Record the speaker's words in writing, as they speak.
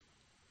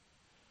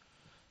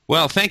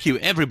Well, thank you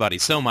everybody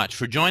so much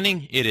for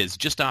joining. It is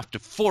just after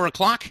 4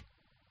 o'clock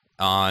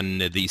on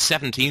the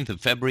 17th of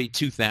February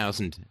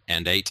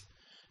 2008.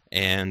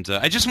 And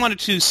I just wanted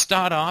to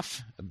start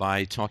off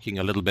by talking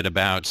a little bit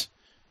about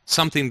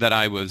something that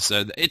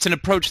it's an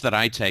approach that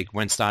I take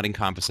when starting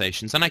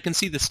conversations, and I can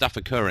see this stuff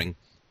occurring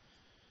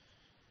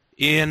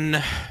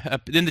in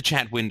the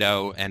chat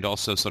window and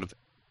also sort of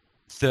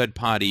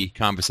third-party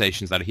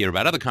conversations that I hear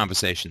about other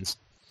conversations.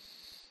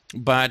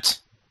 But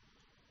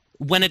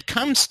when it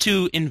comes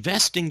to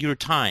investing your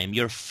time,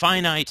 your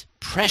finite,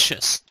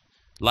 precious,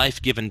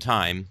 life-given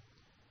time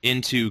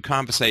into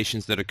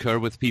conversations that occur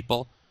with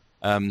people,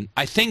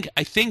 I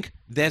think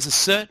there's a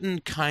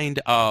certain kind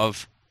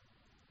of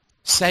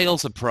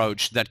sales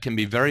approach that can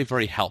be very,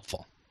 very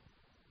helpful.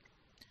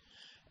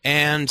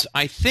 And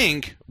I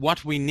think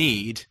what we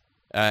need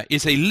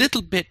is a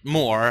little bit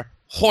more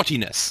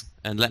haughtiness.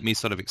 And let me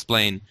sort of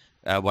explain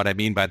what I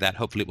mean by that.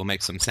 Hopefully it will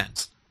make some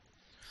sense.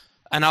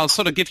 And I'll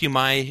sort of give you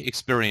my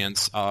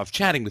experience of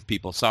chatting with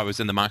people. So I was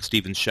in the Mark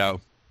Stevens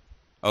show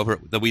over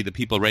at the We the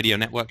People radio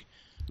network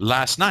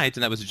last night,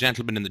 and there was a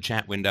gentleman in the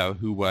chat window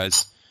who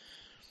was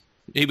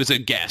a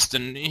guest,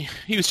 and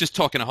he was just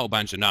talking a whole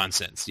bunch of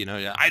nonsense. You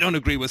know, I don't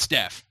agree with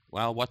Steph.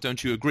 Well, what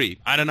don't you agree?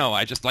 I don't know.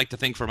 I just like to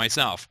think for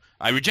myself.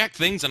 I reject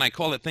things, and I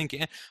call it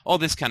thinking. All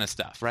this kind of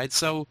stuff, right?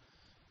 So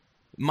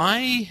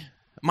my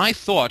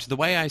thought, the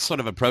way I sort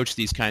of approach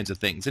these kinds of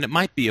things, and it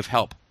might be of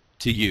help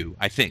to you,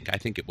 I think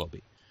it will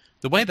be.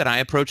 The way that I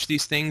approach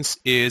these things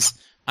is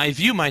I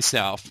view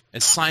myself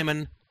as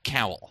Simon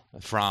Cowell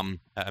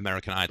from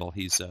American Idol.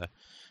 He's a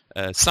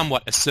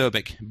somewhat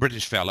acerbic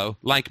British fellow,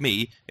 like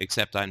me,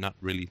 except I'm not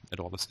really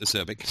at all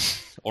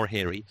acerbic or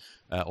hairy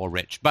or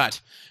rich. But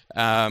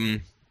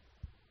I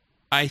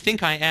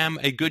think I am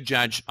a good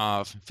judge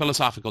of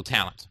philosophical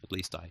talent. At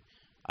least I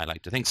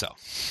like to think so.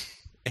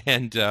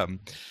 And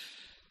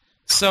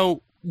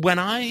so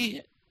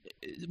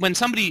when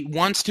somebody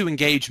wants to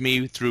engage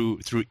me through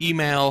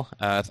email,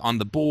 on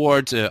the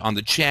board, on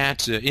the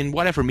chat, in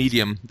whatever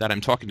medium that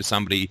I'm talking to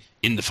somebody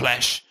in the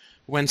flesh,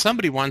 when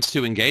somebody wants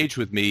to engage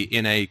with me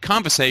in a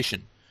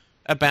conversation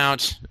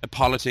about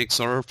politics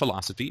or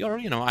philosophy or,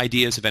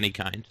 ideas of any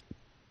kind,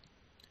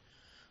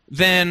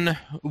 then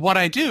what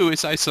I do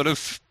is I sort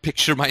of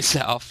picture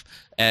myself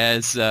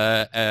as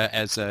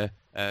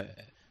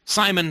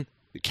Simon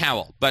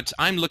Cowell, but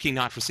I'm looking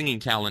not for singing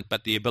talent,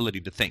 but the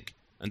ability to think.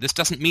 And this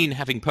doesn't mean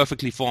having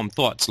perfectly formed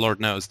thoughts.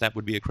 Lord knows that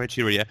would be a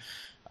criteria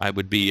I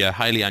would be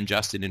highly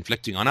unjust in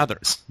inflicting on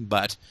others.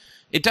 But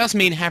it does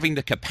mean having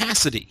the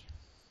capacity,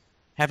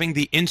 having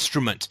the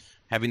instrument,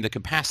 having the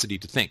capacity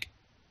to think.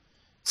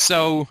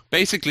 So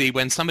basically,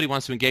 when somebody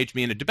wants to engage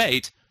me in a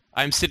debate,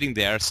 I'm sitting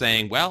there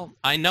saying, well,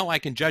 I know I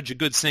can judge a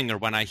good singer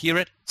when I hear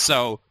it,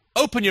 so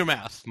open your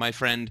mouth, my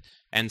friend,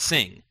 and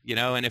sing.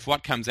 And if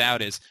what comes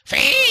out is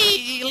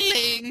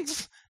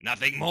feelings,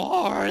 nothing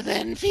more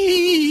than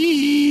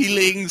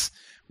feelings,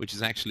 which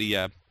is actually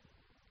a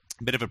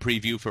bit of a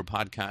preview for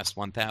podcast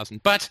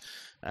 1000, but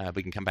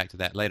we can come back to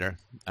that later.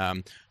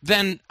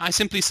 Then I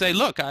simply say,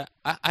 look,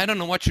 I don't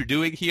know what you're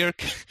doing here.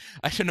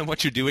 I don't know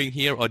what you're doing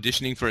here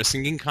auditioning for a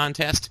singing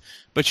contest,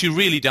 but you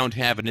really don't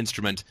have an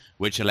instrument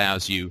which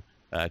allows you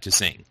to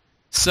sing.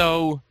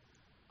 So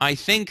I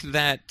think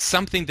that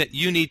something that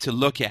you need to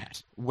look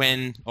at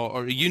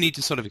or you need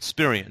to sort of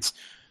experience,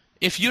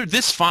 if you're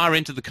this far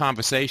into the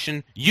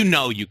conversation, you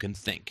know you can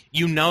think.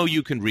 You know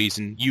you can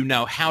reason. You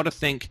know how to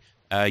think.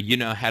 You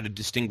know how to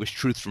distinguish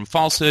truth from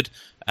falsehood.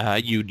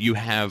 You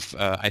have,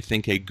 I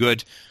think, a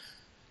good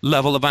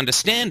level of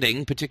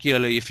understanding,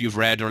 particularly if you've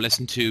read or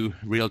listened to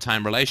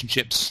Real-Time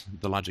Relationships,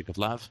 The Logic of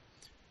Love.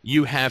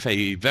 You have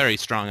a very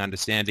strong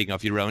understanding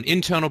of your own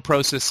internal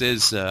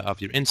processes,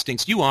 of your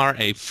instincts. You are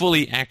a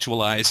fully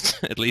actualized,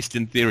 at least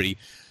in theory,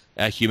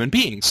 human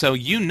being. So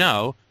you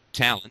know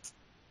talent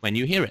when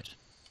you hear it.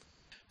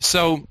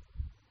 So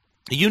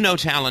you know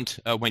talent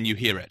when you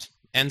hear it.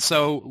 And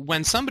so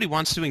when somebody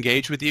wants to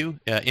engage with you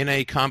in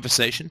a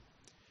conversation,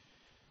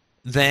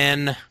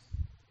 then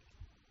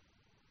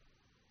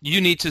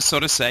you need to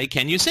sort of say,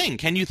 can you sing?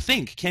 Can you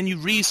think? Can you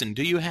reason?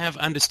 Do you have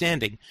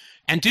understanding?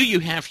 And do you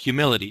have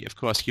humility? Of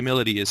course,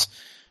 humility is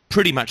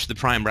pretty much the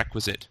prime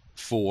requisite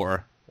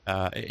for,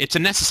 it's a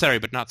necessary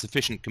but not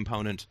sufficient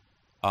component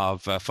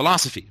of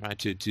philosophy, right?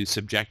 To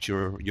subject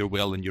your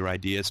will and your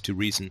ideas to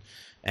reason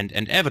and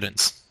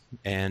evidence.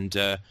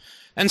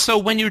 And so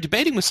when you're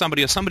debating with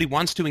somebody or somebody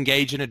wants to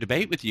engage in a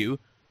debate with you,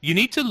 you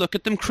need to look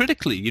at them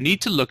critically. You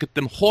need to look at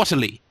them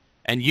haughtily.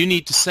 And you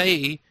need to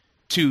say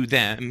to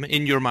them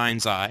in your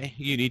mind's eye,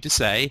 you need to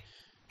say,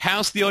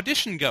 how's the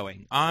audition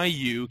going? Are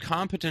you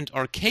competent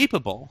or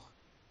capable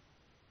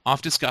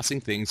of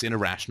discussing things in a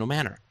rational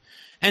manner?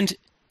 And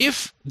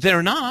if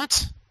they're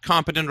not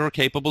competent or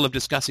capable of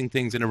discussing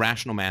things in a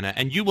rational manner,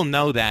 and you will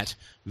know that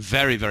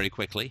very, very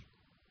quickly,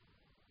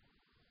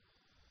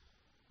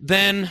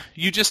 then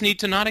you just need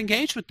to not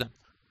engage with them,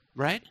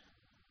 right?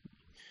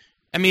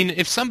 I mean,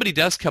 if somebody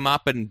does come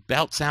up and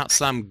belts out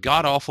some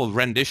god-awful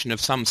rendition of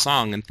some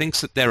song and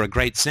thinks that they're a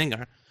great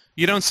singer,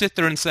 you don't sit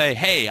there and say,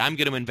 hey, I'm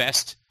going to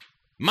invest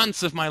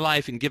months of my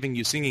life in giving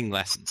you singing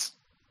lessons.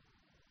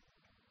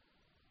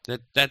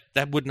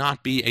 That would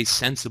not be a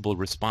sensible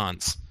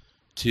response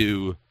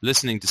to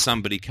listening to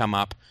somebody come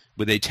up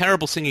with a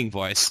terrible singing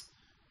voice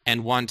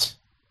and want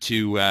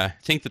to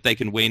think that they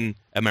can win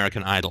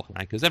American Idol,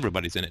 right? Because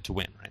everybody's in it to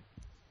win, right?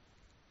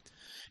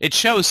 It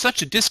shows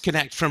such a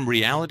disconnect from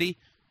reality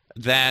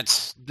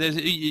that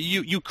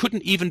you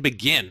couldn't even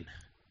begin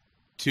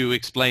to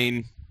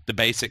explain the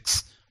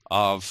basics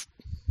of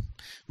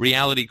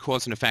reality,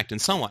 cause and effect,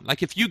 and so on.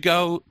 Like if you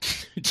go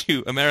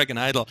to American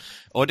Idol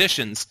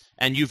auditions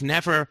and you've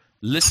never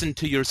listened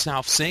to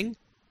yourself sing,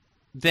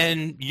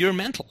 then you're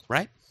mental,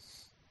 right?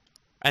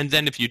 And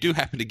then if you do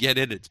happen to get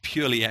it, it's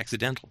purely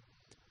accidental.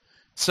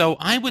 So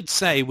I would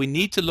say we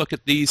need to look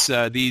at these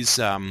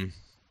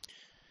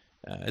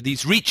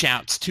reach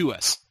outs to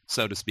us,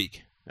 so to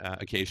speak,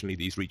 occasionally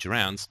these reach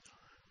arounds,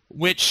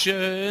 which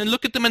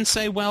look at them and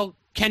say, well,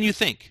 can you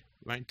think,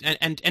 right?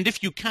 And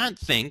if you can't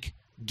think,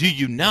 do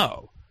you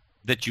know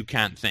that you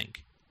can't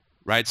think,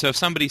 right? So if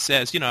somebody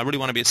says, I really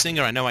want to be a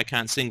singer, I know I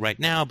can't sing right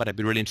now, but I'd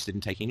be really interested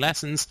in taking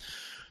lessons,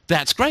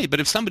 that's great.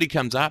 But if somebody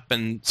comes up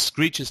and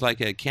screeches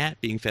like a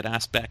cat being fed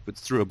ass backwards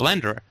through a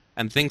blender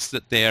and thinks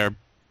that they're,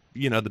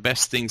 the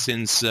best thing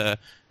since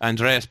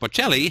Andreas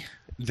Bocelli,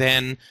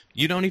 then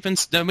you don't even,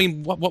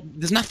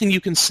 there's nothing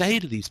you can say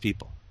to these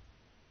people.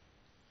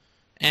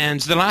 And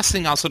the last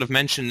thing I'll sort of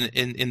mention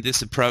in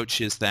this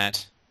approach is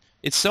that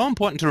it's so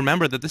important to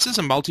remember that this is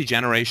a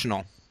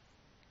multi-generational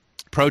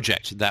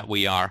project that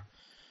we are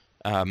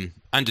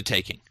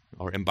undertaking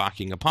or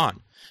embarking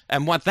upon.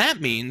 And what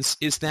that means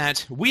is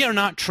that we are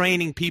not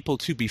training people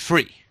to be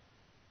free.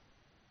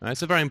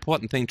 That's a very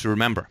important thing to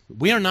remember.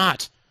 We are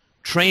not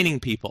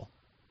training people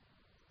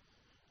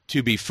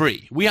to be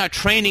free. We are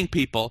training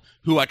people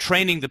who are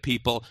training the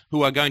people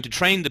who are going to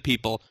train the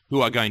people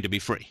who are going to be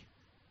free.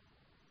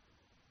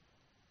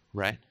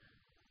 Right?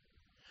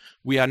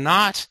 We are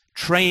not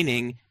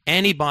training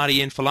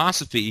anybody in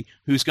philosophy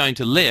who's going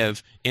to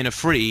live in a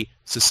free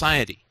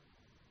society.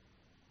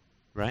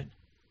 Right?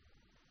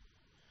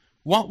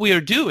 What we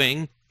are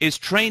doing is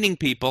training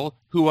people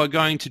who are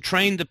going to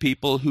train the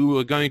people who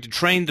are going to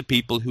train the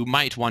people who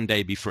might one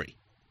day be free.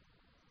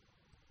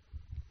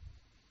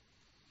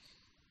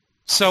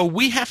 So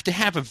we have to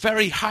have a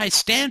very high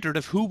standard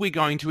of who we're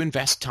going to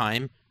invest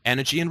time,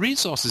 energy, and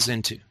resources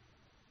into.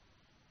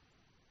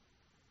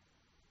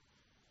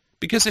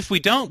 Because if we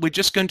don't, we're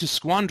just going to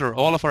squander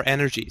all of our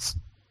energies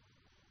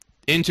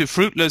into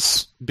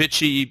fruitless,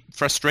 bitchy,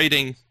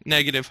 frustrating,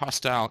 negative,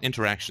 hostile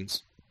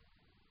interactions.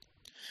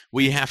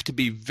 We have to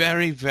be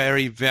very,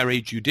 very, very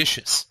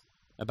judicious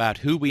about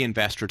who we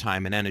invest our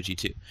time and energy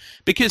to.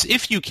 Because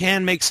if you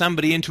can make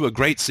somebody into a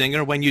great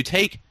singer, when you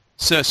take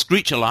Sir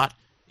Screech-a-Lot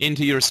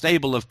into your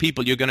stable of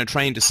people you're going to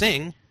train to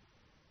sing,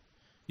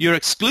 you're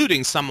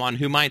excluding someone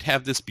who might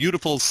have this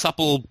beautiful,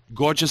 supple,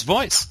 gorgeous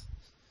voice.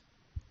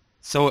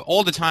 So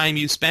all the time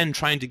you spend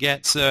trying to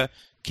get Sir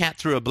Cat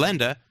through a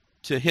blender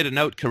to hit a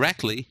note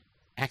correctly,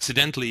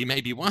 accidentally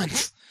maybe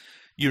once,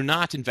 you're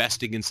not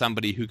investing in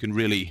somebody who can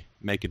really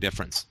make a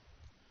difference.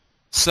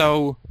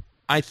 So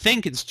I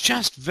think it's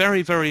just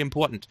very, very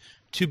important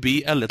to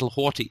be a little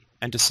haughty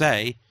and to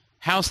say,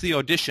 how's the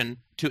audition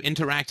to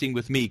interacting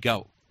with me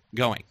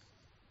going?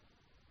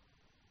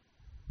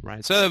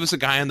 Right. So there was a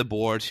guy on the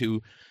board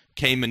who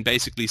came and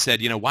basically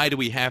said, why do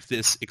we have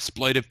this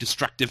exploitive,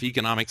 destructive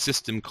economic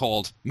system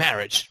called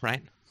marriage,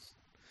 right?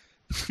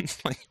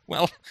 It's like,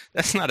 well,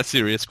 that's not a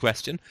serious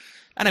question.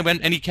 And I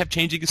went and he kept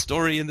changing his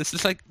story, and this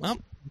is like, well,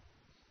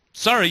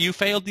 sorry, you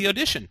failed the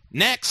audition.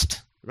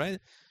 Next, right?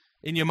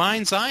 In your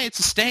mind's eye, it's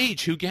a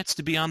stage. Who gets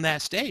to be on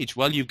that stage?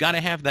 Well, you've got to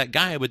have that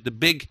guy with the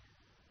big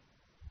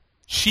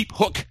sheep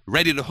hook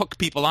ready to hook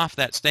people off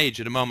that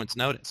stage at a moment's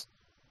notice.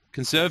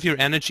 Conserve your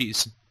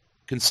energies.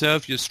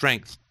 Conserve your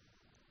strength.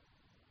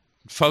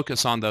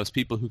 Focus on those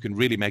people who can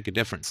really make a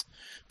difference.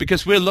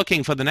 Because we're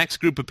looking for the next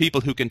group of people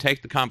who can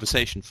take the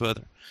conversation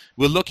further.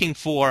 We're searching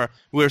for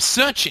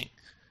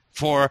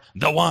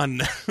the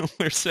one.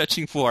 We're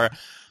searching for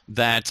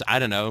that, I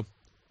don't know,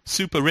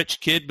 super rich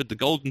kid with the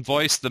golden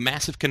voice, the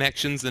massive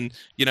connections, and,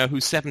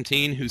 who's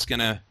 17, who's going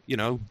to,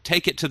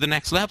 take it to the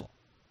next level.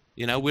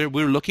 We're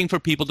looking for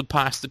people to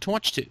pass the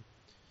torch to.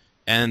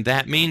 And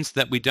that means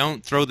that we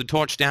don't throw the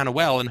torch down a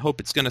well and hope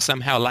it's going to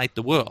somehow light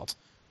the world.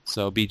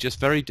 So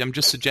I'm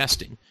just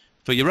suggesting,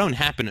 for your own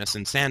happiness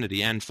and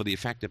sanity and for the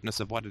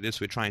effectiveness of what it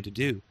is we're trying to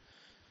do,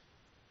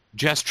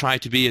 just try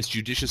to be as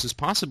judicious as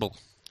possible.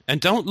 And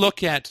don't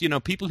look at,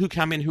 people who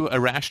come in who are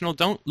irrational,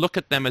 don't look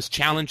at them as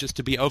challenges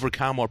to be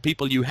overcome or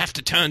people you have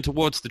to turn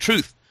towards the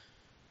truth.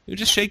 You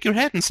just shake your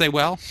head and say,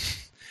 well,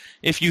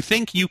 if you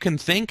think you can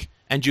think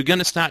and you're going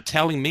to start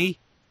telling me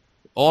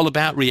all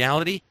about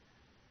reality,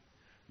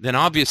 then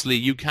obviously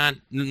you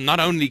can't, not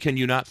only can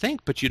you not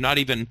think, but you're not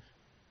even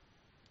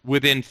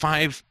within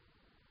 5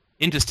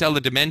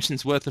 interstellar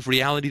dimensions worth of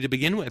reality to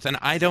begin with. And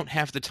I don't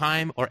have the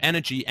time or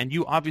energy, and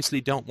you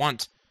obviously don't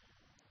want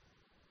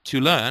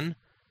to learn,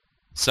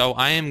 so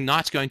I am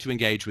not going to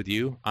engage with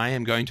you. I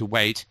am going to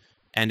wait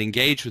and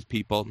engage with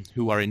people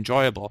who are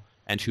enjoyable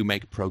and who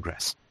make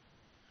progress.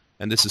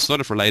 And this is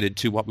sort of related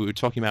to what we were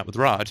talking about with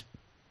Rod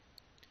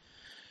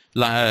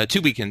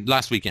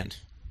last weekend,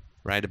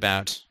 right,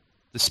 about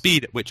the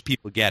speed at which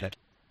people get it.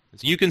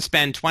 So you can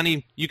spend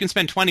 20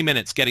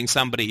 minutes getting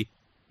somebody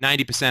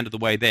 90% of the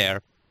way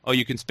there, or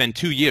you can spend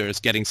 2 years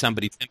getting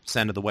somebody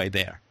 10% of the way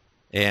there.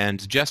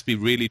 And just be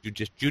really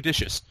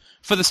judicious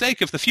for the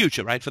sake of the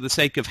future, right? For the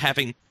sake of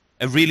having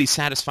a really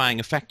satisfying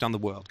effect on the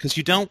world. Because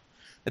you don't,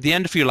 at the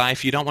end of your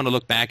life, you don't want to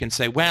look back and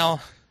say,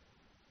 well,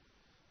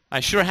 I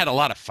sure had a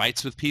lot of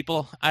fights with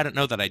people. I don't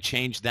know that I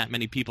changed that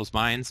many people's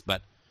minds,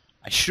 but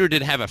I sure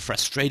did have a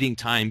frustrating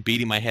time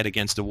beating my head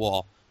against a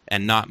wall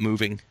and not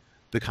moving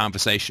the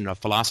conversation of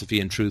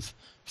philosophy and truth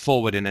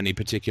forward in any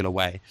particular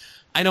way.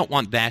 I don't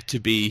want that to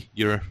be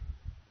your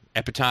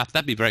epitaph.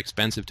 That'd be very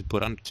expensive to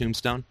put on a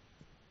tombstone.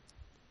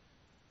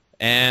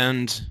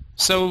 And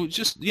so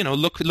just,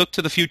 look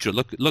to the future,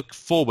 look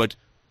forward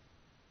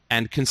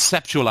and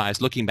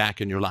conceptualize looking back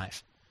in your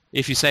life.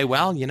 If you say,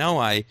 well,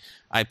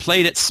 I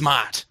played it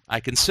smart, I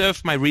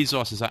conserved my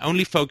resources, I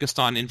only focused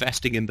on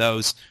investing in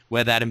those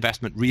where that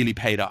investment really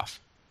paid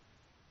off.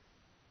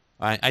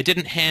 I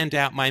didn't hand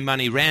out my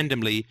money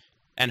randomly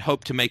and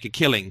hope to make a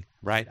killing,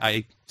 right?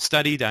 I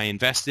studied, I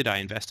invested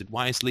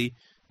wisely,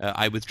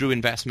 I withdrew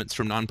investments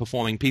from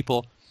non-performing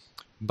people.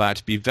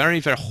 But be very,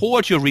 very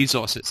hoard your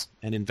resources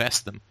and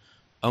invest them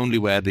only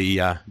where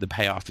the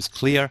payoff is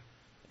clear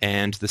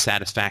and the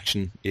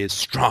satisfaction is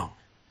strong.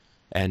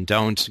 And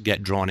don't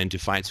get drawn into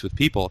fights with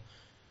people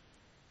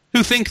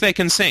who think they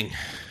can sing.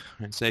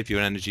 And save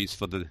your energies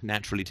for the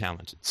naturally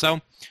talented.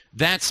 So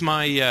that's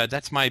my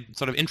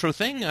sort of intro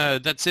thing.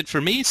 That's it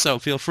for me. So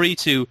feel free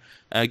to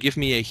give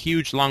me a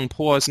huge long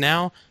pause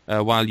now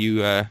while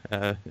you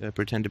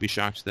pretend to be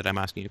shocked that I'm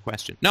asking a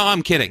question. No,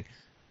 I'm kidding.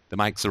 The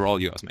mics are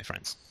all yours, my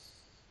friends.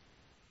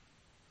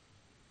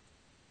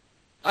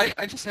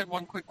 I just had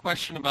one quick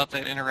question about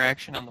that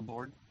interaction on the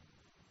board.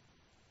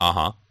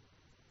 Uh-huh.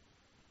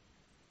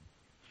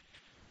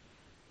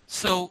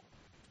 So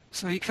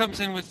he comes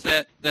in with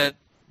that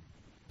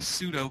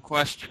pseudo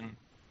question,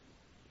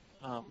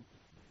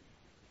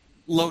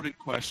 loaded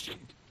question,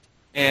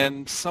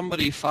 and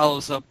somebody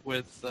follows up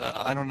with,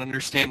 I don't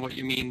understand what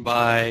you mean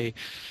by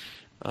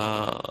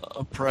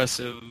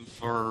oppressive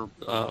or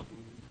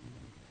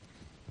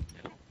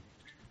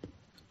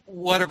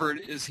whatever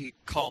it is he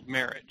called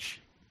marriage.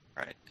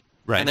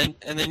 Right.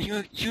 And then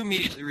you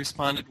immediately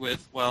responded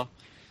with, well,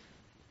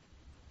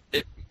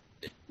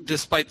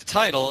 despite the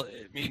title,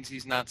 it means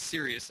he's not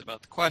serious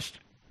about the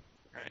question.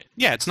 Right.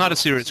 Yeah, it's not a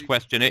serious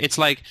question. It's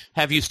like,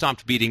 have you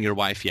stopped beating your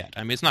wife yet?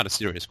 I mean, it's not a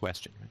serious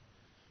question.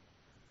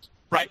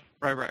 Right.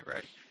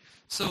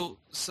 So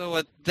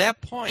at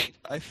that point,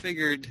 I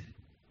figured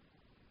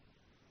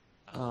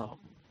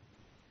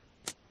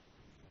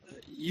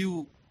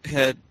you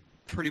had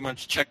pretty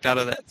much checked out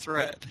of that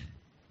thread.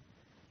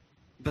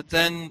 But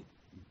then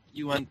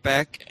you went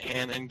back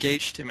and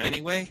engaged him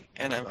anyway,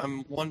 and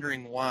I'm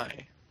wondering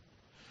why.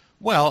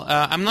 Well,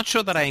 I'm not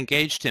sure that I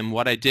engaged him.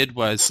 What I did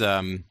was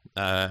I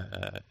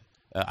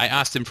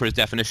asked him for his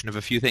definition of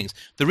a few things.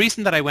 The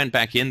reason that I went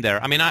back in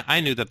there, I mean, I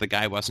knew that the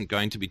guy wasn't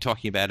going to be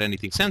talking about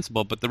anything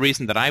sensible, but the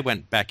reason that I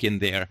went back in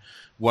there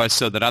was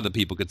so that other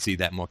people could see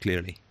that more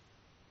clearly.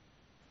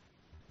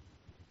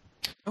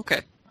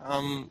 Okay.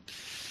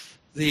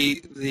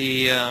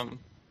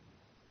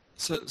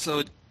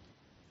 So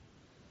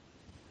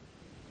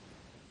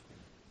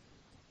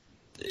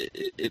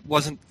it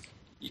wasn't.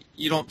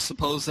 You don't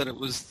suppose that it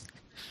was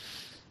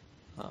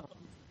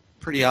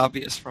pretty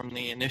obvious from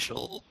the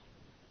initial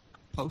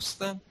post,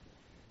 then?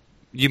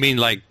 You mean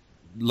like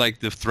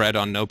the thread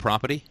on no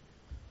property?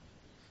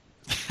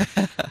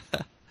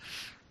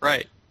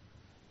 Right.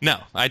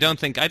 No, I don't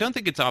think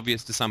it's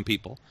obvious to some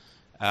people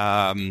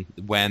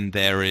when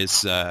there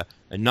is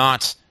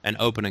not an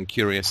open and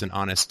curious and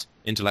honest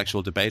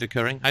intellectual debate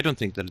occurring. I don't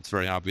think that it's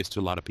very obvious to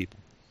a lot of people.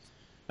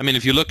 I mean,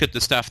 if you look at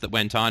the stuff that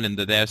went on in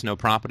the There's No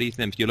Property,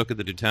 then if you look at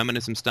the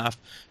determinism stuff,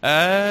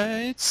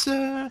 it's,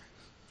 it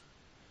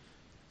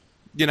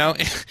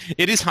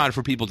is hard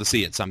for people to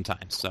see it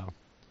sometimes, so.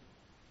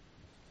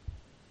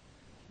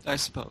 I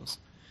suppose.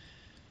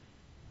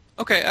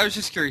 Okay, I was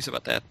just curious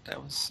about that.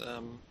 That was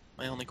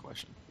my only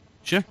question.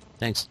 Sure,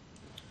 thanks.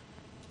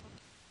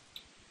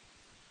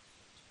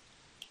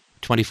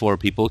 24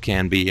 people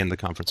can be in the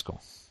conference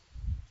call.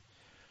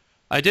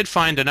 I did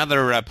find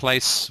another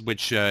place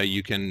which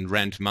you can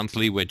rent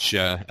monthly, which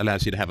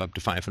allows you to have up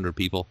to 500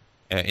 people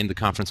in the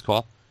conference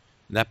call.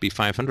 That'd be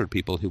 500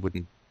 people who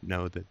wouldn't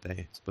know that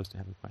they're supposed to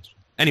have a question.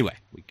 Anyway,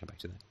 we can come back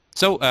to that.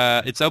 So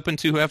it's open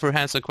to whoever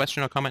has a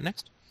question or comment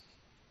next.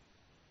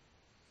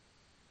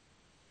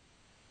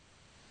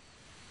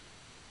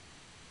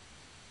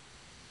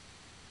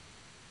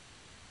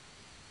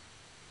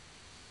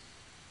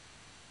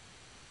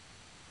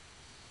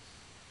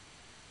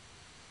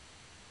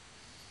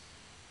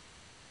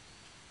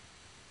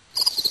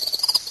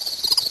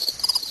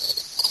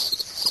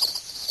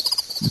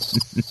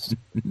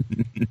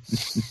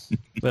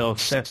 Well,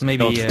 Seth,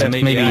 maybe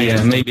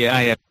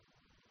I have.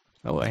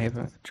 Oh, I have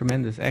a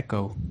tremendous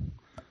echo.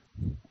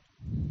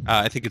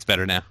 I think it's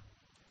better now.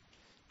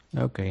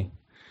 Okay.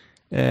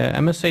 I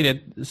must say that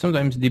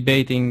sometimes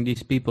debating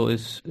these people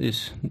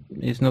is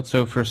not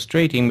so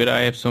frustrating, but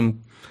I have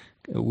some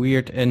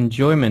weird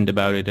enjoyment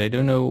about it. I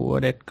don't know where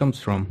that comes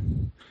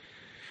from.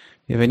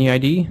 You have any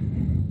idea?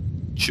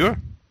 Sure.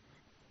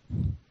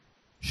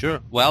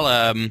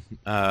 Well,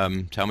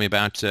 tell me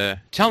about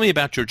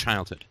your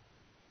childhood.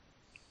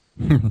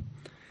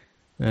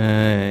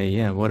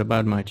 Yeah. What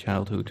about my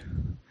childhood?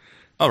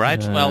 All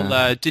right.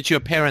 Well, did your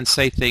parents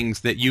say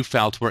things that you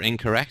felt were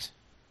incorrect?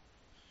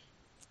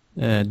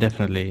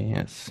 Definitely,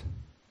 yes.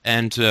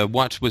 And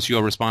what was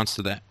your response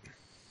to that?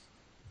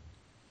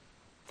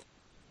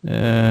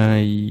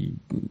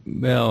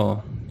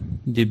 Well,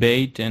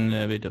 debate and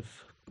a bit of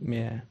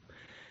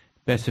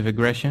passive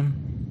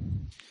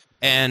aggression.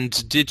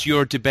 And did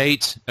your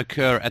debate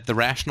occur at the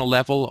rational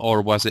level,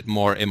 or was it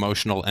more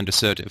emotional and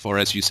assertive, or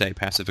as you say,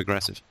 passive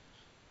aggressive?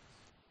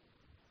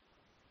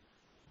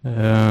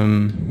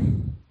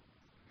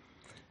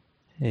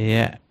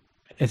 Yeah,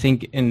 I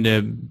think in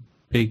the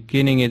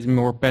beginning it's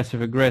more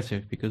passive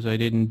aggressive because I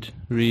didn't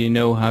really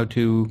know how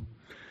to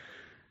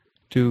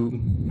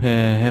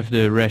have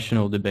the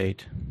rational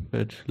debate.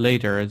 But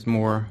later it's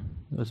more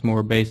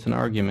based on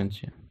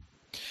arguments. Yeah.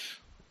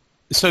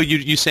 So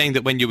you saying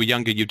that when you were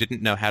younger you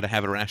didn't know how to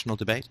have a rational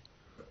debate?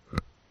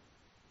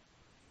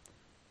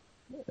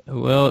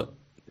 Well,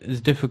 it's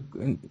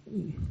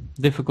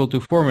difficult to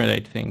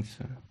formulate things.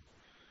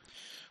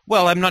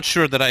 Well, I'm not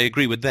sure that I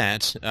agree with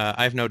that.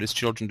 I've noticed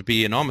children to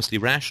be enormously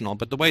rational,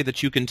 but the way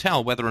that you can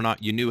tell whether or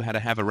not you knew how to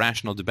have a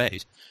rational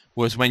debate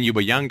was when you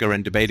were younger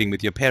and debating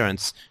with your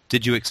parents.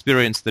 Did you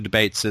experience the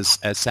debates as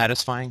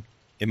satisfying,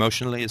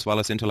 emotionally as well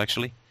as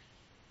intellectually?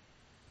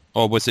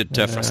 Or was it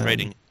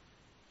frustrating?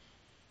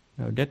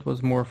 No, that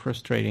was more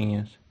frustrating,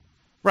 yes.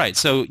 Right,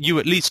 so you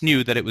at least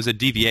knew that it was a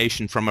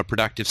deviation from a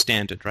productive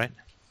standard, right?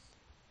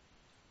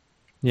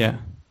 Yeah,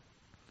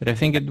 but I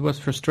think it was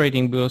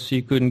frustrating because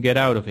you couldn't get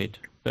out of it.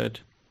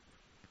 But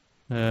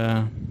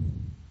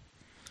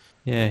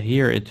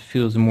here it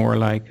feels more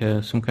like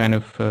some kind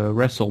of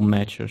wrestle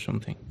match or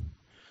something.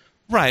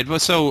 Right, well,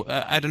 so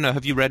I don't know,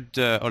 have you read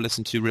or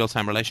listened to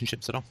Real-Time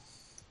Relationships at all?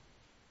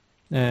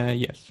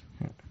 Yes.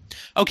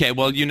 Okay,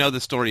 well, you know the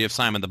story of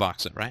Simon the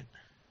Boxer, right?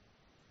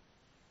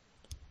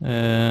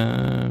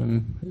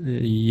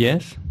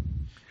 Yes.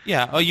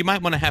 Yeah, oh, you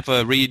might want to have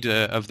a read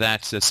of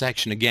that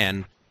section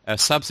again,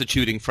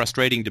 substituting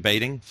frustrating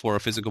debating for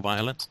physical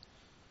violence.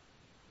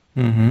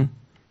 Mm-hmm.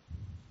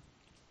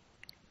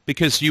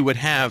 Because you would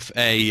have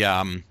a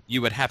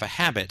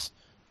habit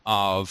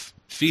of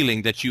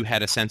feeling that you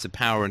had a sense of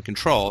power and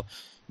control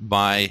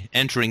by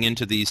entering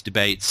into these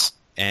debates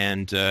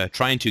and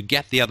trying to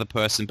get the other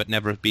person, but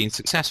never being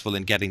successful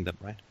in getting them,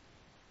 right?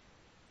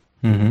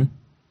 Mm-hmm.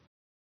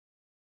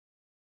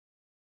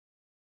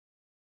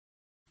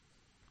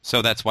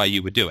 So that's why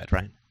you would do it,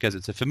 right? Because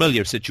it's a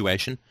familiar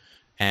situation.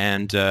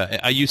 And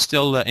are you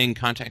still in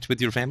contact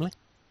with your family?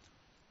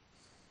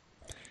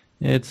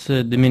 It's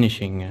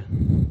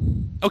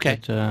diminishing. Okay.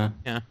 But,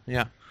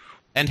 Yeah.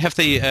 And have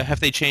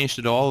they changed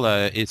at all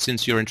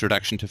since your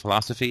introduction to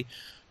philosophy?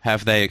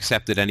 Have they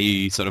accepted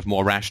any sort of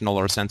more rational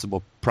or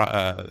sensible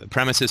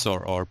premises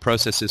or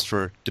processes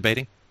for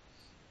debating?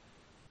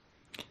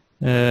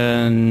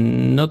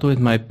 Not with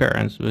my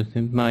parents, with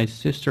my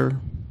sister.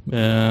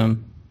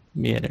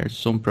 There's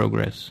some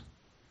progress.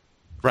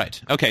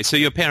 Right. Okay. So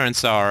your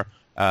parents are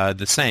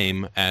the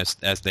same as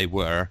they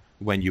were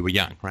when you were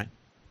young, right?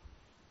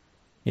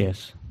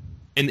 Yes.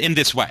 In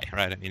this way,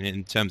 right? I mean,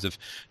 in terms of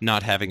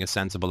not having a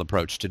sensible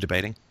approach to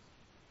debating.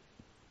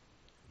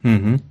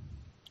 Mm-hmm.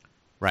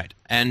 Right.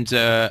 And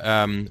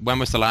when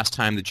was the last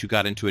time that you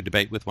got into a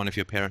debate with one of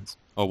your parents,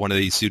 or one of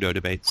these pseudo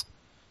debates?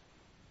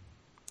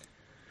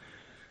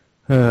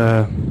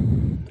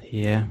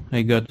 Yeah,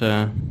 I got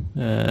a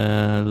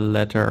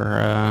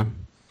letter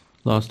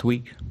last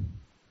week.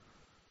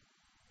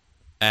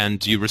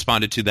 And you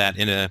responded to that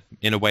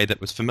in a way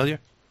that was familiar?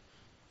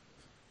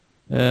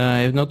 I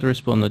have not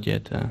responded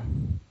yet.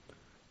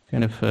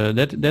 Kind of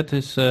that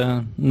is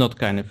not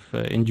kind of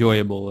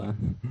enjoyable.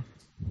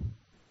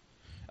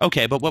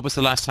 Okay, but what was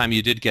the last time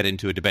you did get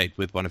into a debate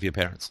with one of your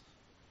parents?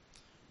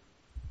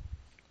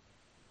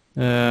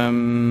 2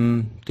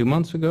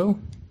 months ago.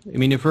 I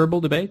mean, a verbal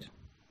debate?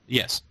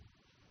 Yes.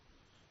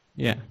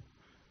 Yeah.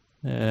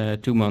 2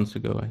 months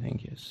ago, I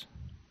think, yes.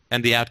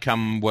 And the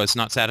outcome was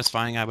not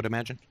satisfying, I would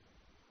imagine?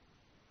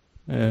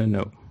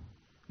 No.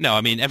 No,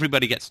 I mean,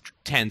 everybody gets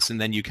tense and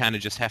then you kind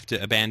of just have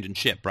to abandon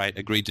ship, right?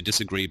 Agree to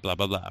disagree, blah,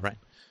 blah, blah, right?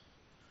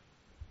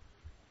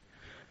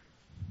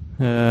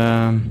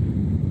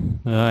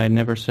 I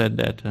never said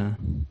that.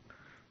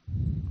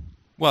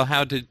 Well,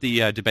 how did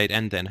the debate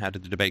end then? How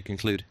did the debate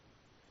conclude?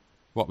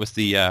 What was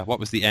the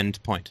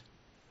end point?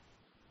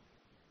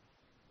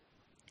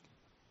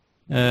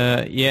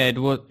 Yeah, it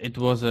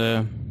was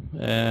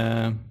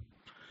an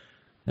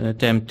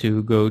attempt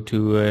to go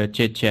to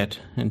chit-chat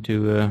and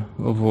to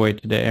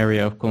avoid the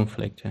area of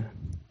conflict.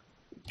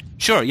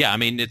 Sure, yeah, I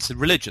mean, it's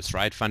religious,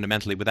 right?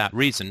 Fundamentally, without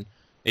reason.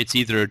 It's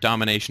either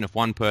domination of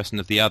one person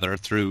of the other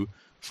through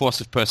force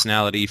of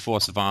personality,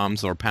 force of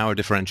arms, or power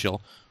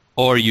differential,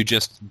 or you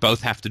just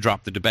both have to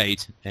drop the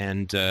debate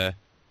and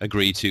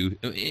agree to,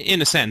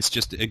 in a sense,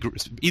 just agree,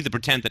 either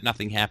pretend that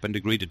nothing happened,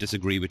 agree to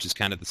disagree, which is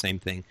kind of the same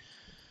thing,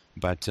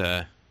 but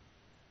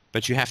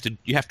you have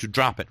to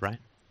drop it, right?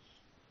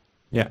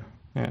 Yeah.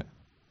 Yeah.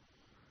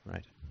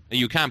 Right.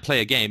 You can't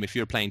play a game if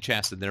you're playing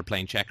chess and they're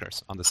playing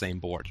checkers on the same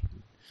board.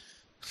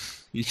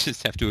 You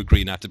just have to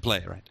agree not to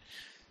play, right?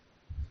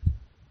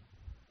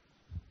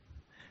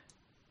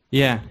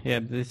 Yeah.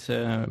 This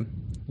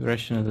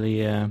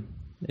rationally,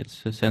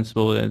 it's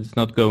sensible. It's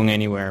not going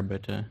anywhere,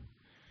 but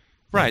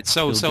right.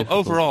 So difficult.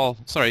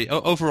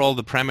 overall,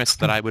 the premise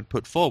that I would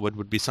put forward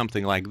would be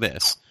something like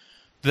this: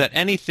 that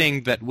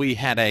anything that we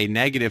had a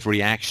negative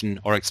reaction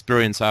or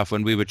experience of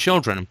when we were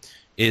children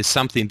is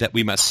something that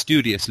we must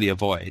studiously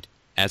avoid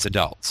as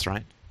adults,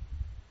 right?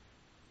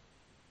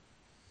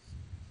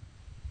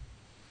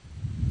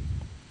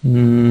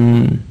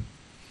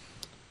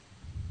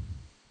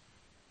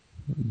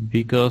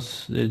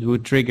 Because it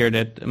would trigger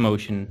that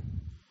emotion.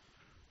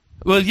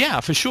 Well, yeah,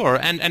 for sure,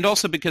 and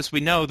also because we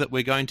know that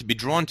we're going to be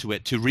drawn to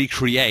it to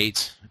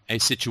recreate a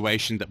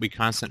situation that we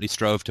constantly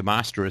strove to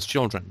master as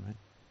children, right?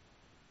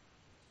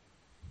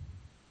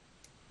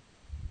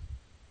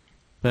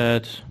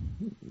 But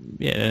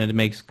yeah, it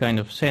makes kind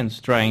of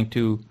sense trying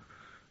to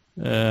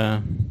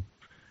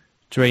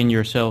train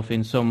yourself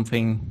in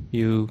something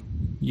you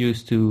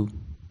used to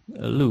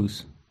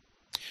lose.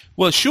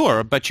 Well,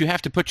 sure, but you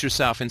have to put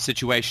yourself in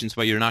situations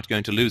where you're not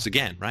going to lose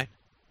again, right?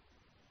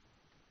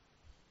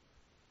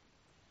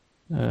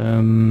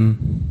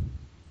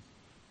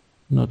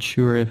 Not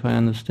sure if I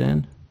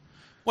understand.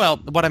 Well,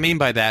 what I mean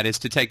by that is,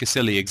 to take a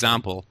silly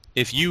example,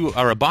 if you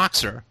are a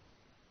boxer,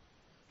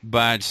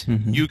 but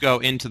you go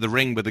into the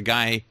ring with a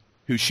guy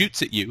who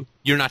shoots at you,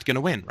 you're not going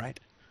to win, right?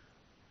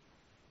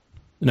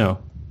 No.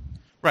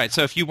 Right,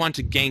 so if you want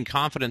to gain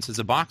confidence as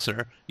a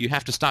boxer, you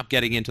have to stop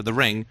getting into the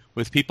ring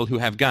with people who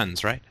have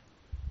guns, right?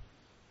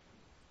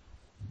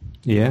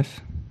 Yes.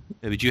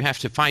 But you have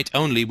to fight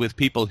only with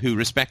people who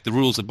respect the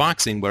rules of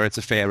boxing, where it's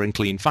a fair and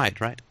clean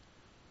fight, right?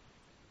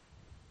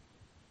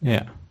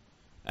 Yeah.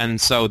 And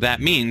so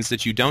that means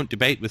that you don't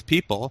debate with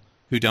people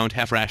who don't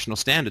have rational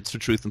standards for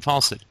truth and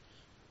falsehood.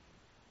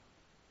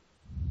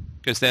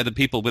 Because they're the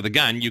people with a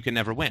gun, you can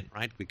never win,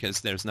 right? Because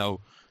there's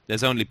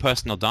only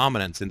personal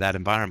dominance in that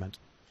environment.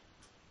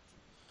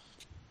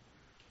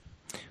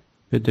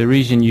 But the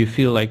reason you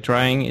feel like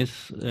trying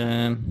is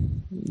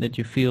that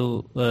you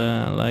feel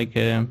like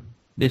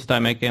this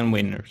time I can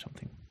win or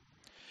something.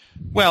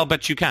 Well,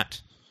 but you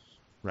can't,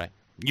 right?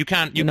 You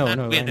can't No, win.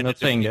 I'm not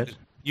saying that.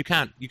 You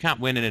can't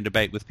win in a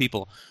debate with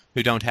people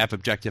who don't have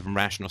objective and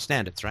rational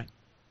standards, right?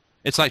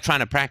 It's like trying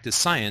to practice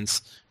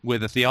science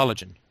with a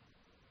theologian.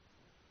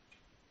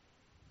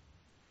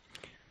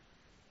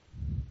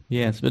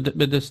 Yes, but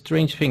the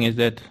strange thing is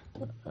that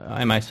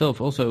I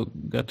myself also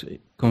got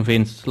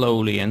convinced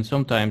slowly, and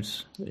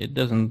sometimes it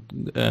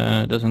doesn't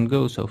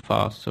go so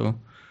fast. So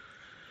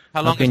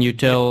how can you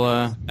tell?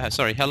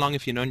 How long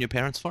have you known your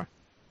parents for?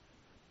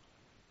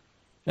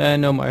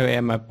 No,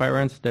 my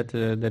parents.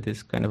 That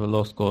is kind of a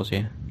lost cause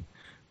here.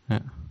 Yeah.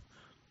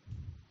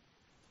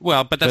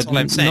 Well, but that's all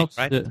I'm saying,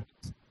 right?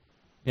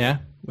 Yeah.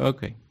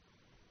 Okay.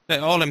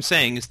 All I'm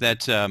saying is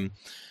that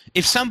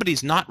if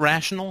somebody's not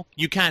rational,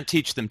 you can't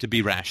teach them to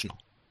be rational.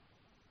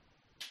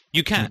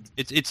 You can't.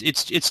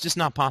 It's just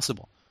not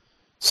possible.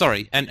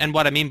 Sorry. And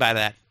what I mean by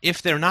that,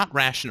 if they're not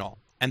rational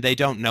and they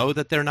don't know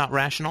that they're not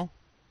rational,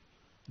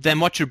 then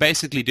what you're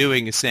basically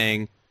doing is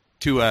saying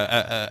to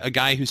a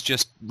guy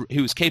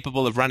who's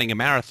capable of running a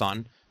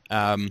marathon,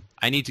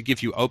 I need to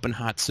give you open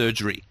heart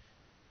surgery.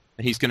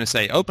 And he's going to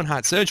say, open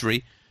heart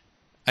surgery?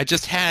 I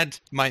just had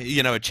my,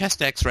 a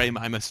chest x-ray.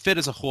 I'm as fit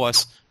as a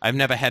horse. I've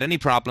never had any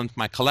problems.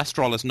 My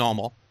cholesterol is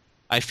normal.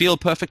 I feel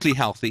perfectly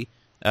healthy.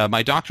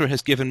 My doctor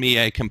has given me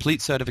a complete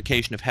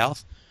certification of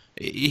health.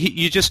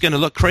 You're just going to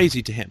look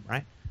crazy to him,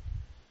 right?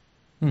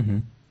 Mm-hmm.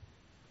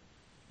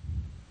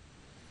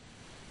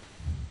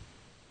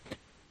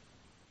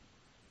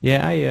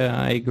 Yeah,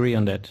 I agree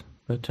on that.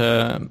 But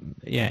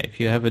if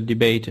you have a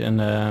debate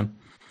and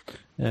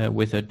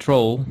with a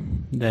troll,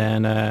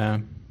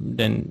 then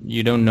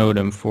you don't know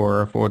them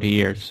for 40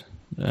 years.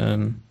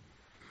 So...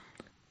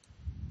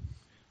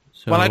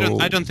 Well,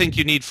 I don't think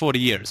you need 40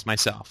 years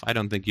myself. I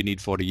don't think you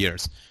need 40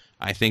 years.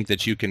 I think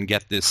that you can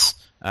get this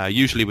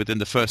usually within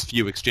the first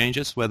few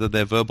exchanges, whether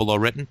they're verbal or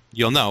written.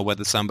 You'll know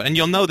whether somebody... And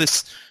you'll know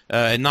this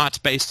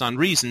not based on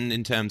reason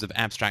in terms of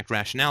abstract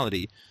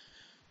rationality,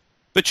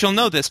 but you'll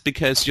know this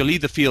because you'll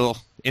either feel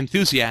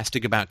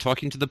enthusiastic about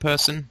talking to the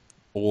person,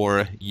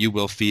 or you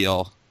will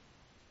feel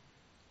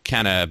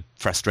kind of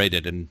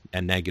frustrated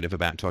and negative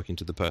about talking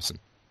to the person.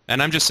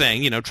 And I'm just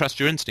saying, trust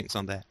your instincts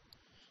on that.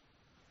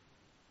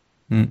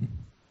 Mm.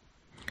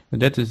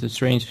 But that is the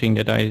strange thing,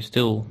 that I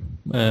still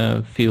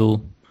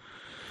feel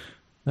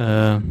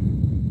like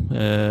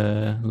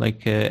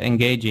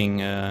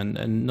engaging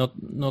and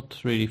not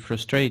really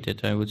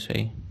frustrated, I would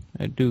say.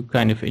 I do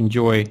kind of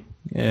enjoy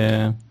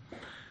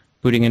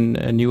putting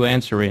a new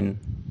answer in.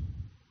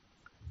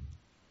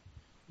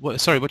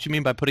 Sorry, what do you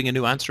mean by putting a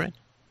new answer in?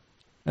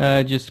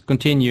 Just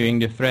continuing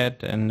the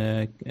thread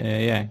and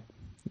yeah.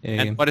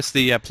 And what is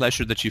the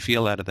pleasure that you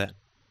feel out of that?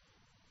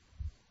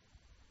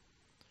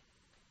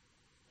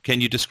 Can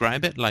you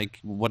describe it? Like,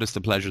 what is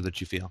the pleasure that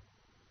you feel?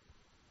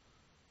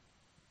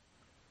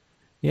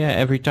 Yeah,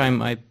 every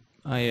time I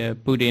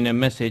put in a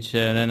message,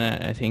 then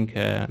I think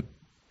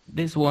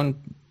this one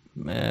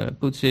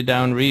puts it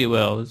down really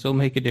well. This will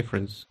make a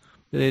difference.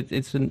 But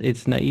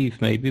it's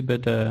naive maybe,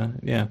 but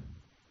yeah.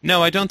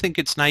 No, I don't think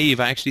it's naive.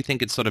 I actually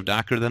think it's sort of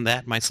darker than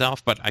that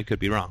myself, but I could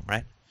be wrong,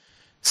 right?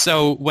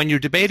 So when you're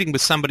debating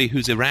with somebody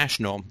who's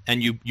irrational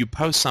and you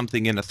post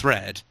something in a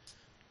thread,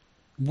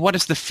 what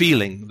is the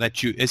feeling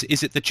that is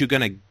it that you're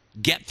going to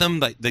get them,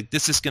 like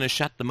this is going to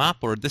shut them up,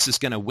 or this is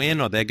going to win,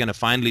 or they're going to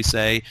finally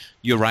say,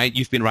 you're right,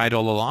 you've been right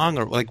all along,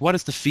 or like what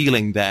is the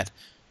feeling that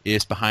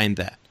is behind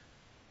that?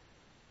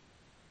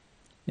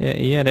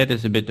 Yeah, that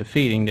is a bit the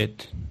feeling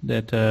that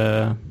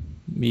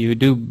you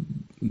do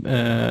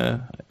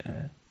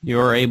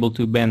you're able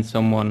to bend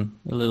someone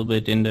a little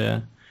bit in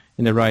the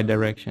right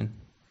direction.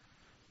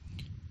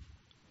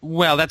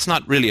 Well, that's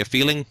not really a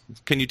feeling.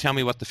 Can you tell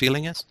me what the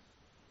feeling is?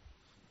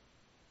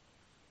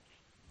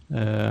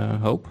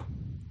 Hope.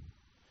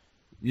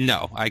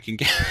 No, I can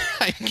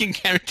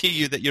guarantee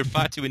you that you're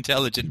far too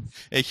intelligent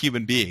a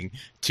human being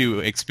to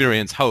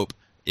experience hope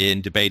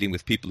in debating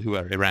with people who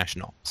are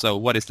irrational. So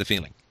what is the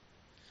feeling?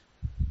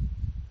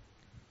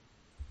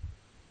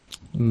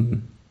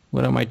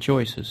 What are my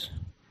choices?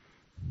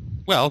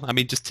 Well, I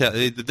mean, just tell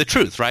the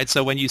truth, right?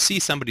 So when you see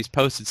somebody's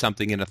posted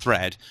something in a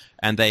thread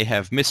and they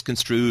have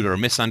misconstrued or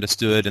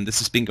misunderstood, and this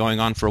has been going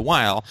on for a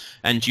while,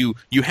 and you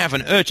have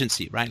an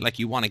urgency, right? Like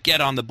you want to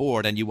get on the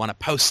board and you want to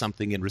post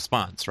something in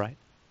response, right?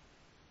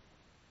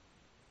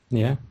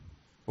 Yeah.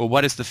 Well,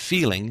 what is the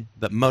feeling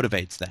that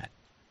motivates that?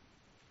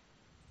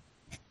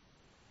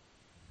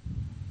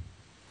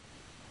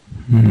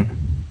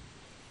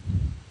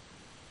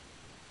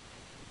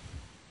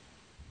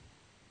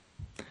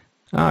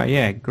 Ah,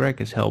 yeah, Greg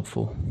is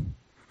helpful.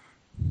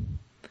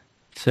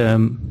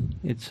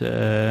 It's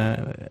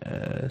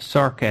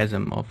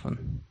sarcasm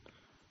often.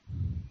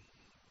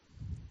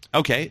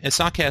 Okay,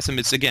 sarcasm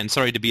is, again,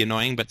 sorry to be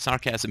annoying, but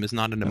sarcasm is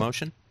not an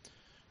emotion.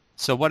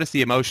 So what is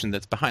the emotion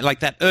that's behind,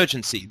 like that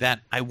urgency, that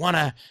I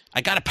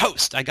gotta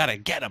post, I gotta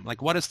get them.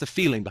 Like, what is the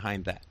feeling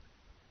behind that?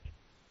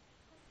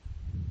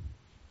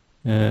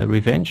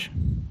 Revenge,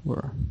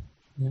 or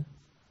yeah.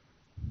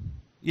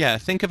 Yeah,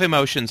 think of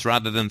emotions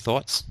rather than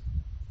thoughts.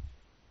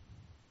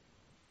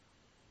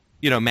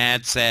 You know,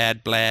 mad,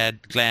 sad,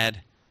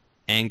 glad,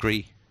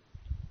 angry,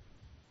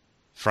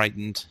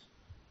 frightened.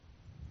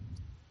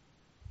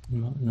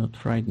 Not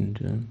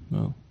frightened.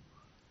 No.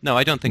 No,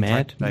 I don't think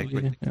Mad.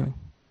 frightened. No.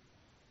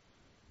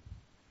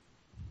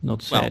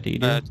 Not sad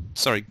either.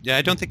 Sorry, yeah,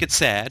 I don't think it's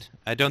sad.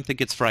 I don't think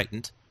it's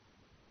frightened.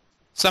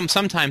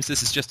 Sometimes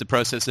this is just a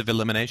process of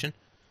elimination.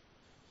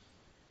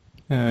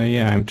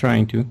 Yeah, I'm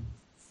trying to.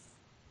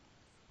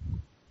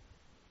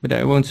 But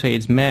I won't say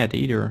it's mad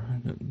either.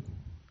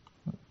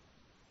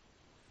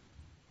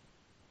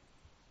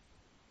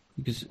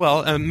 Because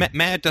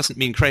mad doesn't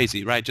mean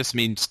crazy, right? Just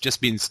means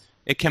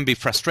it can be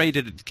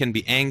frustrated, it can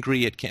be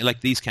angry, it can,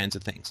 like these kinds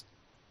of things.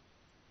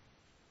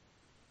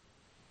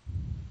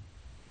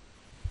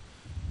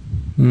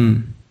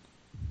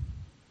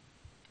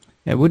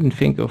 I wouldn't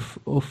think of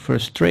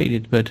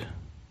frustrated, but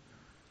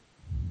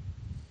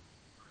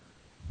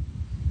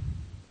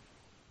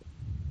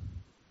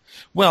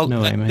well,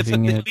 no, I'm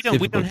having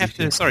we don't have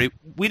to. Sorry,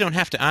 we don't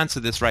have to answer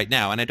this right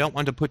now, and I don't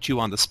want to put you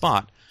on the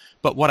spot.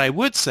 But what I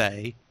would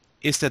say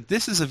is that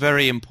this is a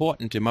very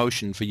important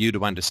emotion for you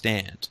to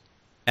understand.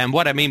 And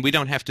what I mean, we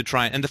don't have to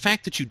try. And the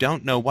fact that you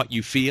don't know what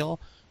you feel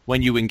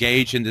when you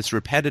engage in this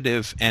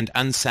repetitive and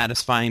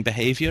unsatisfying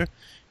behavior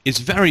is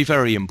very,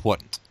 very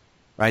important,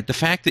 right? The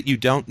fact that you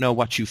don't know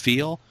what you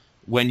feel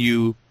when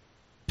you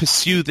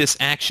pursue this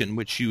action,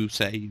 which you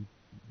say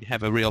you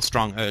have a real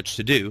strong urge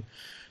to do,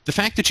 the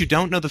fact that you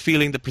don't know the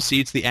feeling that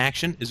precedes the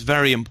action is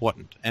very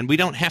important. And we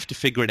don't have to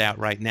figure it out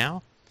right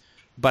now.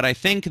 But I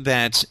think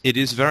that it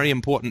is very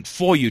important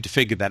for you to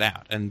figure that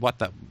out. And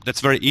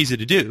that's very easy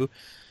to do.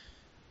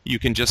 You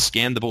can just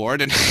scan the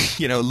board and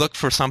look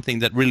for something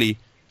that really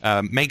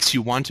makes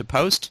you want to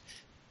post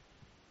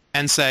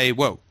and say,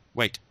 whoa,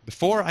 wait,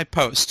 before I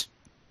post,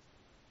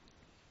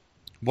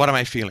 what am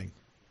I feeling?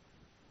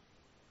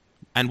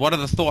 And what are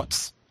the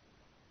thoughts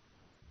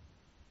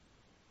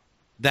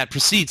that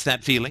precedes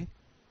that feeling?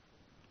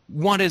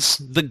 What is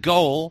the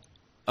goal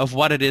of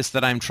what it is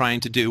that I'm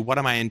trying to do? What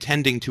am I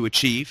intending to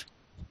achieve?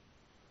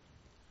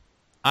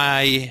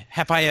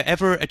 Have I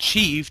ever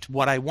achieved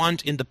what I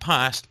want in the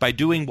past by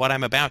doing what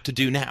I'm about to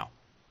do now?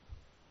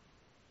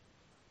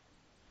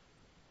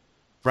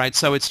 Right,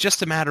 so it's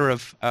just a matter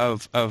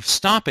of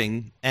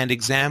stopping and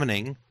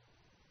examining.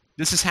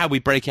 This is how we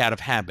break out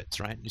of habits,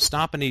 right? You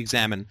stop and you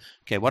examine,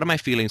 okay, what are my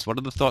feelings? What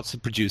are the thoughts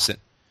that produce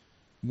it?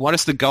 What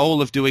is the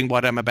goal of doing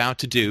what I'm about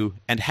to do?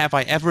 And have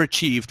I ever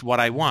achieved what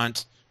I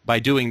want by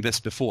doing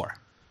this before?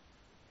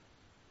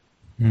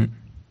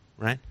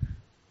 Right?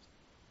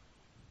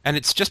 And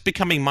it's just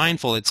becoming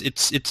mindful.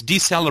 It's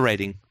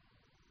decelerating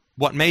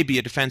what may be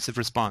a defensive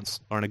response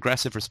or an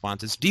aggressive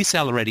response. It's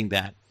decelerating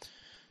that,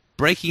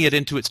 breaking it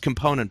into its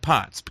component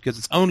parts, because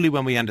it's only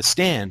when we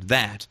understand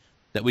that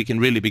we can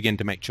really begin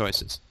to make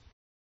choices.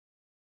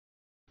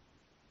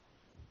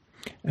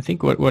 I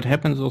think what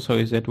happens also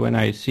is that when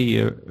I see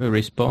a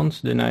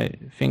response, then I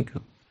think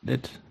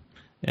that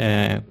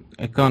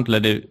I can't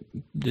let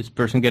this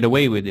person get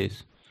away with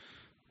this.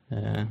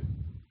 I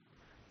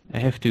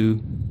have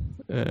to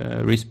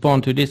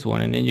respond to this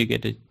one, and then you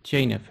get a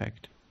chain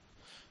effect.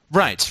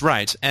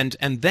 Right. And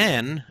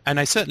then, and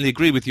I certainly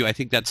agree with you, I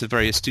think that's a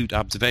very astute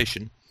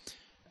observation.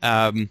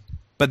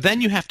 But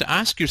then you have to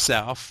ask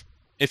yourself,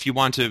 if you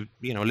want to,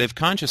 live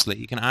consciously,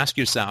 you can ask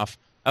yourself,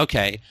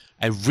 okay,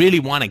 I really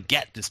want to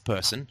get this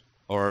person,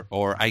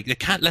 or I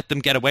can't let them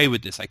get away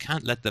with this. I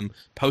can't let them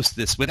post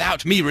this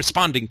without me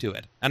responding to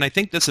it. And I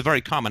think that's a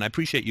very common, I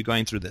appreciate you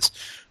going through this.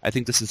 I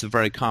think this is a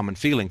very common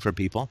feeling for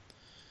people.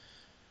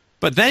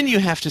 But then you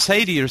have to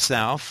say to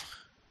yourself,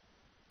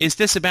 is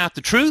this about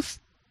the truth,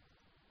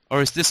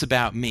 or is this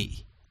about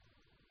me?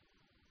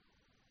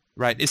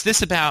 Right? Is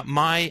this about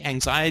my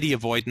anxiety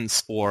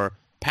avoidance or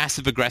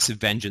passive-aggressive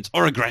vengeance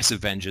or aggressive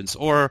vengeance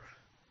or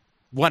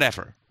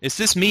whatever? Is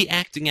this me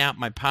acting out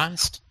my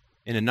past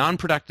in a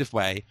non-productive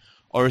way,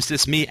 or is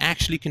this me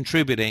actually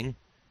contributing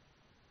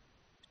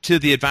to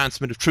the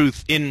advancement of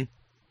truth to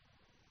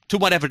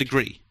whatever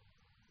degree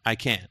I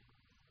can?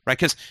 Right?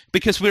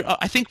 Because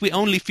I think we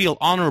only feel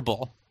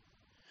honorable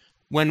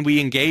when we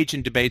engage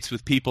in debates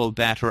with people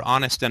that are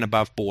honest and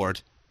above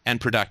board and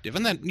productive.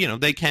 And then,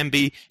 they can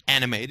be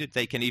animated,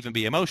 they can even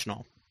be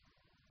emotional.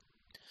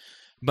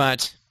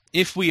 But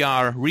if we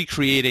are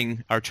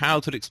recreating our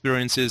childhood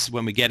experiences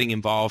when we're getting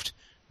involved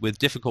with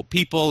difficult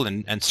people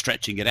and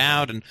stretching it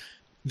out, and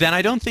then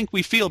I don't think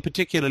we feel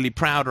particularly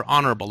proud or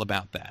honorable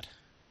about that.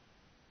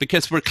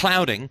 Because we're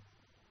clouding,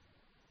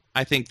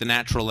 I think, the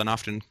natural and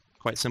often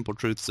quite simple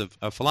truths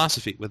of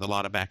philosophy with a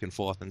lot of back and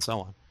forth and so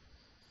on.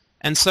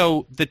 And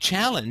so the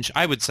challenge,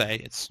 I would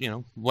say, it's,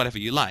 whatever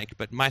you like,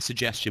 but my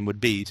suggestion would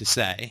be to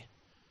say,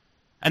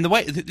 and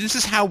this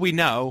is how we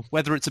know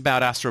whether it's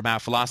about us or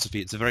about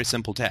philosophy. It's a very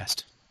simple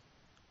test.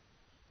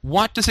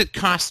 What does it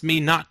cost me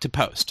not to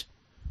post?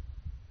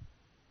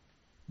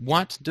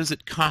 What does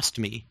it cost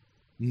me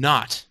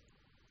not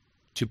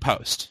to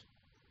post?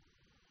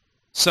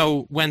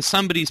 So when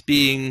somebody's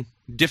being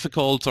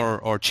difficult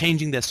or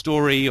changing their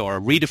story or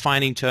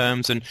redefining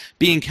terms and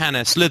being kind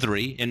of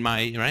slithery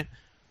right?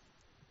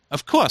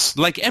 Of course,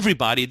 like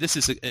everybody, this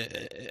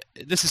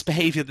is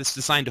behavior that's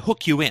designed to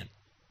hook you in.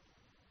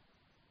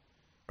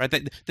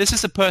 Right? This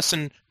is a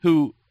person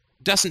who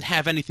doesn't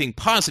have anything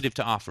positive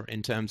to offer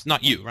in terms,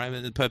 not you,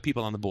 right?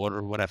 People on the board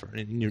or whatever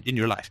in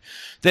your life.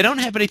 They don't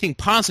have anything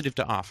positive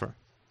to offer.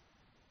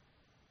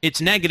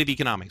 It's negative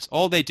economics.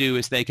 All they do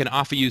is they can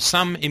offer you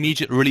some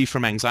immediate relief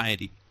from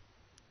anxiety.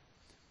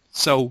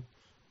 So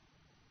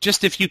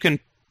just if you can,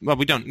 well,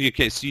 we don't, in your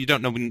case, you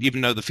don't even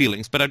know the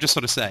feelings, but I'll just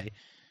sort of say,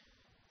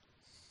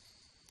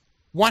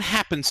 what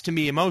happens to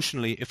me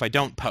emotionally if I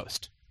don't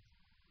post?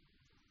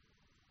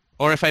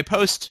 Or if I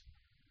post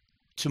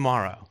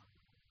tomorrow?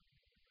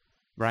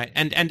 Right?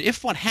 And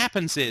if what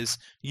happens is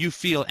you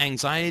feel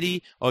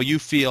anxiety or you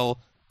feel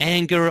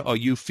anger or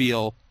you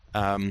feel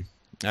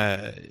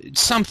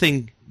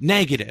something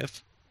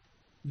negative,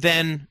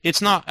 then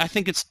I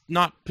think it's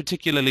not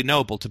particularly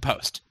noble to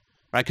post.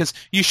 Right? Because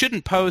you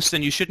shouldn't post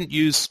and you shouldn't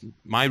use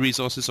my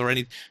resources or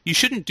anything. You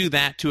shouldn't do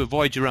that to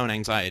avoid your own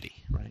anxiety.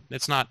 Right?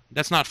 That's not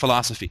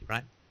philosophy.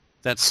 Right?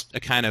 That's a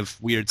kind of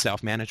weird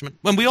self-management.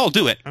 When we all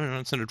do it, I'm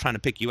not sort of trying to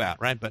pick you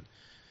out, right? But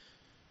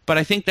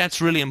I think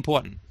that's really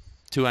important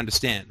to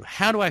understand.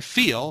 How do I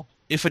feel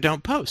if I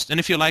don't post? And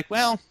if you're like,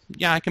 well,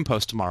 yeah, I can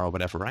post tomorrow, or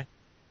whatever, right?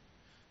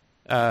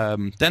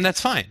 Then that's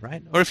fine,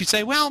 right? Or if you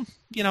say, well,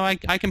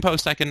 I can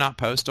post, I can not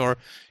post, or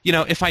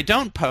if I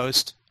don't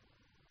post,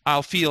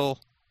 I'll feel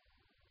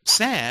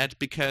sad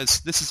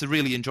because this is a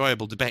really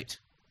enjoyable debate.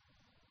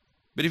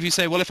 But if you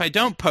say, well, if I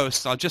don't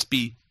post, I'll just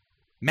be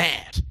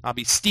mad, I'll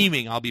be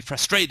steaming, I'll be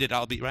frustrated,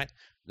 I'll be, right?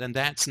 Then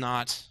that's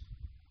not,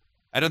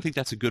 I don't think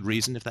that's a good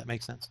reason, if that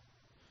makes sense.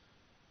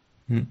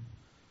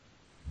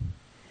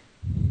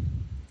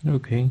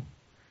 Okay.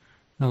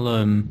 I'll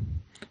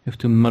have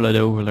to mull it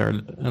over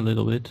a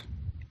little bit.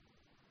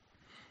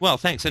 Well,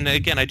 thanks. And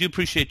again, I do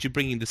appreciate you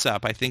bringing this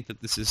up. I think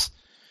that this is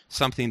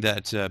something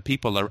that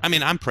people are,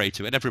 I'm prey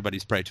to it.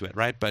 Everybody's prey to it,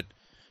 right? But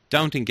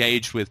don't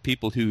engage with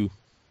people who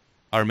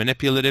are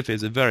manipulative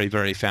is a very,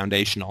 very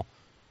foundational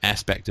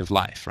aspect of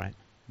life, right?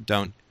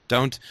 Don't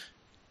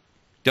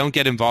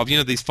get involved.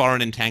 These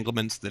foreign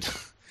entanglements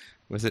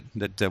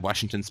that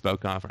Washington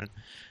spoke of. Right?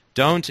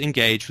 Don't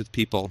engage with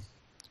people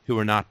who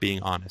are not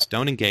being honest.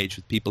 Don't engage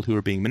with people who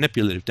are being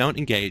manipulative. Don't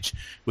engage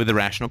with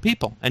irrational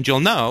people. And you'll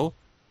know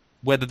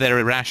whether they're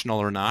irrational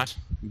or not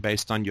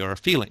based on your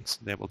feelings.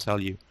 They will tell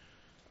you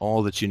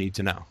all that you need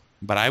to know.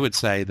 But I would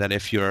say that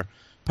if you're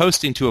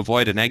posting to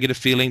avoid a negative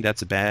feeling,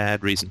 that's a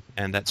bad reason.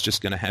 And that's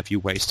just going to have you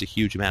waste a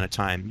huge amount of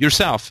time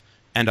yourself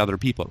and other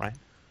people, right?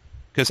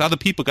 because other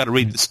people got to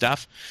read the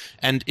stuff.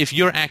 And if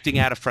you're acting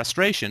out of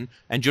frustration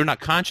and you're not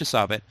conscious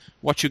of it,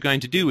 what you're going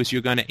to do is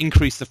you're going to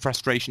increase the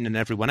frustration in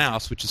everyone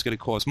else, which is going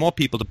to cause more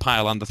people to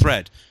pile on the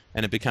thread,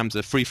 and it becomes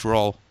a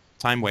free-for-all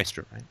time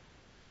waster,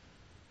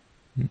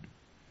 right?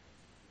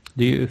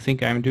 Do you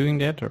think I'm doing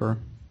that, or?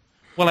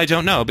 Well, I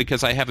don't know,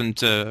 because I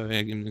haven't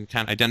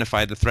can't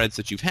identify the threads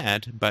that you've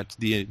had. But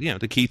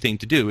the key thing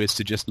to do is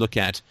to just look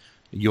at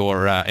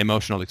your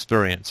emotional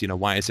experience.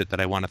 Why is it that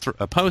I want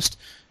to post,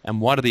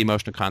 and what are the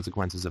emotional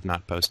consequences of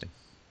not posting?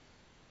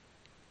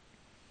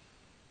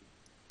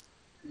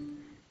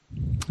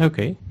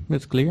 Okay,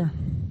 that's clear.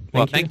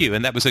 Thank you.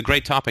 And that was a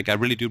great topic. I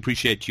really do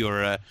appreciate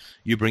you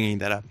bringing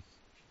that up.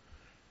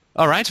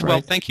 All right.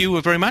 Well, thank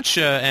you very much,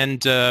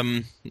 and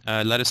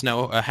let us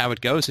know how it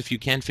goes. If you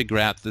can figure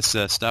out this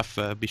stuff,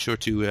 be sure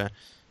to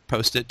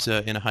post it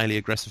in a highly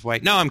aggressive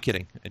way. No, I'm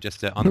kidding.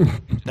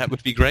 That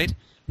would be great.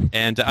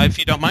 And if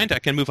you don't mind, I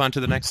can move on to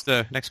the next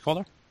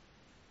caller.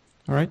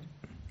 All right.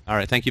 All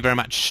right. Thank you very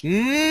much.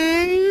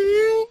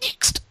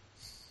 Next.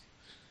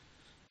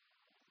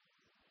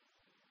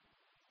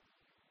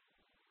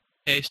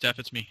 Hey, Steph,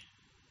 it's me.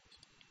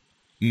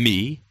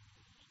 Me?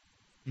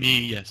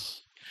 Me, yes.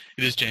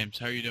 It is James.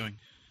 How are you doing?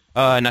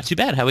 Not too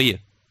bad. How are you?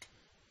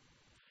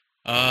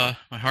 My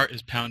heart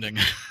is pounding.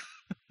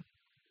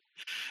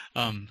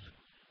 We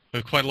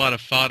have quite a lot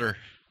of fodder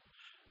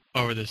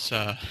over this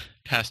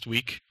past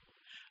week,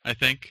 I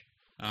think,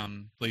 at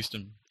least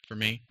for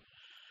me.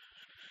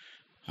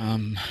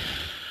 I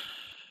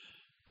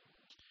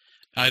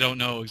don't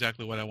know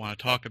exactly what I want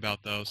to talk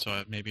about, though,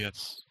 so maybe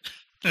that's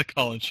a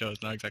call-in show.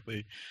 It's not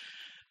exactly...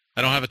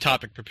 I don't have a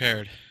topic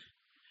prepared.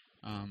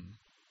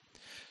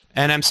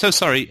 And I'm so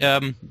sorry.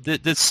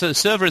 The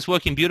server is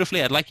working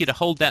beautifully. I'd like you to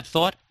hold that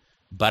thought,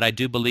 but I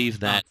do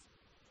believe that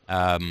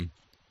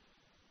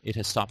it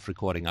has stopped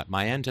recording at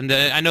my end. And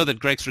I know that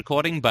Greg's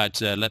recording, but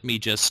let me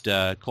just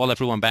call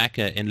everyone back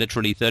in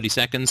literally 30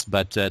 seconds.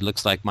 But it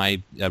looks like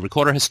my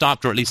recorder has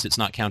stopped, or at least it's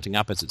not counting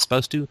up as it's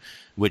supposed to,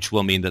 which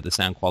will mean that the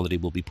sound quality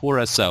will be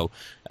poorer. So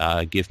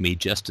give me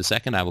just a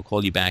second. I will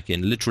call you back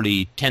in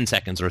literally 10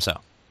 seconds or so.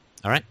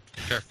 All right?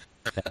 Sure.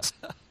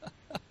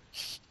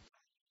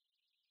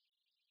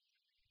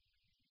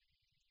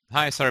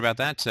 Hi, sorry about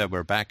that.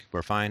 We're back.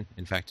 We're fine.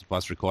 In fact, it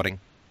was recording,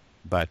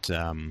 but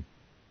you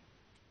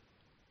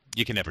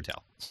can never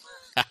tell.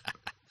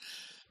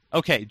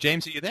 Okay,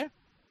 James, are you there?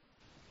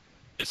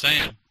 Yes, I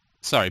am.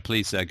 Sorry,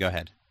 please go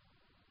ahead.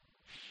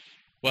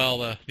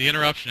 Well, the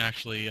interruption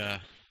actually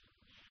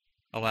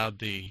allowed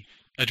the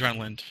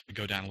adrenaline to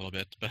go down a little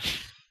bit. But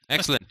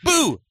Excellent.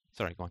 Boo!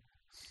 Sorry, go on.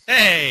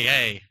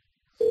 Hey!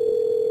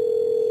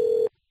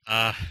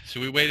 So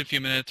we wait a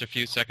few minutes, a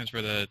few seconds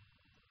for to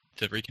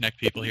reconnect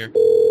people here?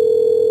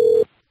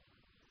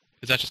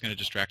 Is that just going to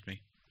distract me?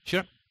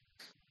 Sure.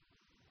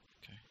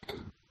 Okay.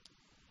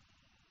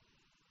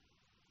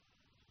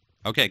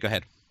 Okay, go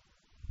ahead.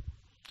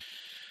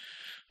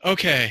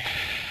 Okay,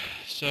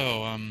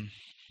 so I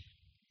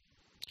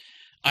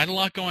had a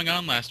lot going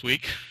on last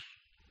week,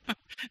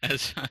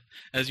 as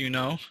you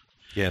know.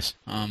 Yes.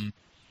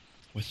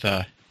 With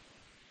the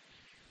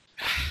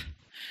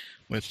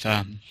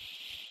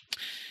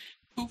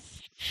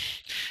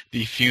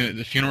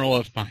funeral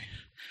of my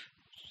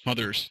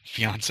mother's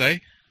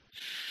fiance,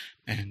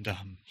 and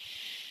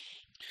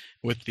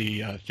with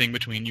the thing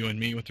between you and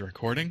me with the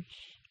recording,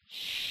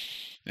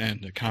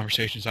 and the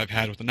conversations I've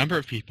had with a number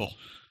of people.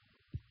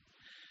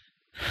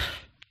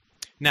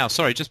 Now,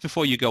 sorry, just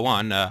before you go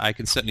on, I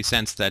can certainly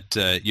sense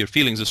that your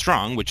feelings are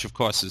strong, which of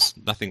course is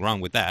nothing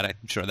wrong with that.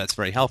 I'm sure that's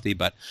very healthy,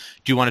 but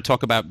do you want to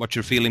talk about what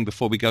you're feeling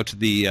before we go to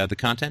the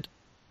content?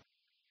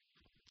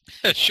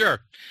 Sure.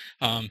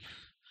 I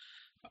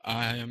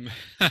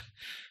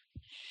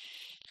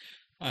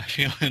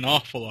feel an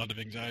awful lot of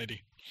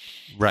anxiety.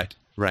 Right.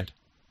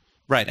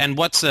 And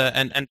what's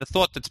and the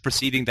thought that's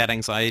preceding that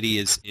anxiety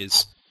is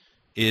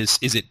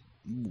it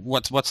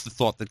what's the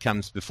thought that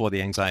comes before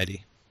the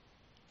anxiety?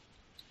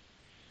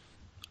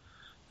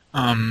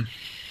 I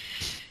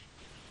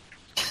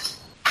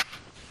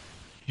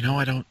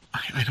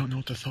don't know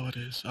what the thought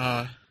is.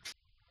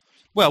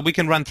 Well, we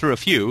can run through a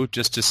few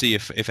just to see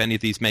if any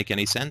of these make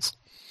any sense.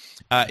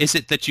 Is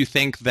it that you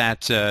think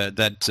that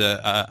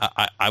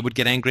I would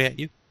get angry at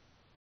you?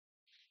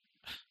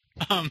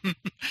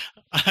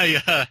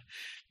 I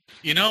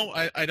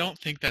don't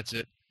think that's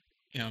it.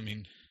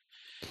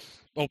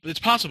 Well, it's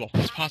possible.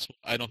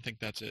 I don't think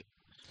that's it.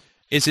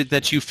 Is it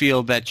that you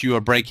feel that you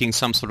are breaking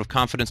some sort of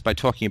confidence by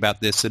talking about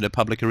this in a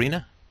public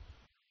arena?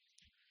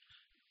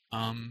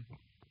 No,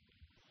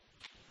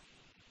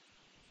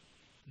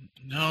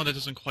 that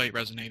doesn't quite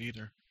resonate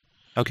either.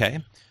 Okay.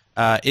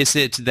 Is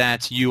it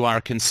that you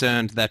are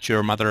concerned that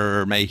your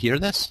mother may hear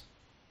this?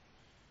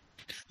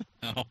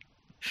 No.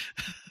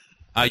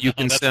 Are you No,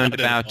 concerned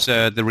that's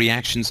about the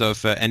reactions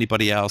of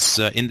anybody else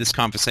in this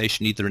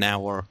conversation, either now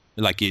or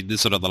like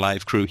this sort of the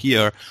live crew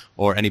here,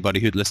 or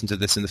anybody who'd listen to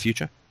this in the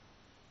future?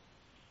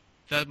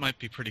 That might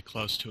be pretty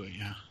close to it,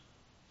 yeah.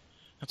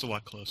 That's a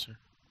lot closer.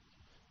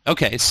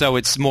 Okay, so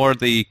it's more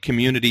the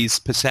community's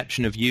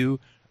perception of you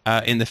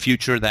in the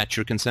future that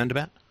you're concerned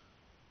about?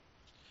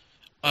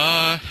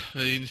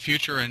 In the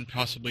future and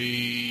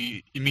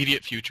possibly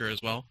immediate future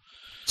as well.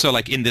 So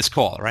like in this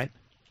call, right?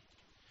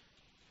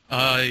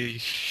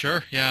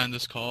 Sure, yeah, in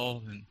this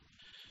call.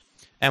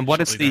 And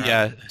what is the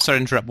sorry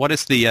to interrupt? What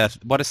is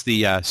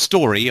the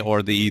story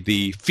or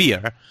the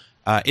fear?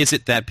 Is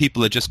it that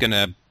people are just going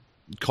to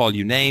call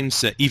you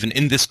names, even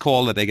in this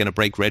call? Are they going to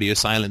break radio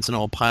silence and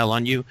all pile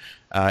on you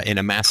in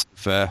a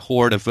massive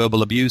horde of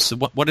verbal abuse?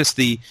 What is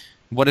the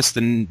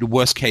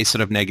worst case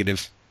sort of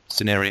negative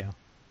scenario?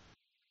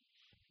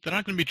 That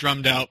I'm going to be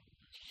drummed out.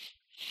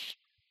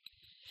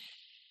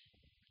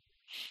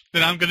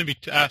 That I'm going to be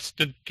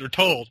asked or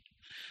told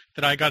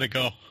that I got to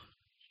go.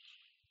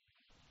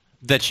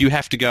 That you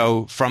have to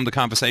go from the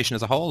conversation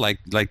as a whole?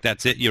 Like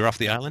that's it? You're off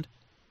the island?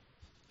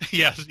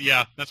 Yes,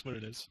 yeah, that's what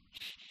it is.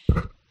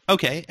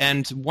 Okay,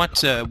 and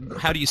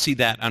how do you see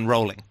that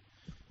unrolling?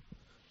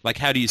 Like,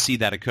 how do you see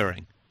that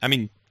occurring? I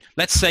mean,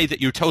 let's say that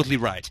you're totally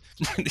right.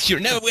 We're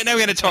never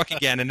going to talk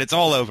again, and it's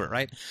all over,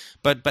 right?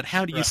 But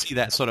how do you see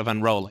that sort of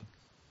unrolling?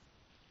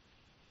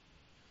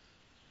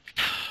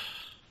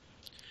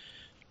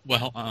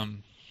 Well, I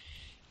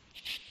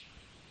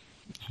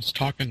was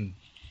talking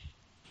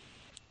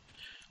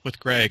with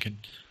Greg, and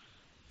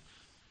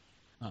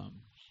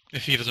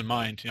if he doesn't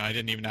mind, I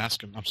didn't even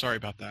ask him. I'm sorry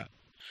about that.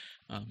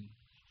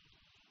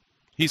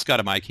 He's got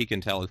a mic. He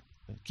can tell.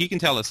 He can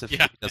tell us if he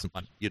doesn't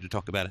want you to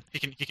talk about it. He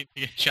can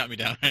shout me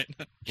down, right?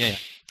 Yeah.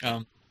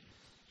 Well,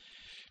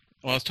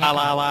 I was talking.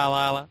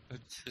 La.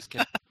 Just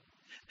kidding.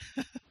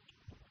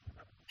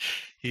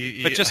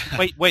 But just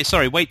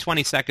wait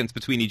 20 seconds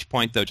between each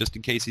point, though, just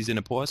in case he's in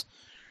a pause.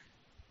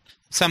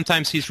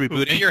 Sometimes he's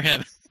rebooting. You're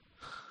him.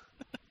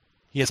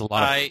 He has a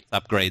lot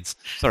of upgrades.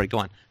 Sorry, go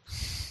on.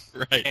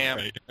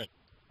 Right.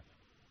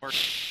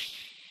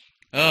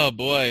 Oh,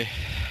 boy.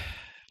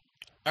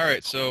 All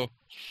right, so...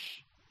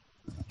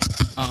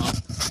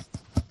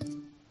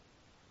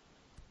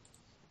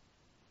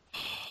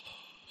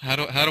 How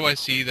do I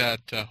see that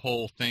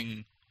whole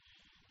thing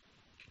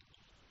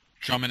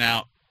drumming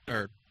out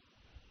or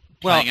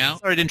playing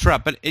out? Sorry to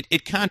interrupt, but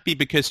it can't be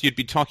because you'd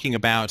be talking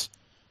about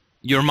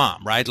your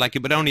mom, right? Like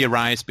it would only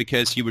arise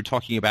because you were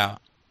talking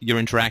about your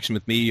interaction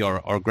with me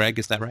or Greg.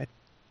 Is that right?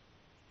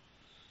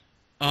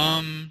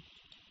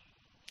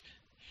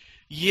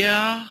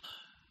 Yeah,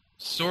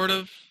 sort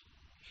of.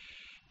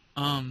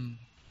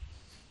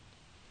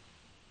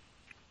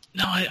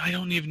 No, I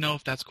don't even know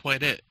if that's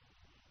quite it.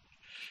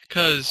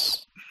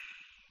 'Cause,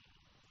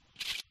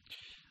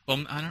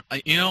 well,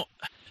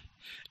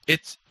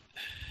 it's...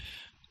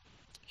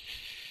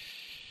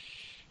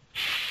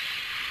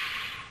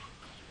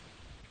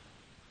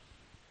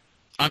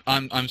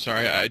 I'm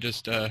sorry. I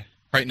just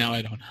right now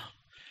I don't know.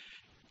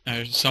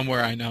 There's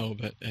somewhere I know,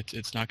 but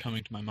it's not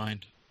coming to my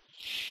mind.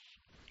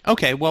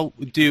 Okay. Well,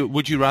 would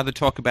you rather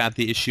talk about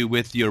the issue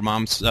with your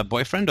mom's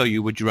boyfriend, or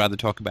would you rather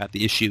talk about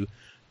the issue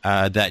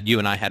that you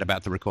and I had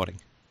about the recording?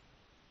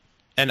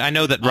 And I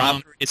know that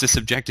rather is a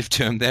subjective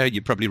term there.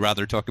 You'd probably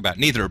rather talk about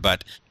neither,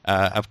 but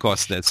of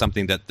course there's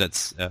something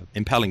that's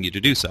impelling you to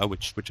do so,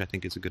 which I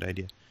think is a good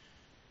idea.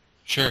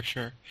 Sure.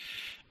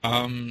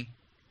 Well,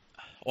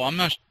 I'm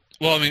not...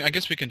 Well, I mean, I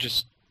guess we can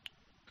just...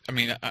 I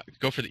mean,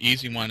 go for the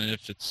easy one, and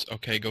if it's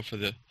okay, go for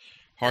the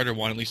harder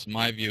one, at least in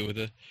my view,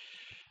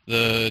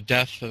 the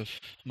death of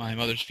my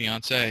mother's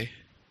fiancé.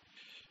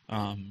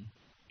 I'm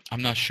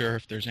not sure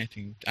if there's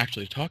anything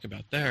actually to talk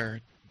about there.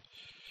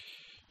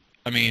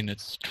 I mean,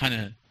 it's kind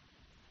of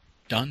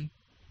done.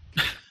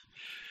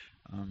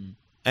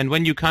 And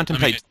when you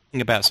contemplate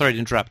talking about... Sorry to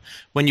interrupt.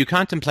 When you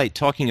contemplate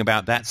talking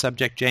about that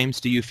subject,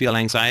 James, do you feel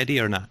anxiety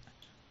or not?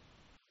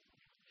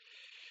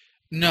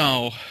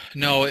 No.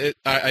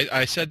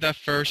 I said that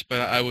first,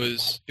 but it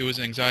was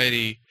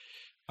anxiety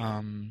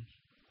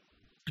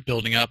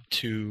building up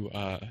to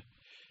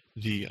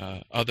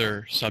the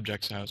other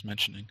subjects I was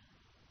mentioning.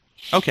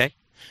 Okay.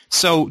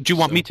 So do you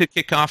want me to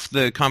kick off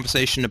the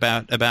conversation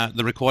about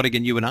the recording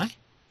and you and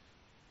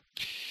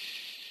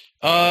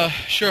I?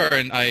 Sure.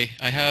 And I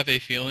have a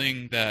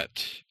feeling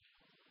that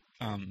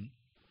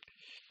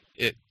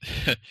it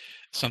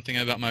something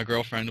about my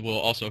girlfriend will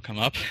also come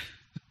up.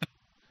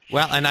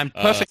 Well, and I'm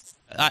perfect.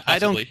 I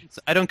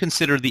don't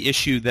consider the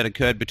issue that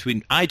occurred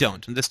between... I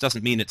don't, and this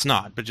doesn't mean it's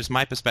not, but just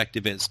my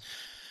perspective is,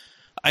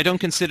 I don't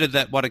consider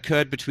that what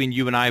occurred between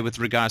you and I with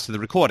regards to the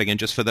recording, and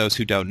just for those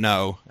who don't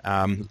know,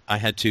 I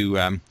had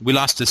to... we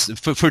lost this...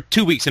 For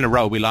 2 weeks in a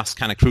row, we lost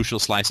kind of crucial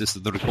slices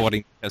of the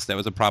recording because there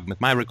was a problem with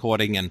my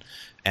recording,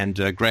 and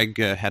Greg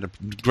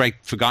Greg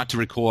forgot to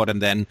record,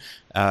 and then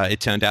it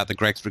turned out that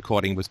Greg's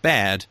recording was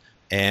bad.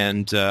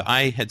 And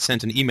I had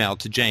sent an email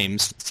to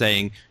James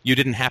saying, you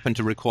didn't happen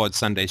to record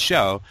Sunday's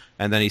show.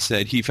 And then he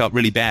said he felt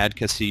really bad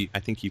because I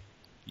think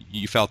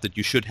you felt that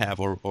you should have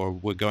or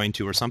were going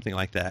to or something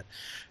like that.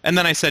 And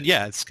then I said,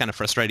 yeah, it's kind of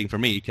frustrating for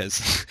me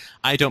because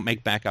I don't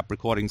make backup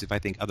recordings if I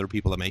think other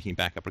people are making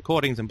backup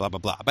recordings and blah, blah,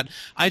 blah. But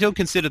I don't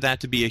consider that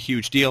to be a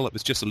huge deal. It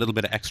was just a little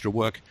bit of extra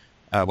work.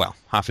 well,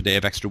 half a day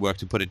of extra work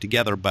to put it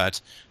together,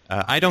 but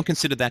I don't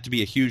consider that to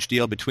be a huge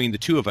deal between the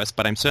two of us,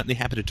 but I'm certainly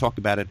happy to talk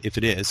about it if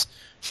it is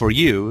for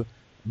you.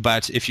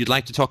 But if you'd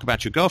like to talk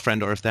about your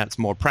girlfriend, or if that's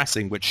more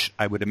pressing, which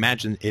I would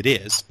imagine it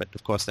is, but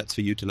of course that's for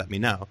you to let me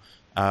know,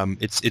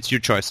 it's your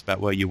choice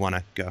about where you want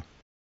to go.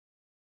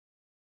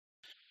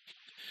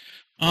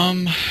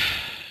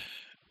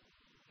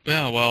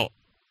 Yeah, well,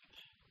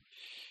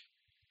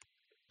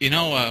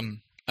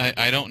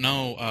 I don't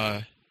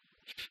know.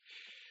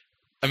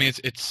 I mean,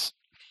 it's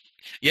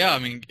yeah. I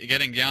mean,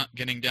 getting down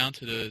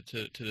to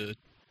the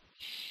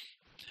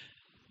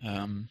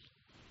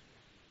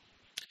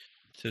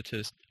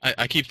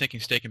I keep thinking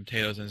steak and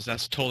potatoes, and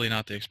that's totally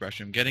not the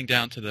expression. Getting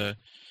down to the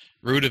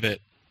root of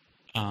it.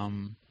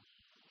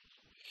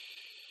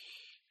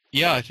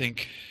 Yeah, I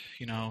think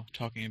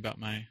talking about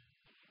my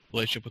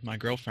relationship with my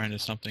girlfriend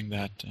is something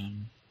that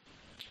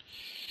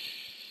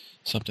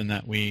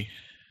we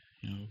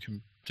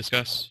can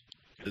discuss,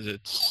 because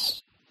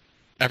it's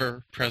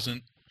ever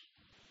present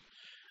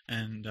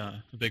and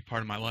a big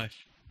part of my life.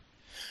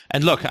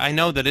 And look, I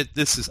know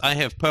that I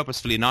have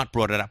purposefully not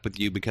brought it up with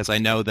you because I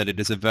know that it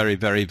is a very,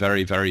 very,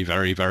 very, very,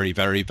 very, very,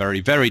 very, very,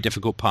 very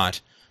difficult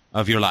part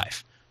of your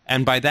life.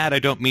 And by that, I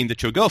don't mean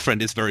that your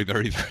girlfriend is very,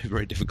 very, very,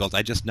 very difficult.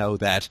 I just know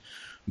that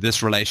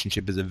this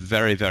relationship is a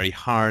very, very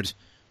hard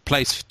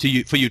place for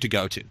you to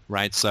go to,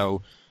 right?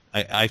 So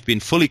I've been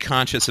fully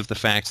conscious of the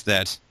fact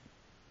that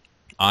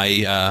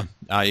I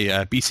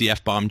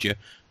BCF bombed you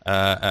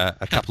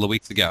a couple of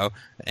weeks ago,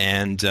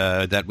 and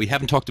that we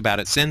haven't talked about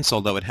it since,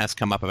 although it has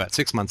come up about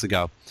 6 months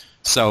ago.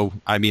 So,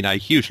 I mean, I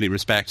hugely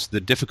respect the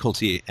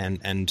difficulty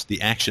and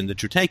the action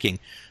that you're taking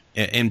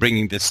in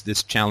bringing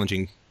this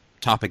challenging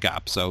topic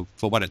up. So,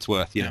 for what it's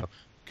worth,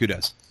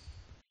 kudos.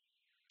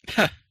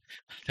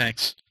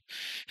 Thanks.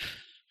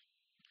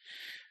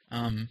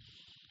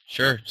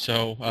 Sure.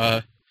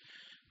 So,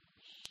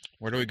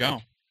 where do we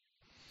go?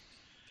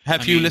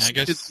 Have you listened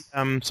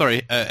to...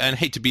 sorry, and I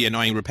hate to be an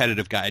annoying,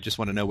 repetitive guy. I just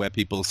want to know where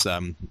people's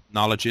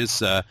knowledge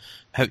is.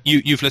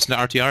 You've listened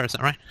to RTR, is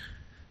that right?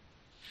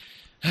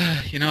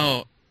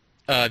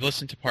 I've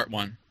listened to part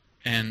 1,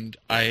 and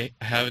I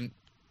haven't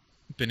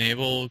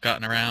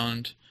gotten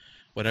around,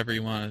 whatever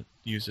you want to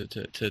use it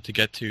to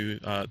get to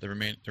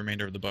the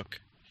remainder of the book.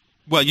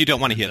 Well, you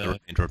don't want to hear the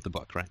remainder of the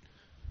book, right?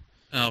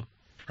 Oh,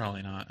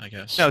 probably not, I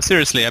guess. No,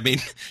 seriously. I mean,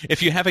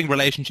 if you're having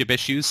relationship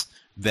issues,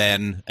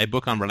 then a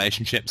book on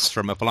relationships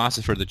from a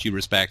philosopher that you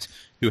respect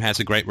who has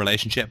a great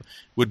relationship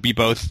would be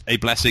both a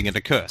blessing and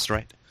a curse,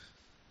 right?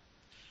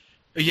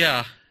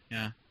 Yeah.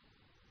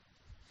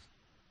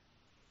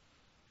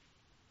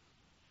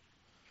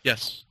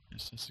 Yes,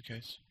 that's the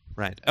case.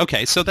 Right.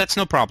 Okay, so that's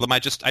no problem. I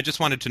just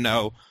wanted to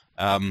know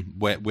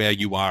where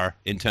you are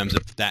in terms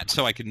of that,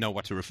 so I can know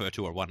what to refer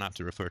to or what not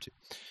to refer to.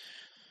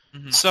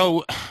 Mm-hmm.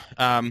 So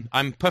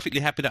I'm perfectly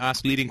happy to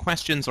ask leading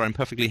questions, or I'm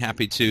perfectly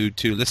happy to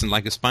listen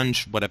like a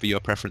sponge. Whatever your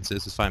preference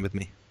is fine with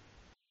me.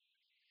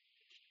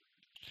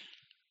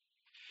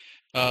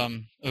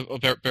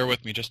 Bear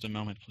with me just a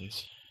moment,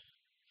 please.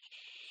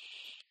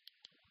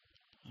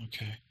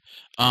 Okay.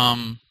 Let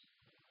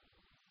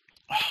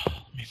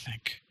me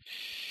think.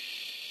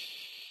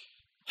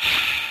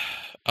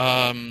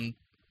 Hold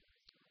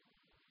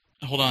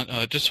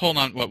on. Just hold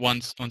on.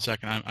 One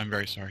second. I'm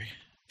very sorry.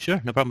 Sure,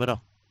 no problem at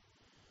all.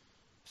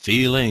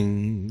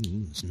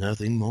 Feelings,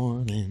 nothing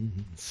more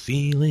than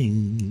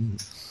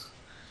feelings.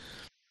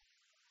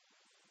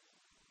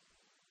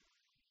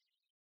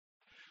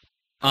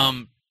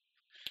 I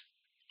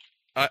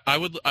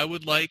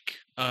would like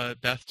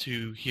Beth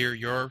to hear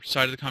your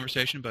side of the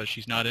conversation, but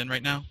she's not in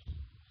right now.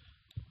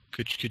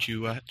 Could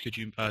you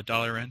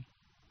dial her in?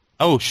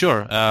 Oh,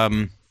 sure.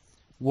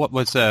 What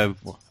was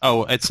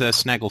it's a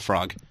Snaggle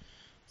Frog.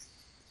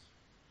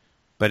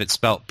 But it's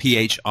spelled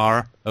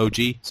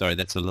P-H-R-O-G. Sorry,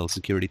 that's a little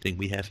security thing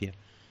we have here.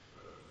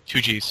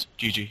 2 G's,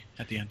 G-G,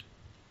 at the end.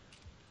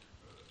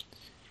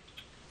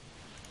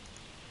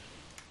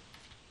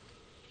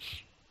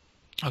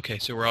 Okay,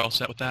 so we're all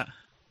set with that?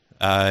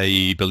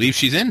 I believe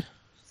she's in.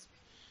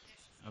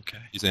 Okay.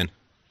 She's in.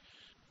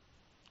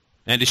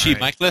 And is she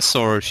micless,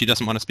 or she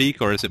doesn't want to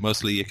speak, or is it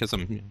mostly because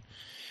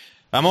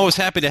I'm always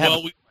happy to have...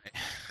 Well,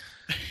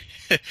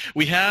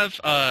 we have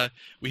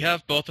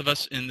both of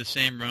us in the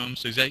same room,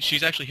 so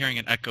she's actually hearing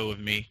an echo of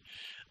me.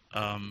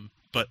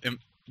 But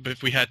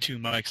if we had 2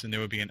 mics, then there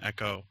would be an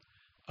echo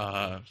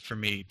for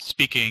me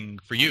speaking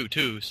for you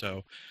too.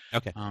 So,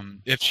 okay.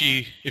 If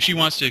she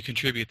wants to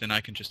contribute, then I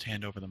can just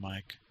hand over the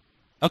mic.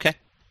 Okay.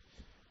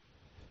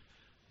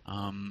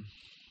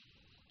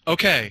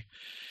 Okay.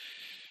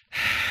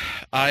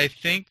 I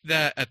think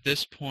that at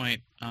this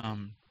point,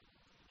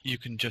 you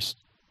can just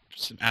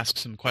ask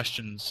some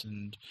questions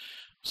and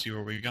see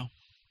where we go.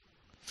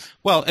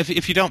 Well,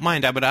 if you don't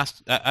mind,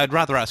 I'd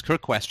rather ask her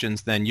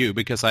questions than you,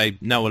 because I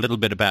know a little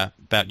bit about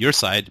your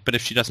side. But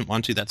if she doesn't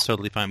want to, that's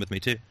totally fine with me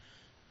too.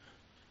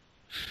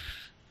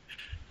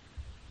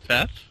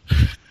 Beth?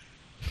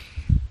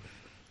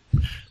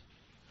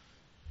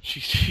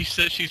 She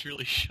says she's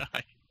really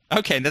shy.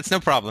 Okay, that's no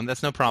problem.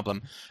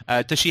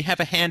 Does she have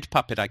a hand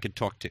puppet I could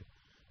talk to?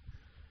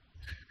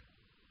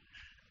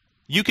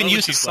 You can Oh,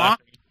 use a she's sock.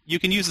 laughing. You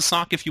can use a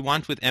sock if you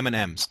want with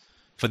M&Ms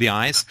for the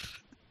eyes.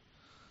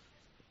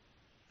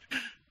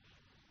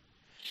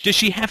 Does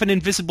she have an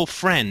invisible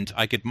friend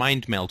I could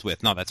mind meld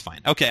with? No, that's fine.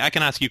 Okay, I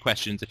can ask you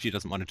questions. If she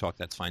doesn't want to talk,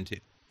 that's fine too.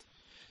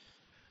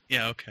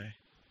 Yeah, okay.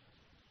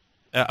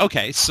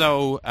 Okay,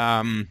 so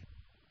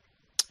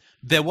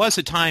there was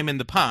a time in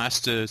the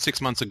past,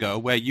 6 months ago,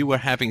 where you were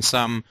having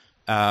some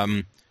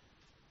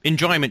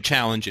enjoyment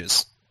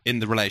challenges in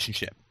the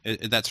relationship.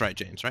 That's right,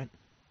 James, right?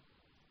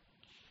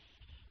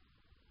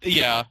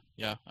 Yeah.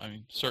 I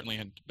mean, certainly,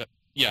 but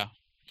yeah,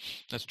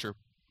 that's true.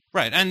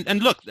 Right,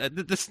 and look,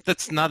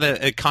 that's not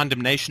a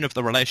condemnation of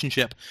the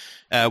relationship.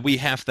 We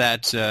have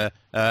that.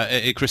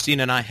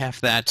 Christina and I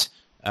have that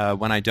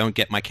when I don't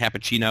get my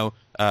cappuccino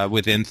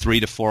within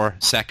 3 to 4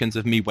 seconds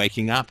of me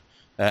waking up,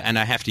 and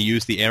I have to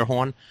use the air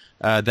horn.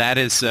 That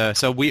is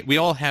so. We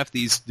all have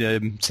these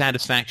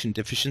satisfaction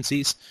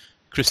deficiencies.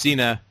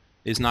 Christina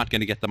is not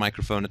going to get the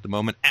microphone at the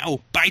moment.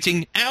 Ow!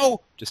 Biting!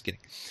 Ow! Just kidding.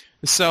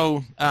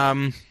 So.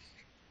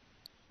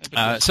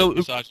 So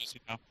Massages,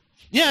 you know.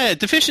 yeah,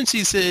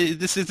 deficiencies.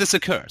 This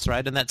occurs,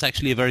 right? And that's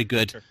actually a very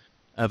good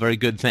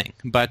thing.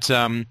 But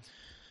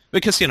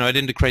because it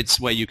indicates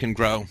where you can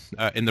grow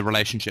in the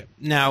relationship.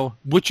 Now,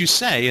 would you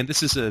say, and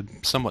this is a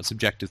somewhat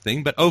subjective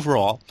thing, but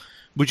overall,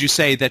 would you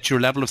say that your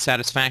level of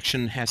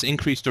satisfaction has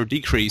increased or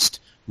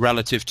decreased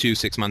relative to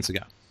 6 months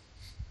ago?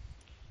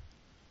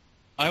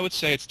 I would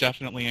say it's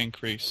definitely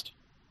increased.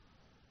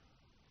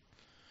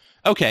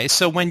 Okay,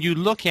 so when you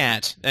look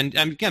at, and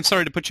again,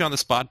 sorry to put you on the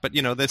spot, but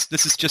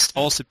this is just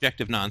all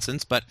subjective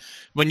nonsense. But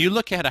when you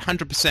look at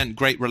 100%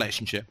 great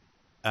relationship,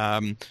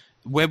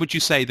 where would you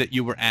say that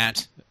you were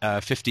at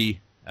 6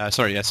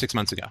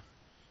 months ago?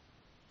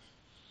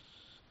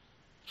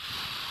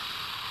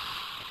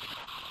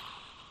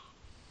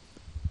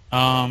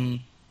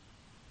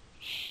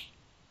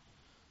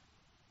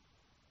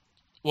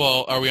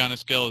 Well, are we on a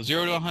scale of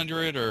 0 to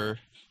 100 or?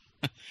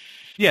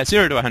 Yeah,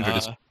 0 to 100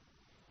 is.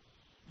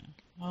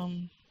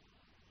 And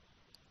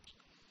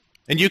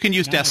you can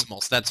use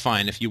decimals. That's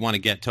fine if you want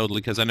to get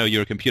totally, because I know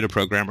you're a computer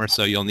programmer,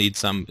 so you'll need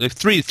some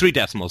three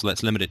decimals.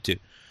 Let's limit it to.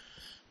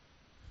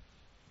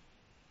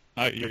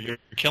 You're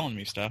killing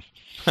me, Steph.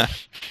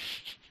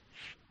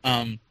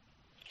 I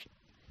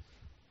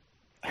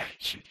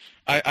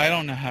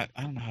don't know how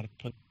to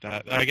put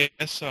that. I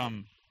guess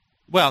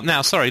Well,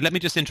 now, sorry, let me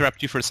just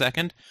interrupt you for a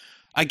second.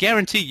 I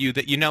guarantee you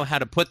that you know how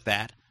to put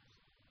that,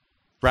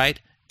 right?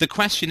 The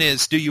question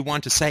is, do you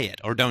want to say it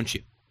or don't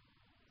you?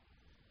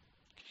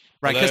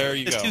 Right, because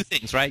there's two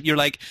things, right? You're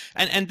like,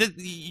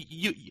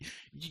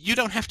 you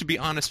don't have to be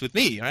honest with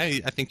me,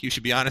 right? I think you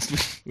should be honest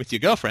with your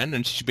girlfriend,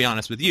 and she should be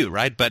honest with you,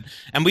 right?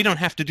 And we don't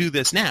have to do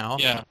this now.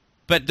 Yeah.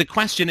 But the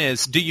question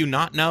is, do you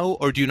not know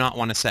or do you not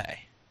want to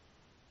say?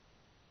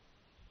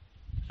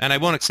 And I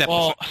won't accept.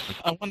 Well,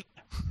 I want.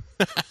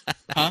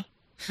 Huh?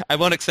 I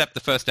won't accept the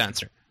first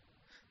answer.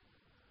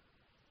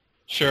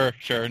 Sure.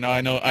 No,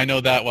 I know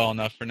that well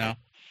enough for now.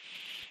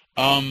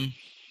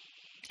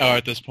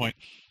 At this point.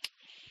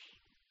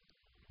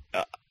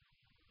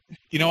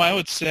 I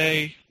would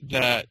say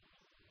that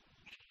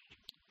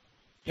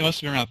it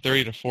must have been around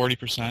 30 to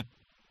 40%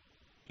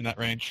 in that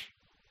range.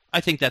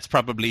 I think that's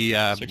probably,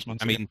 6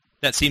 months I ago. mean,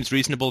 that seems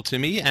reasonable to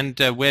me. And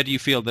where do you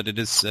feel that it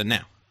is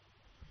now?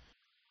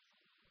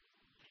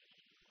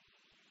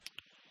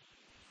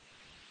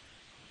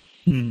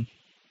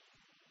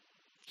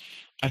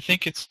 I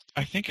think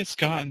it's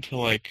gotten to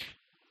like.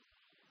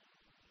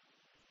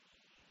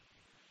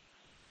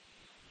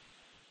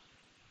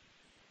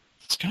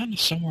 It's gotten to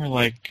somewhere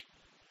like,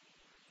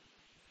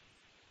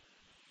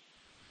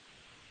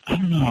 I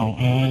don't know,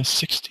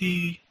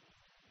 60-ish,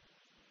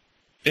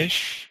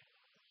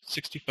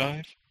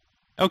 65.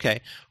 Okay.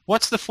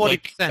 What's the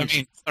 40%? I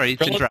mean, sorry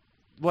to interrupt.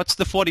 What's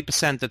the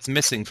 40% that's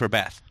missing for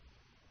Beth?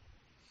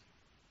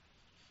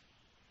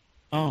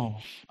 Oh,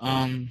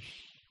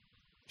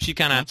 She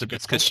can't answer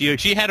this because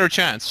she had her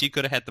chance. She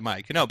could have had the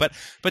mic,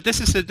 But this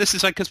is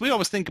like, because we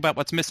always think about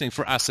what's missing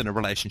for us in a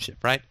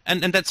relationship, right?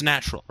 And that's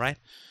natural, right?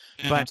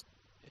 yeah. But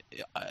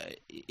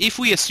if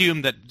we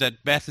assume that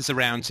Beth is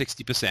around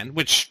 60%,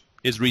 which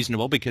is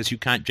reasonable because you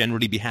can't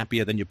generally be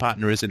happier than your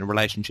partner is in a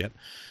relationship,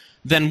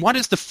 then what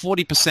is the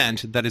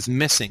 40% that is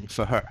missing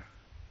for her?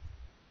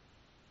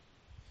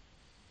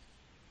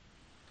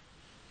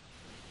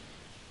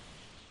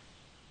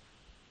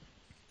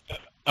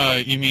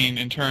 You mean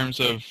in terms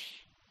of?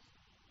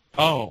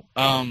 Oh,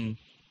 oh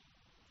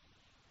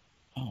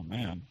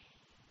man.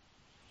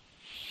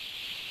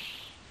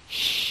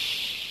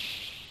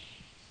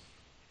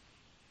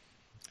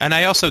 And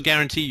I also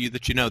guarantee you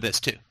that you know this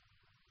too.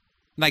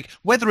 Like,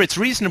 whether it's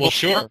reasonable, Well,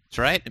 sure.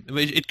 right?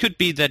 It could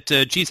be that,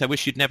 geez, I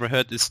wish you'd never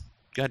heard this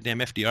goddamn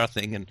FDR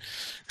thing and,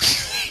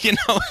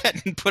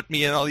 hadn't put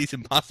me in all these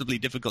impossibly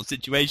difficult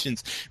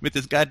situations with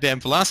this goddamn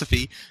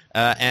philosophy.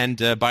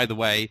 And by the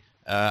way,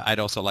 I'd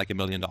also like $1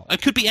 million.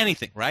 It could be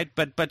anything, right?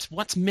 But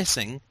what's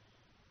missing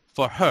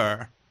for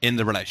her in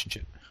the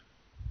relationship?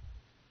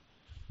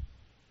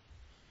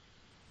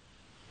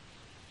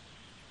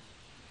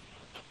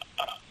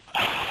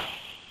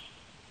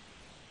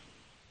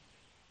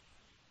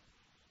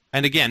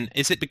 And again,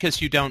 is it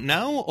because you don't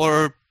know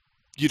or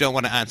you don't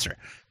want to answer?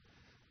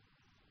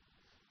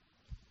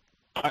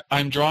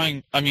 I'm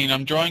drawing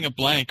a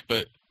blank,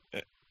 but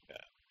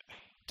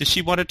Does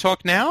she want to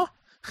talk now?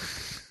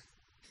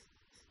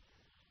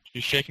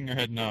 she's shaking her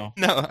head no.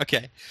 No,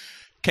 okay.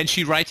 Can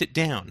she write it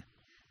down?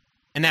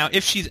 And now,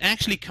 if she's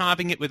actually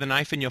carving it with a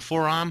knife in your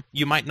forearm,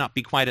 you might not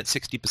be quite at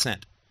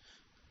 60%.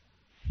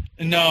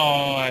 No,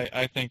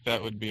 I think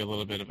that would be a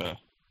little bit of an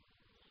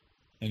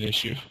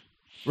issue.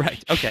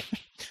 Right, okay.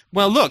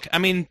 Well, look, I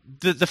mean,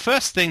 the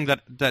first thing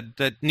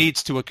that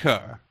needs to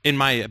occur, in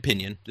my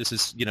opinion, this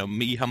is,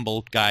 me,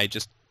 humble guy,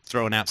 just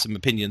throwing out some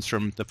opinions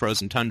from the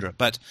frozen tundra,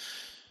 but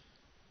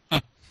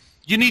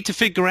you need to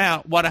figure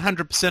out what a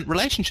 100%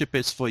 relationship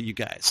is for you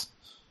guys,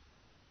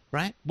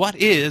 right? What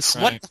does a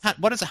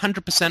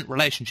 100%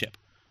 relationship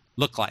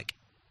look like?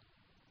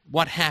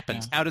 What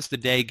happens? Yeah. How does the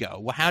day go?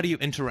 Well, how do you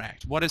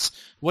interact? What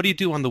do you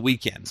do on the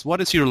weekends?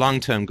 What is your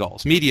long-term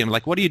goals? Medium,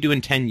 like what do you do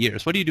in 10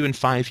 years? What do you do in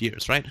 5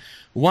 years, right?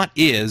 What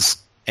is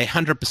a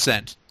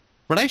 100%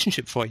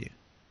 relationship for you?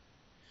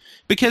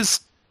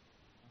 Because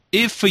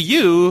if for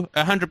you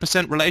a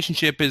 100%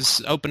 relationship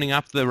is opening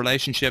up the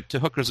relationship to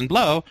hookers and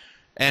blow,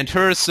 and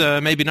hers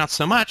maybe not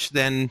so much,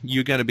 then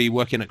you're going to be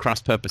working at cross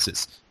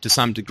purposes to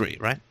some degree,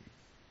 right?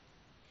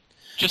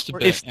 Just a Or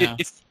bit, yeah.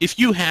 if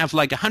you have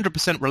like a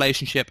 100%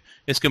 relationship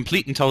is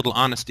complete and total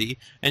honesty,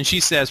 and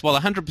she says, well, a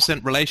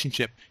 100%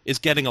 relationship is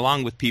getting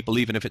along with people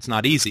even if it's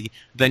not easy,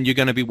 then you're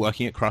going to be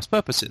working at cross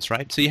purposes,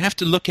 right? So you have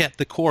to look at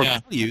the core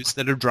values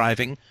that are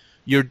driving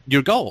your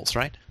goals,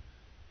 right?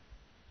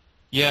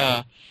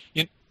 Yeah,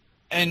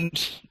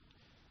 and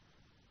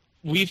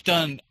we've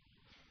done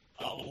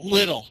a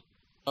little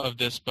of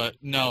this, but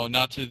no,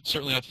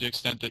 certainly not to the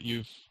extent that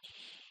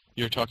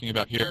you're talking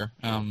about here.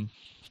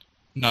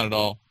 Not at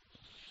all.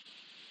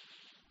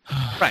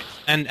 Right,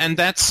 and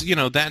that's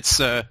there's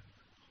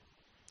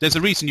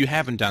a reason you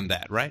haven't done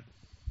that, right?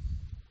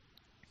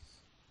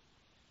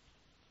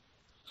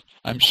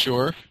 I'm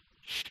sure.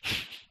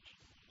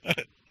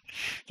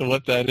 So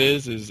what that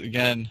is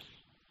again.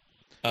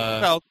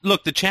 Well,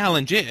 look, the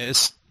challenge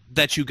is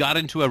that you got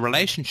into a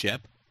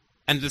relationship,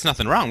 and there's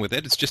nothing wrong with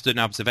it. It's just an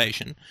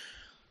observation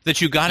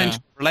that you got into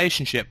a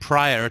relationship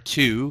prior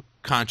to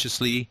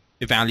consciously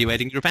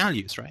evaluating your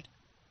values, right?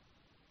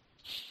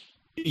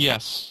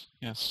 Yes.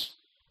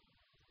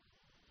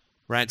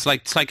 Right? It's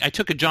like I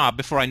took a job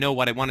before I know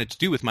what I wanted to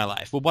do with my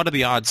life. Well, what are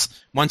the odds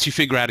once you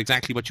figure out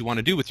exactly what you want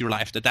to do with your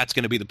life that that's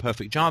going to be the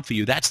perfect job for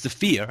you? That's the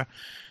fear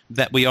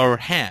that we all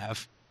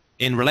have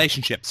in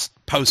relationships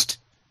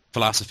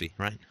post-philosophy,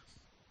 right?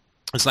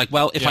 It's like,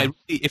 well,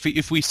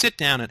 if we sit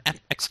down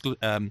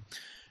and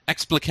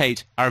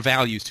explicate our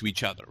values to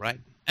each other, right?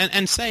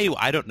 And say,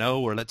 I don't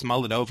know, or let's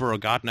mull it over, or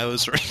God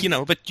knows, or,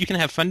 but you can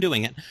have fun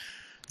doing it,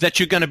 that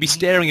you're going to be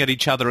staring at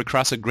each other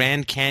across a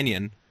Grand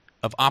Canyon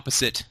of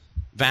opposite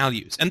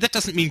values. And that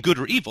doesn't mean good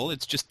or evil,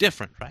 it's just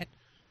different, right?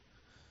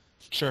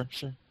 Sure.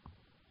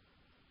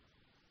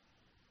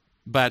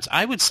 But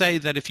I would say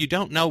that if you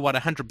don't know what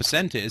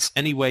 100% is,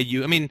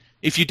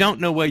 if you don't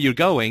know where you're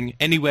going,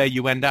 anywhere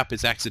you end up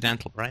is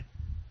accidental, right?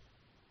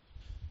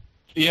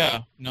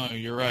 Yeah, no,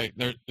 you're right.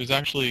 There's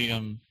actually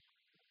an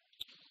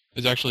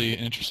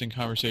interesting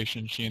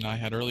conversation she and I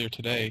had earlier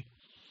today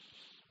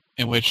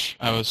in which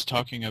I was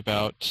talking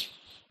about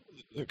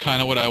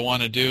kind of what I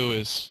want to do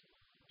is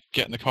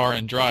get in the car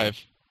and drive.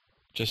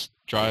 Just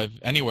drive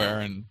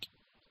anywhere and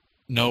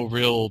no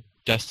real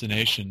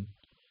destination.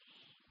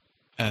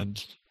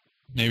 And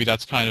maybe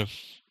that's kind of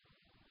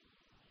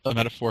a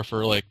metaphor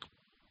for like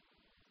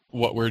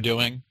what we're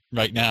doing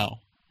right now.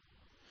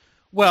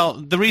 Well,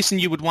 the reason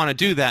you would want to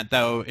do that,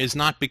 though, is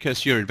not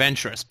because you're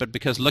adventurous, but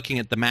because looking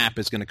at the map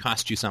is going to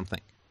cost you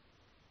something.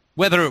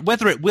 Whether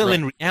it will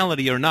in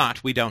reality or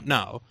not, we don't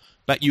know,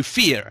 but you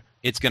fear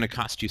it's going to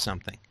cost you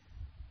something.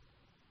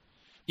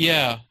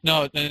 Yeah,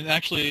 no, and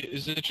actually,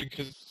 it's interesting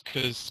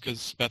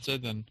because Beth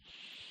said then,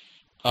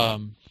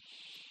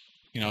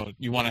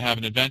 you want to have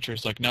an adventure.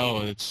 It's like,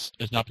 no, it's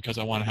not because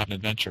I want to have an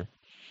adventure.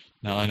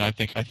 No, and I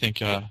think you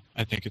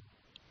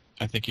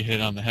hit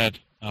it on the head.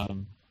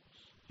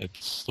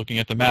 It's looking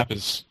at the map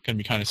is going to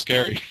be kind of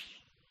scary.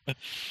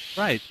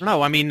 Right.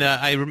 No,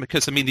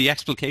 because the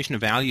explication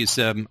of values,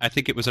 I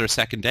think it was our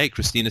second day,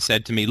 Christina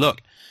said to me,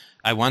 look,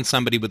 I want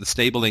somebody with a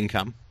stable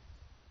income,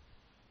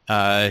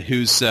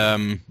 who's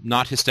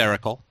not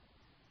hysterical,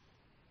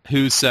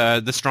 who's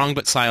the strong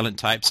but silent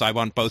type, so I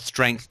want both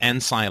strength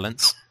and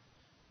silence,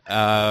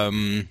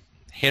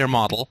 hair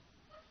model.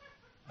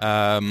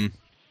 There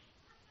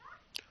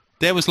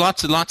was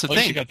lots of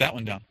things. You got that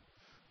one down.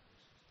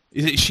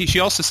 She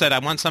also said, I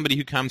want somebody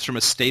who comes from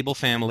a stable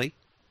family,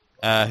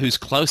 who's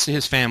close to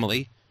his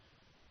family,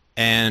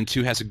 and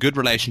who has a good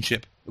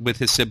relationship with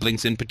his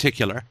siblings in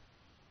particular,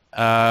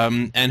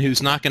 and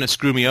who's not going to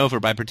screw me over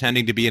by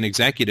pretending to be an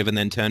executive and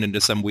then turn into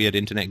some weird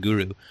internet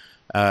guru.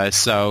 I'm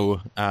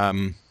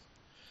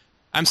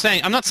not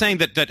saying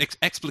that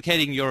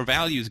explicating your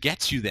values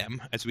gets you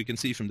them, as we can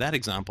see from that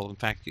example. In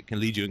fact, it can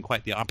lead you in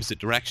quite the opposite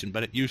direction,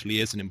 but it usually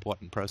is an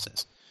important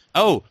process.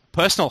 Oh,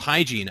 personal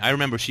hygiene. I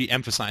remember she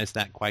emphasized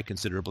that quite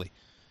considerably.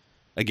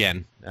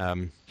 Again,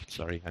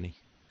 sorry, honey.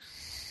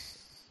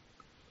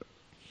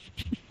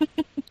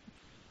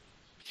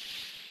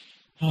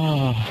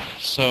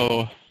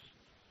 So,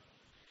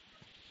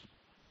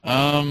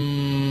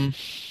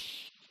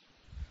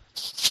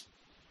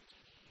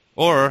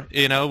 Or,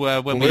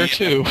 where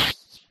to?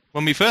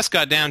 when we first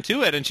got down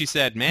to it and she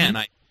said, man,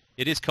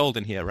 it is cold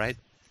in here, right?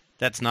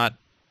 That's not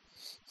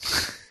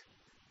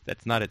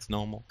its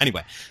normal.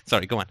 Anyway,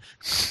 sorry, go on.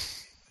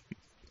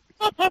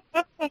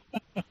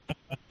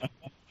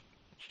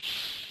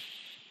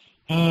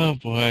 Oh,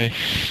 boy.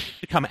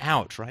 To come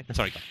out, right?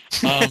 Sorry,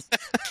 go on.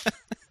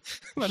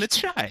 Well, let's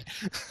try.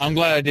 I'm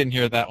glad I didn't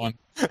hear that one.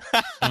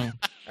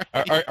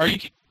 Are you?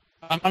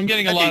 I'm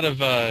getting a lot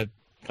of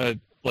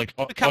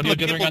audio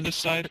gathering on this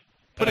side.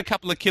 Put a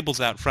couple of kibbles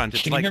out front.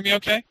 Can you hear me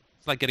okay?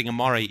 It's like getting a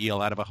moray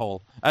eel out of a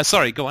hole.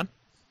 Sorry, go on.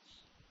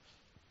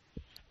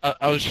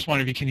 I was just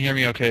wondering if you can hear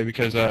me okay,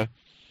 because sorry,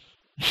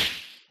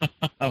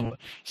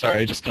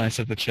 I just glanced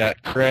at the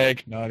chat.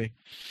 Craig, naughty.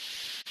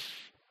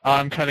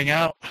 I'm cutting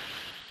out.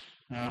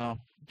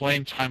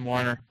 Blame Time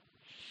Warner.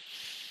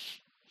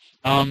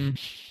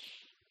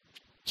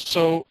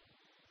 So,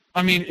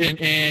 I mean,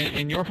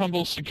 in your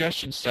humble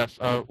suggestion, Steph,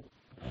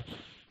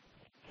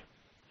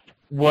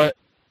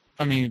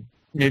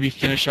 maybe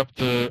finish up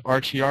the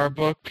RTR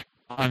book.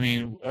 I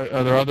mean,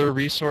 are there other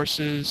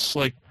resources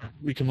like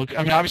we can look?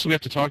 I mean, obviously we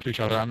have to talk to each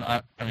other.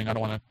 I don't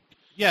want to.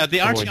 Yeah, the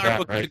RTR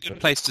book is a good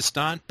place to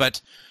start.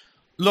 But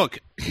look,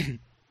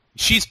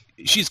 she's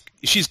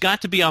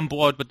got to be on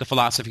board with the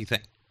philosophy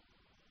thing,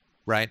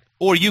 right?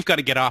 Or you've got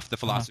to get off the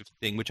philosophy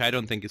thing, which I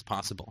don't think is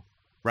possible,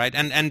 right?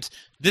 And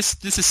this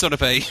is sort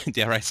of a,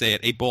 dare I say it,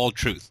 a bald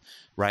truth,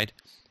 right?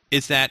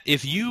 Is that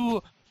if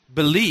you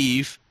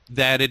believe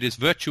that it is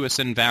virtuous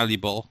and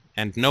valuable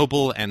and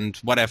noble and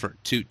whatever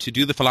to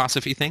do the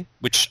philosophy thing,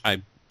 which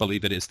I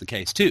believe it is the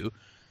case too,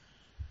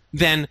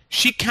 then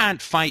she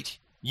can't fight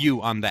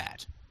you on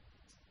that,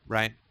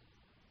 right?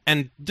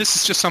 And this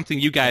is just something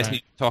you guys need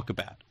to talk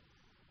about.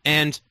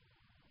 And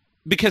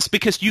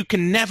because you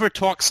can never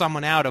talk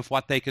someone out of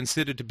what they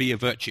consider to be a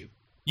virtue.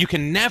 You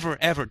can never,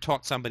 ever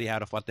talk somebody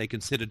out of what they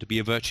consider to be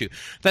a virtue.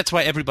 That's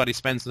why everybody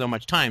spends so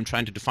much time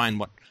trying to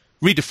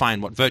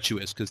redefine what virtue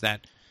is, because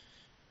that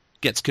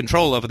gets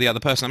control over the other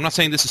person. I'm not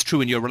saying this is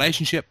true in your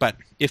relationship, but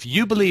if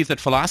you believe that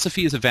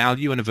philosophy is a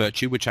value and a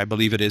virtue, which I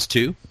believe it is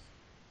too,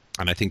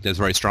 and I think there's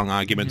very strong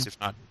arguments, if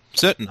not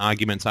certain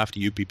arguments after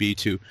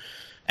UPB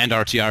and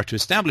RTR to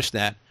establish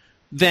that,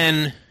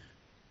 then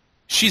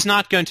she's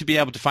not going to be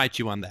able to fight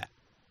you on that,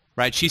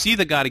 right? She's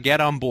either got to get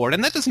on board,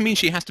 and that doesn't mean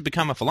she has to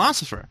become a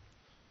philosopher,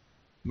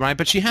 right?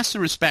 But she has to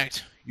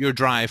respect your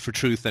drive for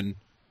truth and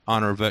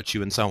honor,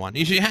 virtue, and so on.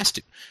 She has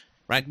to,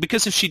 right?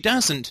 Because if she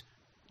doesn't,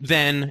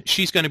 then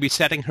she's going to be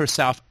setting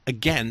herself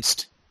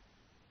against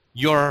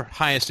your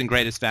highest and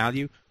greatest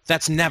value.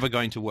 That's never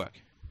going to work.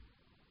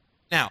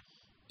 Now,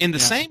 in the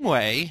same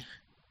way,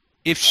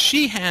 if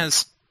she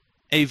has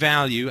a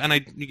value, and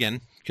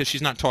again, because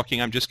she's not talking,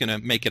 I'm just going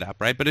to make it up,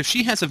 right? But if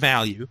she has a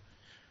value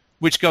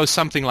which goes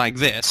something like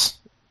this: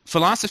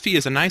 philosophy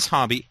is a nice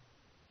hobby,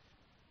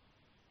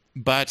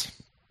 but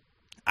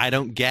I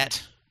don't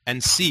get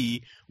and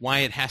see why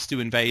it has to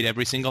invade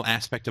every single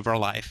aspect of our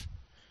life.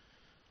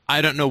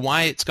 I don't know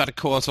why it's got to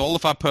cause all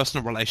of our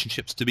personal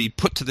relationships to be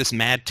put to this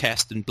mad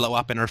test and blow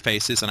up in our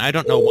faces, and I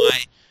don't know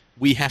why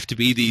we have to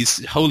be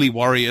these holy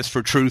warriors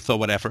for truth or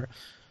whatever.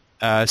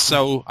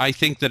 So I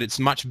think that it's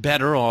much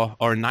better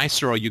or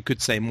nicer, or you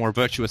could say more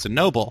virtuous and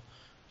noble,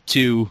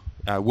 to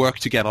work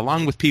to get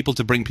along with people,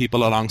 to bring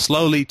people along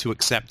slowly, to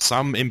accept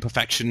some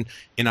imperfection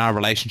in our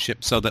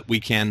relationship so that we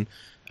can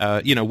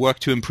work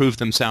to improve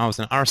themselves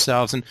and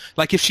ourselves. And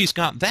like, if she's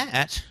got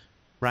that,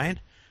 right,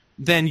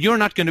 then you're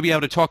not going to be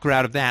able to talk her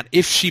out of that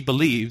if she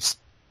believes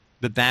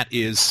that that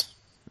is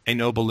a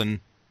noble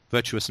and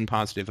virtuous and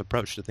positive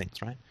approach to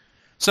things, right?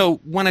 So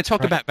when I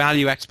talk about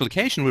value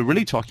explication, we're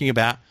really talking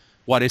about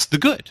what is the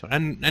good.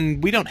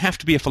 And we don't have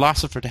to be a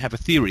philosopher to have a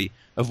theory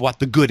of what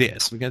the good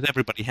is, because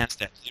everybody has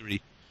that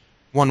theory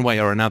one way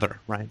or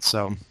another, right?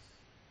 So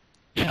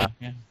yeah.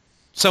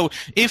 So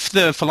if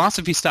the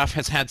philosophy stuff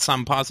has had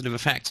some positive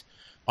effect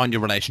on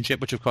your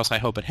relationship, which of course I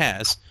hope it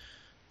has,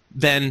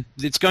 then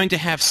it's going to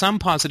have some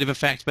positive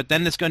effect, but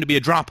then there's going to be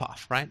a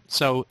drop-off, right?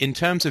 So in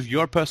terms of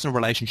your personal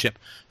relationship,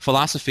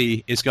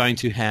 philosophy is going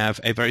to have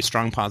a very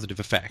strong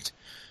positive effect.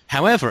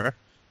 However,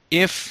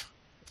 if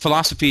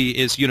philosophy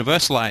is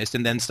universalized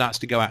and then starts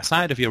to go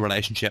outside of your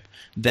relationship,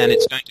 then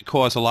it's going to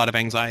cause a lot of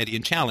anxiety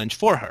and challenge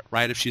for her,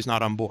 right, if she's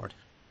not on board.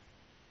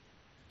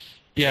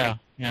 Yeah.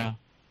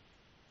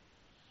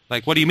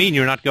 Like, what do you mean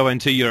you're not going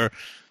to your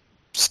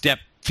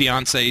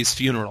step-fiance's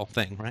funeral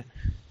thing, right?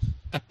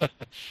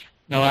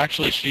 No,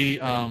 actually,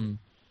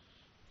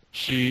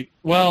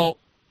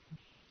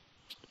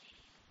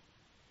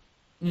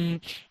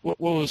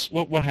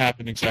 what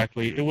happened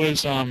exactly? It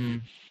was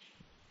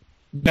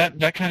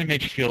that kind of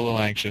made you feel a little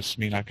anxious,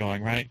 me not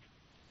going, right?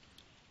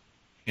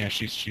 Yeah,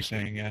 she's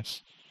saying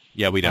yes.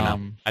 Yeah, we don't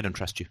know. I don't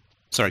trust you.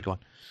 Sorry, go on.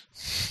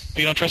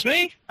 You don't trust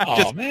me? Oh,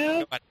 Just-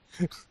 man. go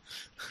on.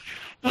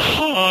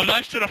 Oh,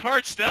 knife to the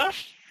heart,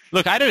 Steph.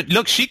 Look, I don't.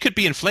 Look, she could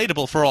be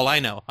inflatable for all I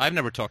know. I've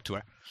never talked to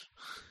her.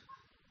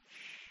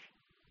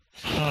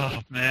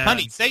 Oh, man.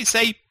 Honey, say,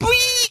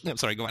 boing! No,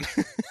 sorry, go on.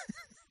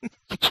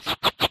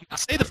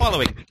 Say the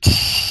following.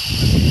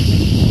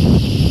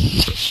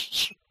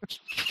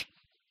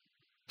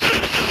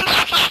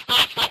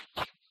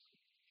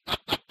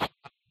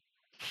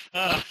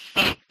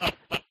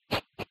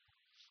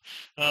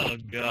 Oh,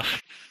 God.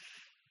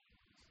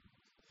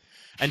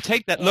 And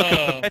take that look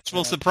of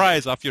perpetual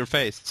surprise off your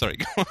face. Sorry,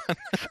 go on.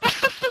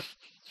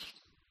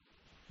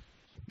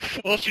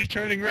 Well, she's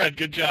turning red.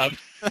 Good job.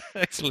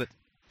 Excellent.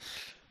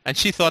 And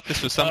she thought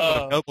this was some sort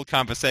of noble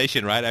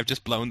conversation, right? I've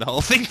just blown the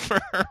whole thing for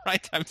her,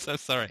 right? I'm so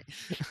sorry.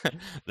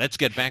 Let's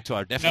get back to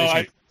our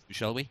definition,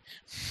 shall we?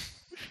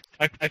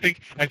 I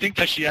think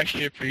that she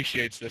actually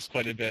appreciates this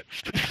quite a bit.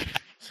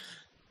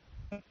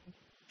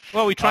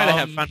 Well, we try to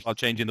have fun while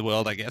changing the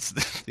world, I guess.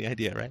 That's the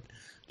idea, right?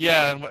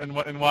 Yeah,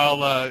 and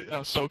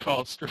while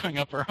so-called screwing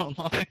up our own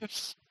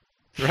lives.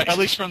 Right. At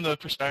least from the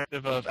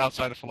perspective of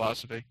outside of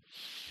philosophy.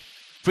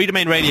 Free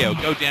Domain Radio,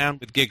 go down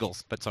with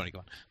giggles. But sorry, go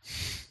on.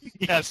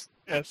 Yes.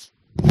 Well,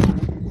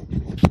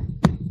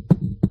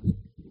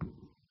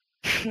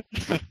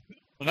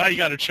 now you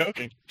got her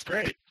choking. It's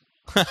great.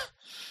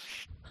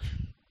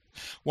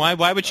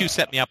 Why would you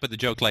set me up with a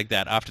joke like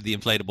that after the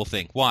inflatable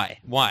thing? Why?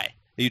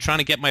 Are you trying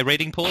to get my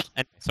rating pulled?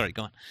 Sorry,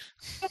 go on.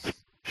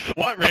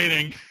 What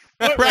rating?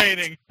 What Right.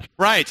 rating?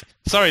 Right.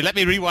 Sorry, let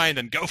me rewind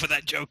and go for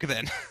that joke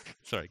then.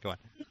 Sorry, go on.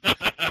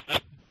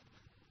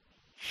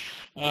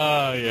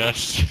 Ah,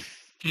 yes.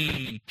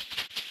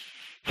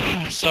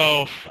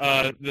 So,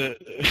 the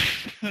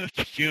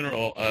the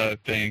funeral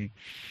thing.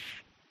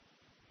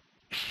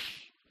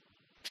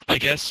 I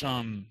guess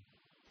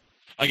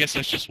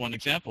that's just one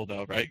example,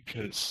 though, right?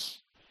 Because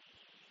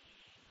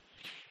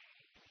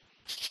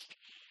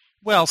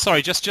Well,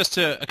 sorry, just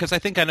to, because I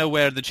think I know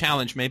where the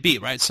challenge may be,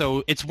 right?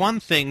 So it's one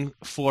thing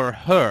for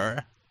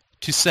her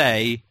to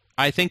say,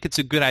 I think it's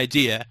a good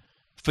idea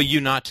for you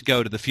not to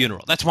go to the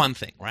funeral. That's one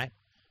thing, right?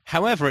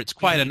 However, it's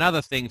quite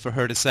another thing for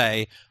her to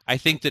say, I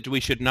think that we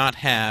should not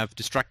have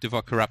destructive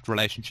or corrupt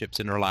relationships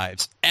in our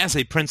lives as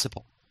a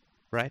principle,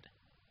 right?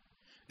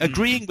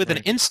 Agreeing with an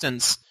right.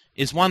 instance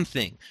is one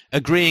thing.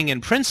 Agreeing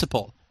in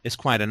principle is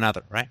quite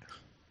another, right?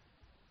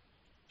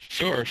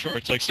 Sure.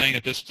 It's like saying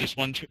that this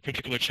one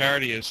particular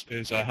charity is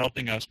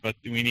helping us, but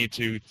we need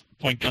to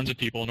point guns at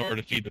people in order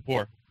to feed the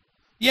poor.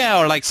 Yeah,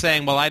 or like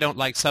saying, well, I don't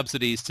like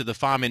subsidies to the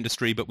farm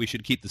industry, but we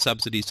should keep the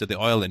subsidies to the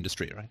oil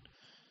industry, right?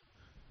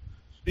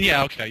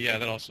 Yeah. Okay. Yeah.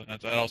 That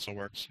also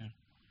works. Yeah.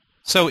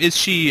 So is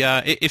she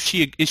is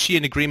she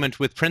in agreement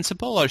with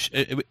principle, or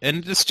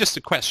and it's just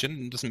a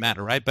question, it doesn't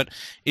matter, right? But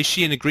is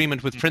she in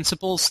agreement with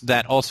principles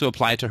that also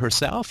apply to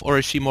herself, or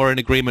is she more in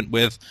agreement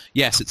with,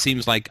 yes, it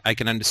seems like I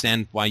can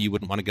understand why you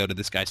wouldn't want to go to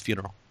this guy's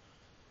funeral?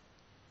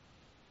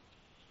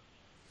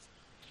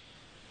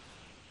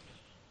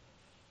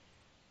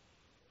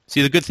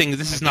 See, the good thing is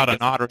this is not a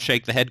nod or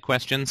shake the head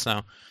question,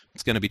 so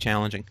it's going to be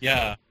challenging.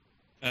 Yeah.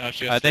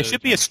 There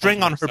should be a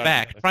string on her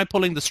back. Try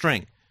pulling the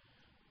string.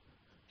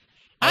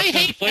 I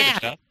hate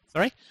that. Her,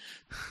 Sorry?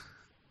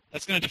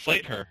 That's going to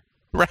deflate her.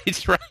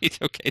 Right.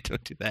 Okay,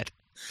 don't do that.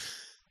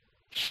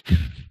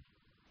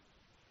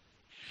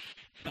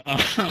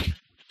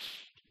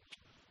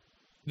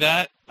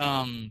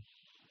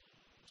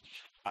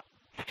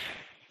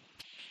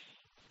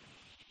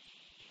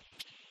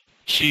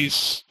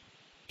 She's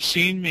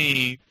seen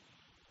me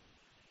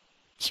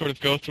sort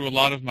of go through a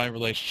lot of my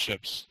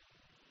relationships,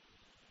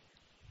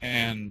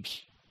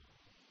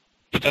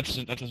 but that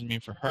doesn't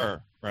mean for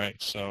her, right?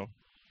 So.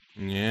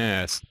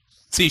 Yes.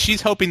 See,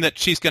 she's hoping that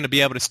she's going to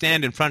be able to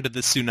stand in front of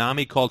this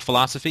tsunami called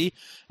philosophy,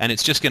 and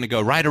it's just going to go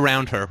right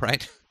around her,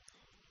 right?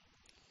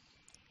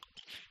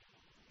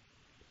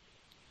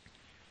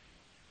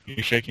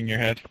 You're shaking your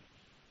head.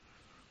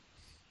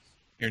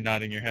 You're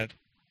nodding your head.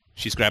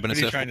 She's grabbing a What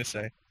are you surfboard. trying to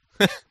say?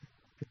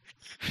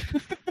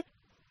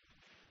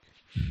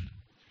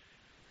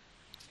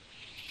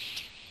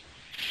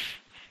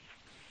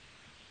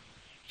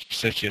 She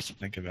said she has to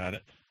think about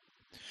it.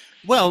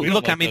 Well, We don't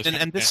look, I like mean, those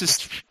and this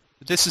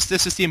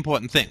circumstances. is the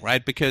important thing,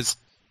 right? Because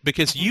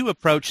you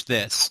approach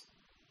this,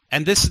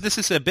 and this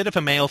is a bit of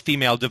a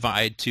male-female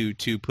divide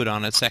to put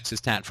on a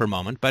sexist hat for a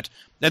moment, but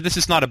this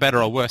is not a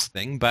better or worse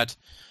thing, but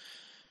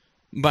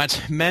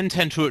men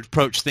tend to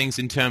approach things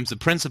in terms of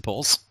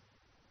principles,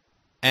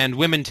 and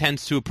women tend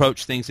to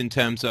approach things in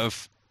terms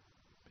of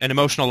an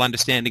emotional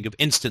understanding of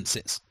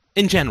instances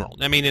in general.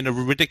 I mean, in a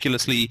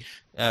ridiculously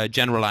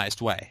generalized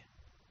way.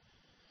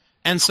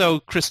 And so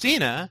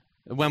Christina,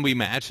 when we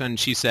met, and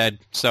she said,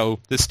 "So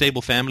this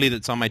stable family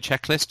that's on my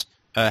checklist,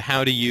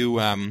 how do you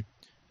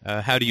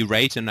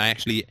rate?" And I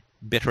actually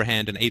bit her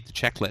hand and ate the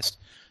checklist.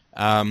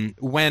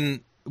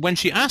 When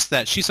she asked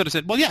that, she sort of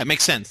said, "Well, yeah, it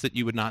makes sense that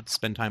you would not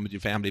spend time with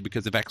your family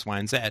because of X, Y,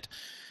 and Z."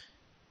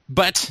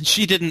 But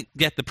she didn't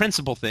get the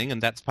principle thing,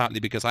 and that's partly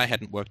because I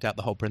hadn't worked out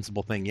the whole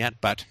principle thing yet.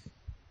 But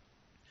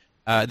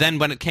Then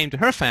when it came to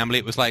her family,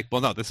 it was like,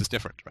 well, no, this is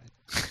different,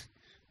 right?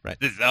 Right.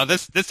 This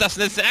doesn't.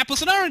 This is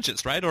apples and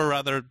oranges, right? Or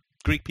rather,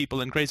 Greek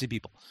people and crazy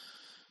people.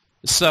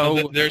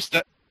 So there's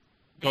that.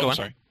 Go on.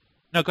 Sorry.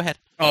 No, go ahead.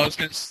 Oh, I was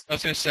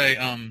gonna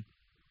say,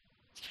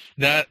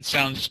 that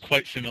sounds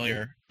quite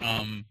familiar.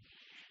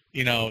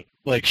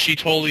 Like she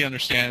totally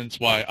understands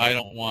why I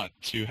don't want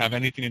to have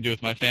anything to do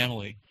with my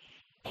family.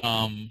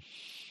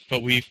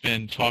 But we've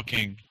been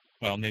talking.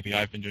 Well, maybe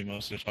I've been doing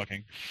most of the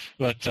talking,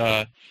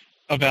 but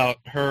about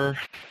her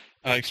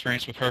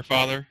experience with her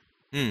father,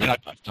 and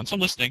I've done some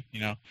listening,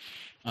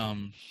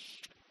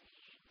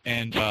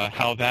 and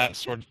how that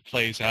sort of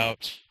plays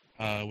out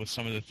with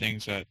some of the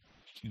things that,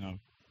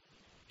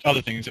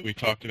 other things that we've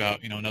talked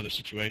about, in other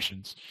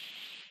situations.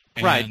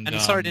 Right, and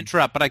sorry to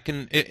interrupt, but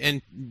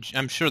and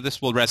I'm sure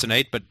this will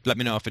resonate, but let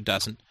me know if it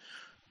doesn't.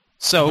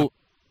 So,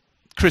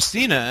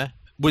 Christina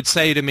would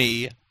say to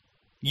me,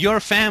 your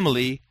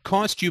family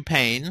caused you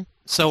pain,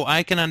 so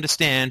I can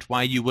understand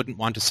why you wouldn't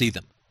want to see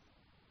them.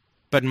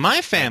 But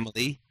my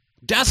family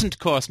doesn't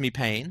cause me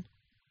pain,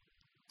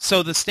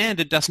 so the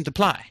standard doesn't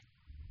apply.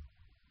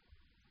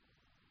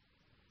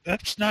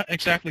 That's not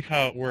exactly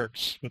how it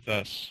works with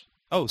us.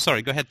 Oh,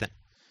 sorry, go ahead then.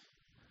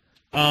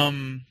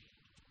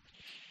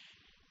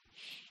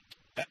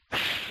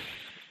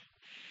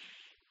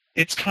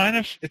 It's kind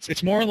of,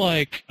 it's more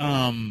like,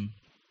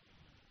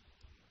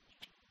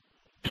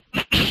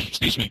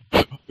 excuse me,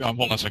 hold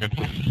on a second.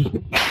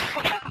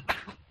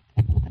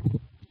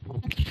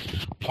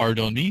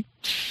 Pardon me.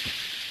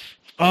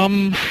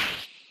 I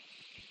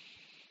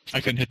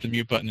couldn't hit the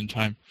mute button in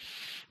time.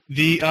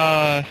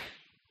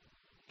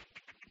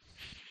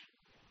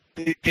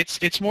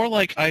 It's more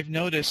like I've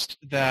noticed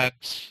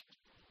that.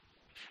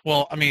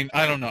 Well, I mean,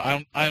 I don't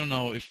know. I don't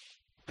know if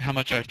how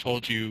much I've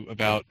told you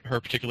about her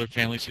particular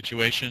family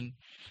situation.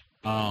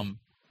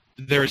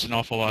 There's an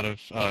awful lot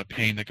of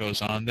pain that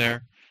goes on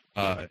there.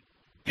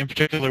 In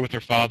particular, with her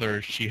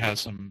father, she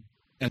has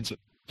ends up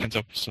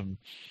with some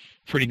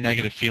pretty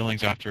negative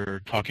feelings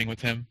after talking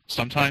with him.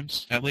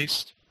 Sometimes, at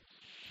least,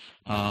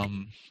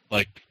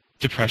 like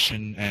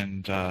depression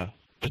and a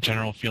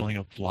general feeling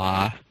of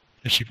blah,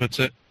 as she puts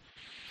it.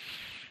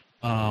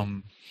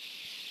 And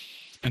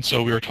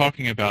so we were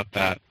talking about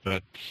that,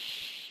 but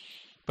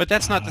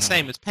that's not the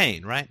same as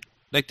pain, right?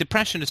 Like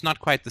depression is not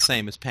quite the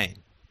same as pain,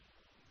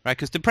 right?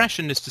 Because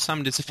depression is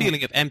it's a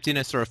feeling of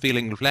emptiness or a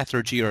feeling of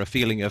lethargy or a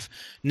feeling of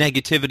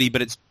negativity,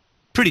 but it's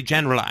pretty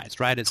generalized,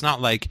 right? It's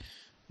not like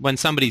when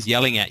somebody's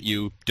yelling at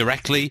you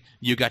directly,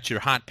 you got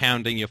your heart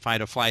pounding, your fight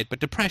or flight. But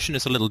depression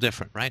is a little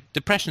different, right?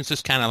 Depression is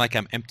just kind of like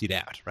I'm emptied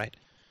out, right?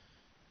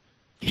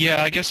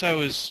 Yeah, I guess I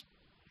was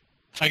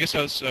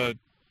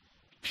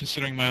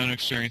considering my own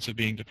experience of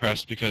being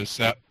depressed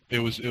because it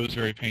was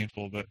very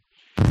painful. But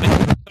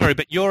sorry,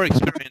 but your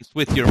experience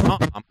with your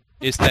mom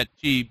is that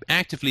she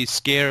actively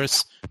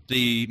scares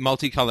the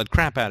multicolored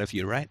crap out of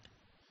you, right?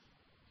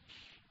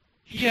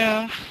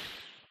 Yeah,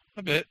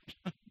 a bit.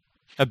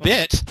 A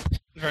bit?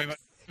 Very much.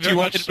 Do you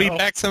want me to read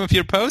back some of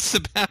your posts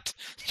about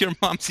your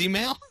mom's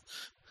email?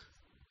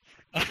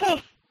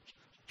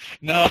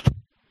 No.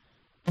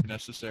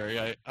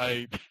 Necessary.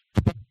 I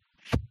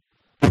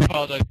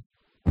apologize.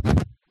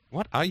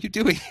 What are you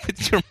doing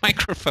with your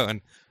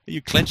microphone? Are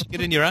you clenching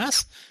it in your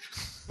ass?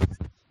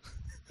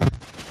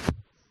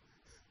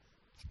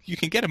 You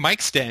can get a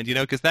mic stand,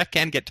 because that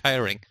can get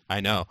tiring.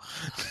 I know.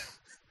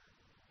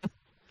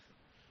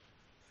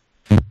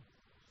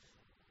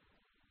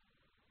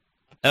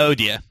 Oh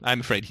dear, I'm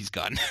afraid he's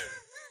gone.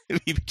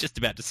 We were just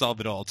about to solve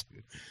it all,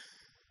 too.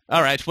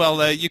 All right,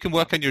 well, you can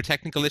work on your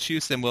technical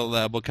issues, and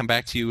we'll come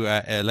back to you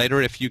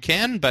later if you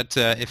can. But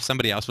if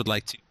somebody else would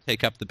like to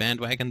take up the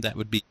bandwagon, that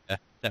would be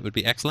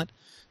excellent.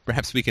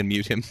 Perhaps we can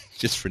mute him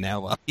just for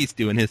now while he's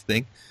doing his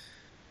thing.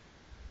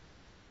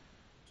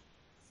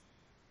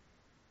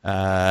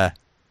 Yeah,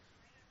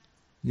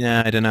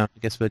 I don't know. I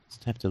guess we'll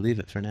just have to leave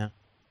it for now.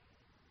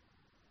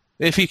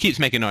 If he keeps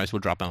making noise, we'll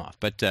drop him off.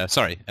 But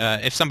sorry,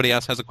 if somebody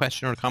else has a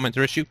question or a comment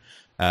or issue,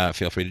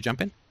 feel free to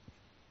jump in.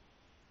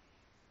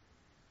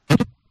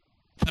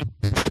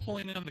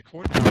 Pulling in on the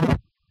cord.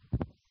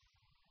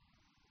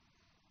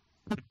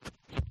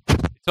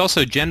 It's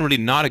also generally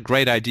not a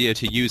great idea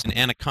to use an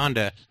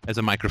Anaconda as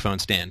a microphone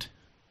stand.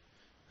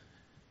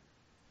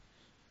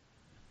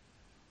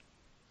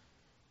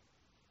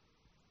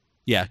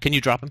 Yeah, can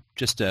you drop him?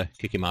 Just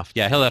kick him off.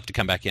 Yeah, he'll have to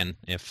come back in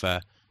if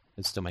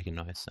it's still making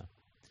noise. So,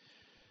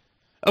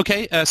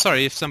 okay,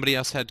 sorry, if somebody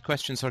else had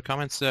questions or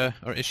comments or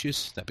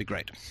issues, that'd be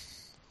great.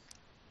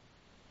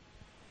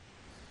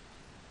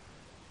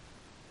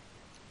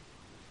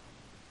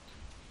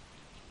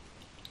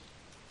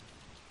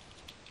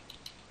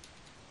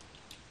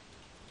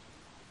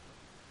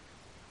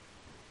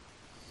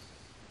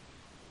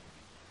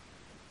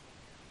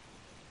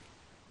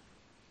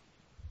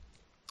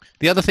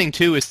 The other thing,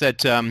 too, is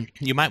that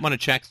you might want to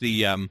check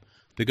the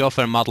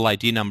GoPhone Model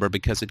ID number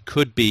because it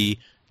could be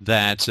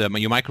that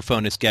your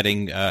microphone is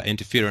getting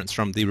interference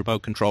from the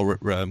remote control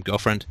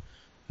GoFriend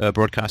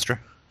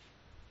broadcaster.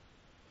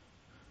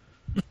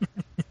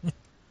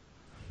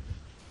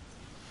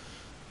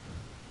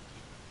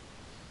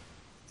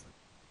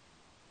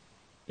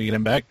 We get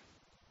him back.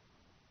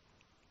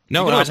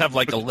 No, You could always have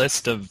like a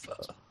list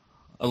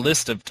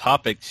of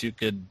topics you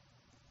could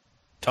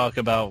talk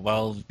about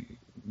while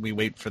we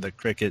wait for the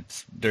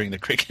crickets during the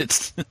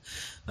crickets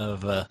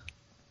of.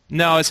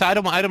 No, so I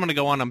don't want to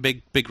go on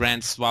big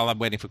rants while I'm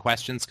waiting for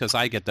questions because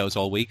I get those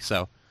all week.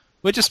 So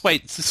we'll just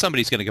wait.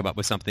 Somebody's going to come up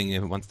with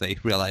something once they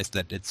realize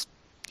that it's,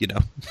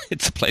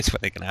 it's a place where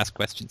they can ask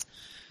questions.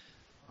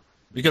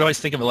 You could always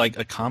think of like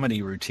a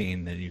comedy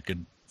routine that you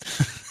could.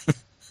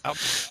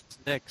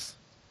 Sticks.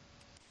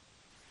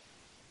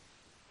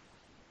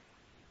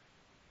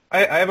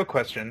 I have a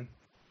question.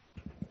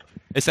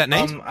 Is that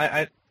Nate?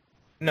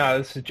 No,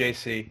 this is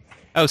JC.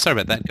 Oh,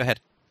 sorry about that. Go ahead.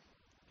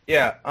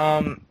 Yeah.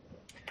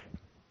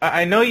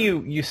 I know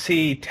you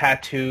see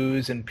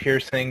tattoos and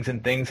piercings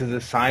and things as a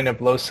sign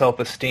of low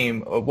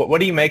self-esteem. What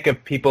do you make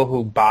of people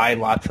who buy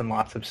lots and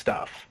lots of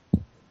stuff?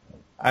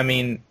 I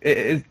mean,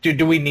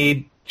 should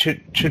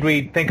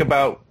we think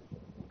about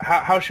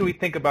how should we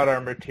think about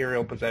our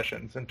material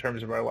possessions in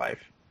terms of our life,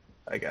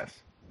 I guess?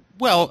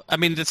 Well, I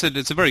mean, it's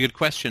a very good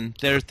question.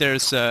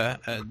 There's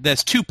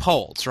two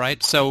poles,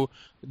 right? So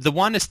the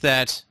one is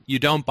that you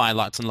don't buy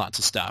lots and lots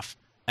of stuff,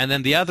 and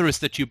then the other is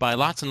that you buy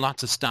lots and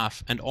lots of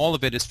stuff, and all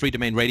of it is free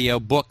domain radio,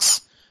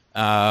 books,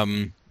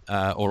 or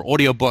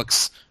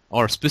audiobooks,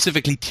 or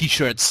specifically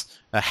T-shirts,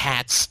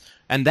 hats,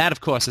 and that,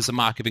 of course, is a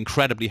mark of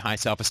incredibly high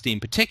self-esteem,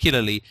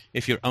 particularly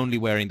if you're only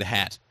wearing the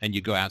hat and you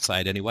go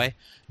outside anyway.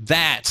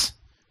 That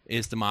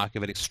is the mark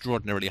of an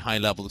extraordinarily high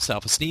level of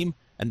self-esteem,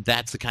 and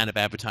that's the kind of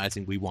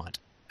advertising we want.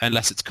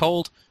 Unless it's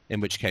cold, in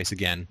which case,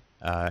 again,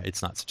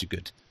 it's not such a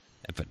good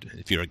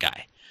if you're a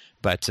guy.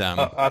 But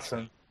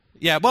awesome.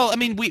 Yeah, well, I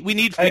mean, we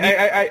need...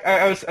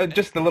 I was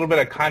just a little bit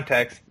of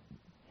context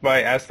why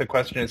I asked the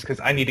question is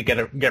because I need to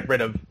get rid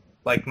of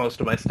like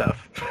most of my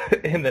stuff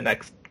in the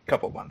next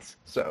couple months.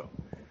 So,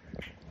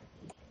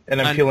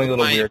 and I'm feeling a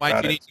little weird about it.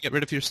 Why do you need to get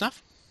rid of your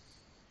stuff?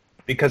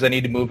 Because I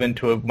need to move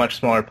into a much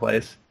smaller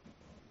place.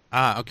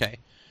 Ah, okay.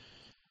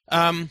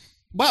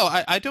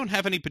 Well, I don't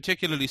have any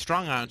particularly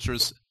strong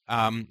answers.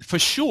 For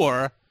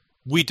sure,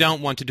 we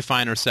don't want to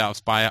define ourselves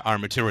by our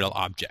material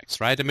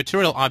objects, right? The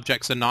material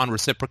objects are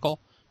non-reciprocal,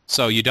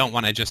 so you don't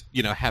want to just,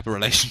 have a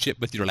relationship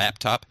with your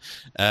laptop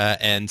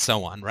and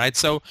so on, right?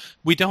 So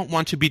we don't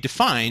want to be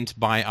defined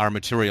by our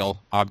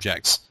material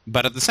objects.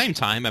 But at the same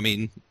time, I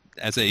mean,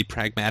 as a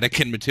pragmatic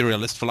and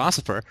materialist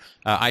philosopher,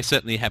 I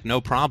certainly have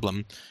no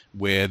problem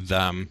with,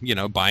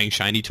 buying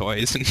shiny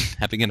toys and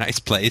having a nice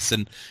place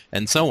and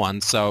so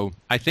on. So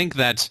I think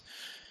that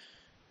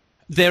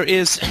there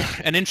is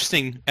an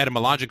interesting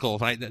etymological,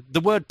 right? The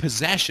word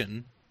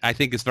possession, I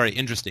think, is very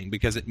interesting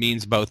because it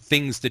means both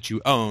things that you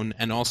own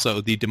and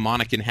also the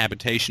demonic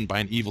inhabitation by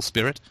an evil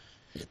spirit.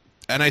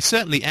 And I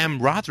certainly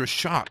am rather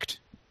shocked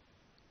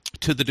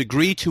to the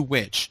degree to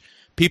which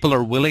people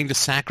are willing to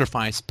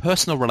sacrifice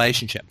personal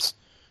relationships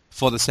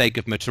for the sake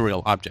of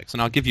material objects.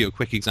 And I'll give you a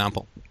quick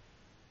example.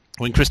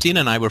 When Christina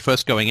and I were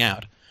first going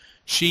out,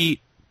 she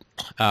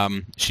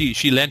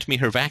lent me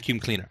her vacuum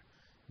cleaner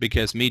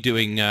because me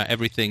doing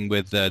everything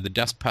with the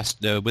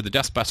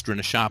dustbuster in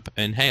a shop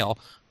in Hale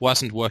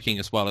wasn't working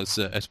as well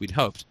as we'd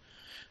hoped.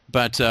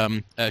 But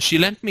she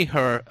lent me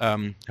her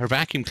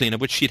vacuum cleaner,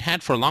 which she'd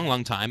had for a long,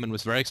 long time and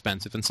was very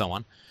expensive and so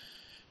on.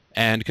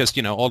 And because,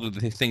 all of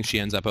the things she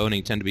ends up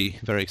owning tend to be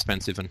very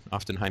expensive and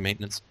often high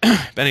maintenance.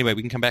 But anyway,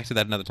 we can come back to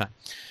that another time.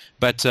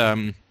 But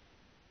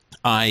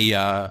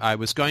I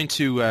was going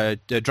to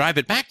drive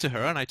it back to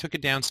her, and I took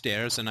it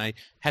downstairs, and I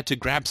had to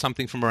grab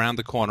something from around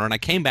the corner, and I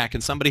came back,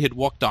 and somebody had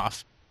walked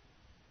off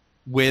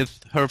with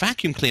her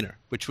vacuum cleaner,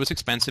 which was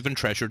expensive and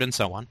treasured and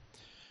so on.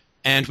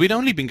 And we'd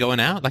only been going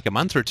out like a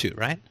month or two,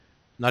 right?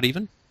 Not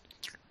even?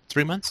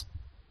 3 months?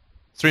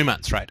 3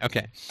 months, right,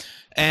 okay.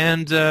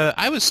 And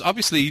I was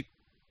obviously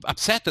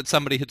upset that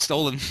somebody had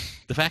stolen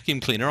the vacuum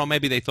cleaner, or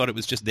maybe they thought it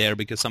was just there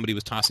because somebody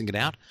was tossing it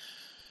out.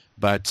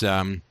 But,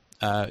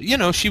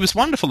 she was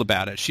wonderful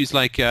about it. She's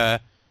like,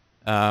 no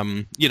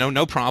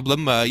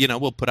problem,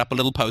 we'll put up a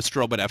little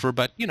poster or whatever.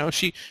 But, we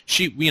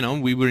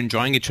were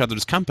enjoying each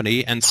other's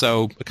company, and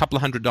so a couple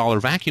of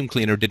 $100 vacuum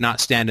cleaner did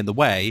not stand in the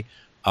way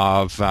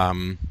of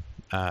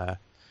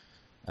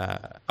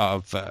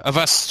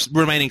us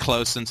remaining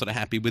close and sort of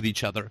happy with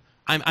each other.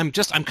 I'm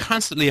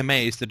constantly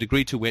amazed the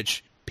degree to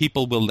which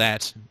people will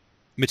let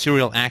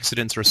material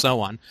accidents or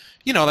so on.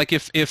 Like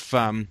if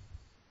I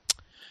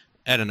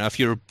don't know, if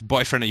your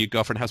boyfriend or your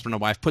girlfriend, husband or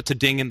wife puts a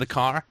ding in the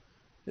car,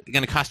 it's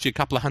going to cost you a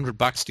couple of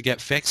 $100 to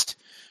get fixed.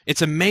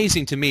 It's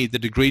amazing to me the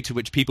degree to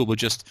which people will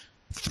just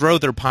throw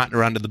their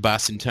partner under the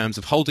bus in terms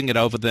of holding it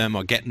over them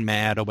or getting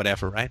mad or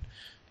whatever, right?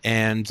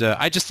 And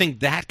I just think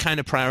that kind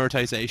of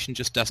prioritization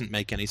just doesn't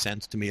make any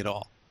sense to me at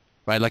all,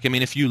 right? Like, I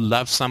mean, if you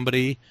love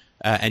somebody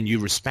and you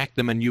respect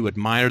them and you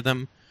admire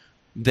them,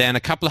 then a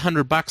couple of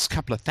 $100,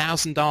 couple of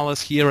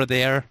 $1,000 here or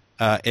there,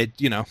 I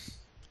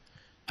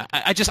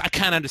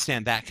can't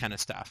understand that kind of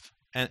stuff.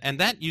 And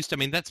that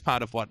that's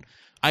part of what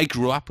I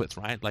grew up with,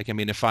 right? Like, I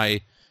mean, if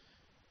I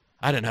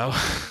don't know,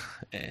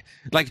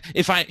 like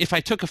if I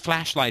took a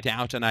flashlight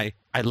out and I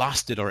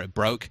lost it or it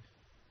broke,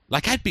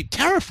 like I'd be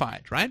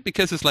terrified, right?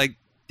 Because it's like,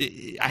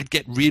 I'd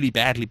get really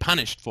badly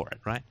punished for it,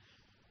 right?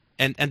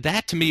 And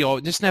that to me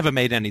just never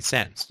made any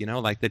sense,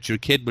 like that your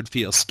kid would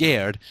feel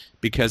scared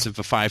because of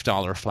a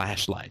 $5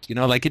 flashlight,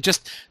 like it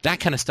just,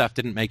 that kind of stuff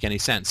didn't make any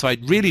sense. So I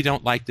really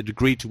don't like the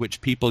degree to which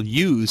people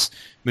use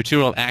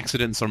material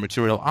accidents or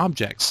material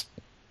objects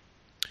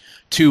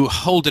to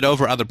hold it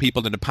over other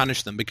people and to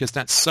punish them, because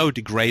that's so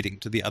degrading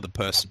to the other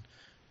person.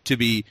 To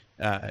be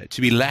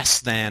less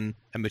than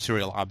a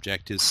material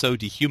object is so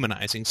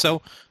dehumanizing.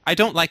 So I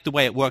don't like the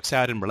way it works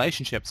out in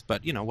relationships,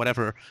 but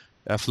whatever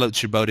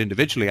floats your boat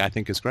individually, I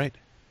think is great.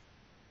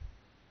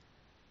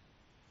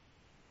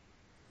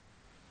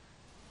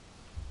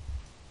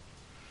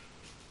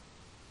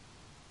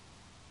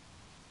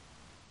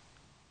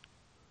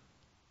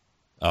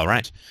 All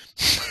right.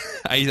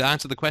 I either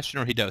answered the question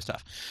or he dozed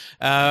off.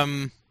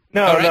 No,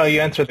 right. No,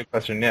 you answered the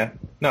question. Yeah.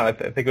 No, I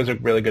think it was a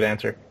really good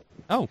answer.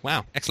 Oh,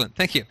 wow. Excellent.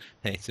 Thank you.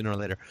 Hey, sooner or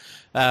later.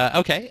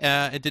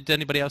 Okay. Did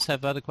anybody else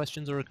have other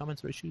questions or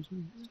comments or issues?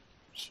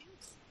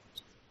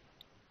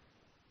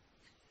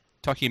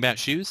 Talking about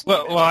shoes?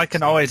 Well, I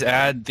can always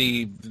add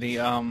the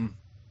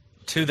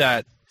to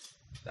that.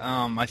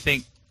 I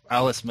think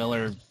Alice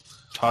Miller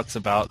talks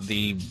about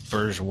the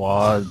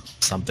bourgeois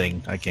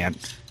something. I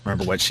can't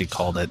remember what she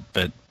called it,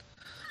 but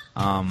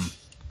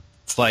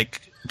it's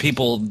like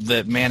people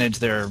that manage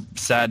their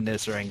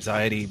sadness or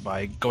anxiety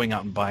by going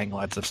out and buying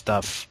lots of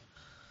stuff.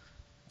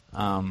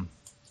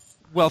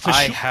 Well, for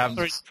I sure. have-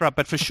 Sorry to interrupt,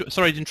 but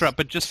sorry to interrupt,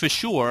 but just for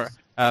sure,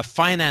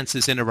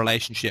 finances in a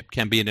relationship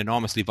can be an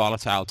enormously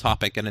volatile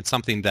topic, and it's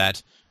something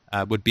that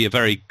would be a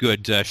very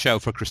good show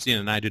for Christina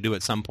and I to do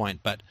at some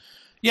point. But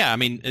yeah, I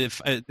mean,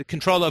 if the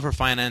control over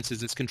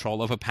finances is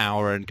control over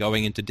power, and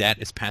going into debt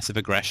is passive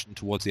aggression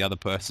towards the other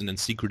person, and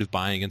secretive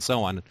buying, and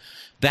so on,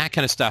 that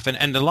kind of stuff.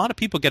 And a lot of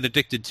people get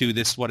addicted to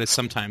this, what is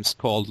sometimes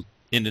called,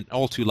 in an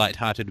all too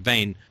lighthearted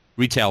vein,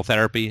 retail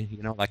therapy.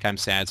 Like, I'm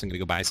sad, so I'm going to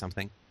go buy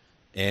something.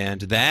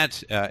 And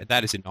that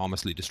is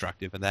enormously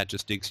destructive, and that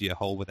just digs you a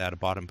hole without a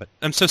bottom. But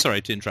I'm so sorry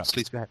to interrupt.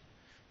 Please go ahead.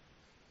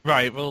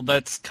 Right. Well,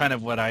 that's kind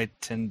of what I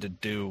tend to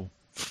do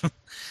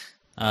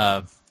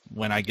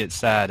when I get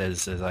sad,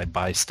 is I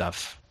buy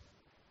stuff,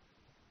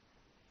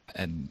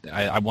 and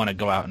I want to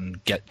go out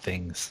and get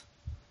things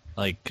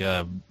like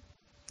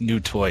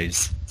new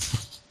toys.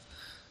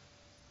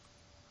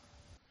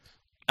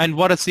 And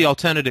what is the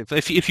alternative?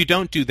 If you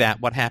don't do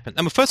that, what happens?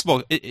 I mean, first of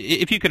all,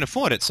 if you can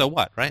afford it, so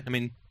what, right? I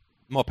mean,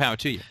 more power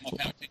to you.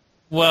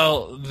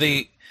 Well,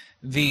 the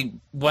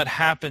what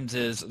happens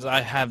is I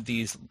have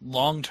these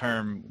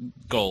long-term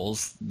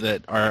goals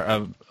that are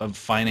of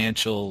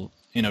financial,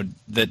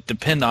 that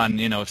depend on,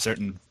 a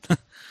certain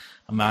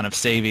amount of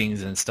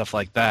savings and stuff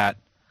like that,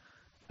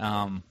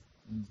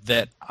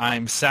 that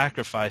I'm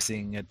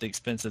sacrificing at the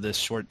expense of this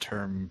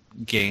short-term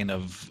gain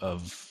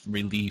of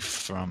relief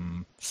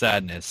from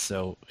sadness.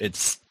 So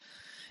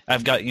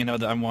I've got,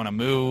 that I want to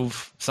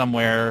move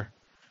somewhere,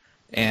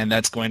 and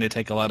that's going to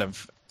take a lot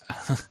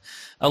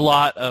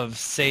of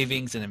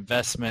savings and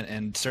investment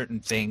and certain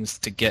things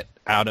to get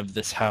out of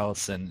this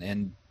house,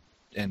 and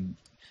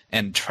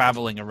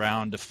traveling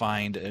around to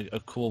find a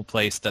cool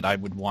place that I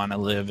would want to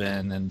live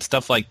in and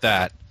stuff like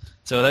that.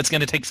 So that's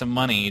going to take some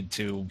money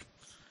to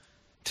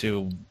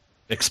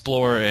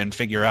explore and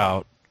figure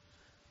out.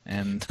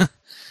 And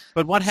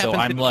but what happens so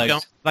I'm if you like,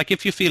 don't, like,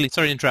 if you're feeling,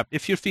 sorry to interrupt,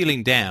 if you're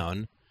feeling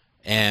down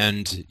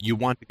and you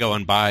want to go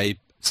and buy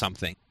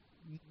something,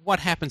 what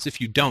happens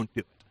if you don't do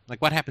it?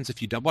 Like, what happens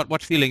if you don't?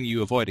 What feeling are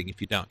you avoiding if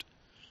you don't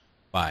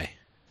buy?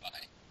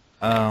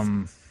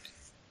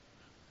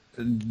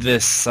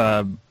 This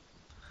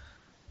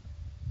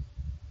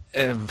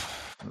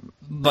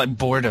like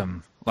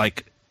boredom,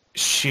 like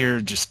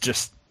sheer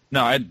just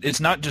no.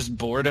 It's not just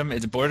boredom.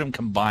 It's boredom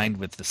combined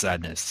with the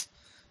sadness.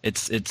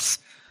 It's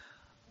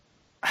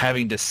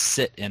having to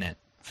sit in it.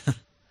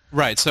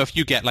 Right. So if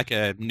you get like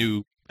a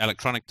new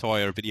electronic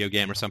toy or video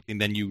game or something,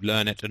 then you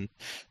learn it and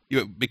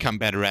you become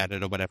better at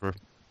it or whatever.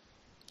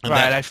 And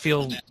Right, I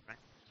feel.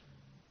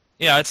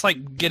 Yeah, it's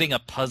like getting a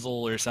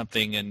puzzle or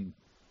something and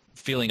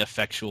feeling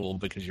effectual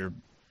because you're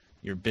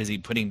busy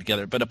putting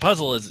together. But a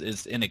puzzle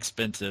is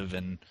inexpensive,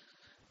 and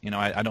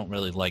I don't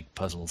really like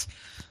puzzles.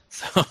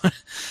 So,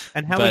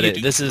 And how but are you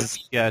doing this is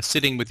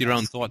sitting with your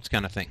own thoughts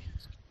kind of thing?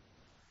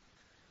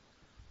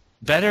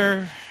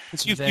 better.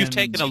 'Cause you've than-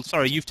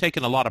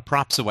 taken a lot of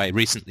props away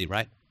recently,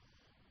 right?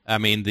 I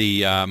mean,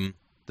 the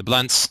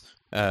blunts,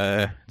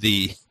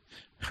 the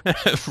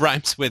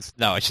rhymes with,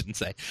 no, I shouldn't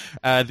say,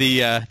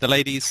 the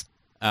ladies,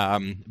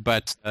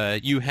 but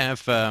you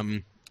have, I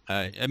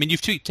mean,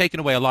 you've taken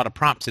away a lot of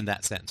props in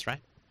that sense,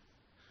 right?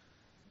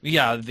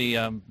 Yeah,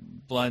 the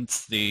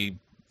blunts, the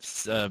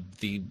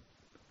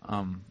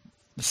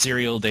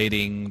serial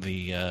dating,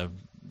 the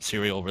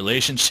serial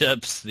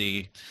relationships,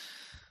 the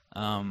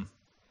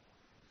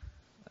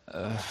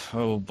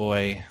oh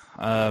boy,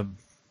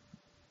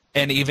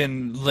 and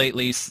even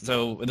lately.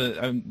 So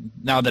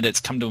now that it's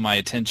come to my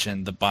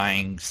attention, the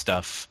buying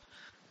stuff,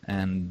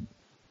 and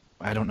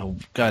I don't know.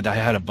 God, I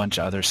had a bunch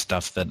of other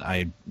stuff that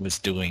I was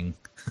doing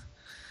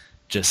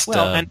Just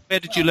Well, and where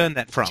did you learn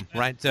that from,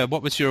 right?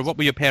 What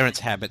were your parents'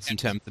 habits in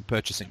terms of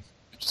purchasing?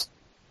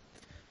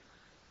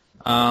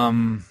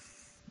 well,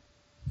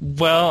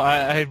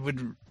 I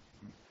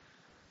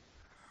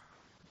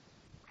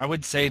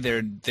would say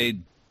they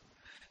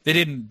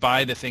didn't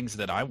buy the things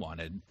that I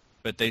wanted,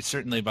 but they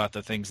certainly bought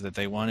the things that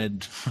they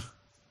wanted.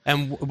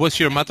 And was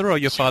your mother or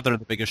your father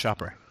the bigger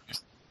shopper?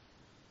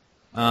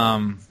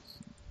 I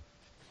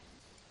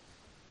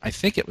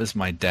think it was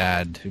my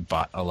dad who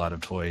bought a lot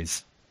of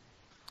toys.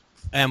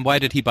 And why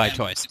did he buy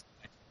toys?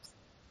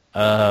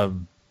 To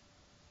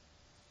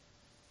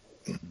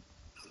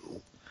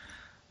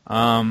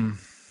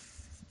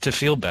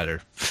feel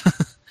better.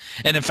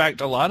 And in fact,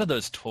 a lot of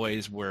those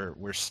toys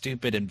were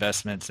stupid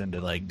investments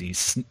into like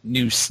these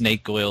new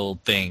snake oil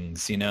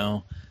things,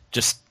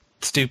 just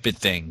stupid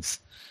things.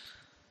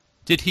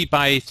 Did he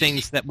buy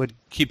things that would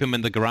keep him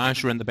in the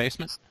garage or in the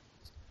basement?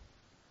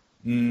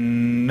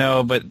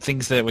 No, but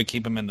things that would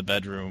keep him in the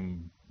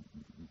bedroom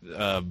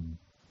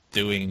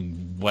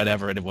doing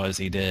whatever it was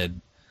he did.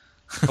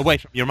 Away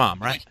from your mom,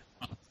 right?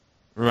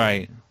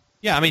 Right.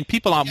 Yeah, I mean,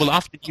 people will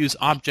often use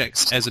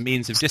objects as a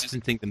means of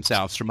distancing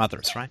themselves from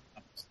others, right?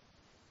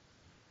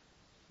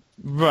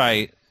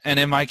 Right. And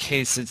in my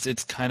case,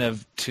 it's kind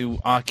of to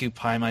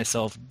occupy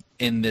myself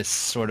in this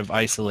sort of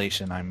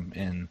isolation I'm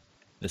in.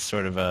 This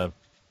sort of a...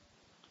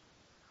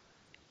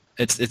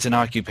 It's an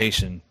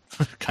occupation,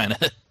 kind of.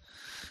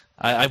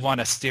 I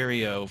want a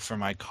stereo for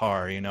my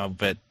car,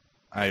 but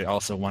I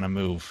also want to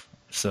move.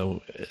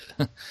 So,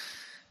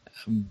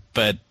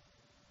 but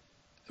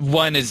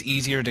one is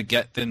easier to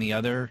get than the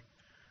other.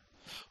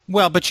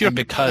 Well, but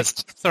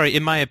sorry,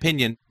 in my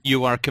opinion,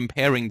 you are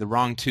comparing the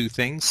wrong two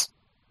things.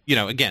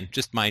 Again,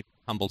 just my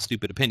humble,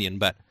 stupid opinion,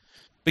 but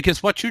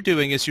because what you're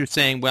doing is you're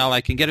saying, well,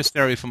 I can get a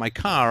stereo for my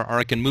car or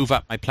I can move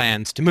up my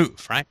plans to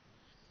move, right?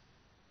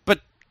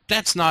 But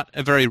that's not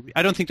I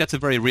don't think that's a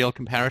very real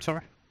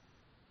comparator.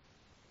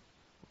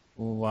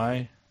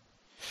 Why?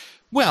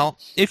 Well,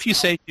 if you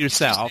say to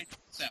yourself,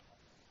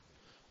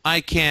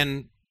 I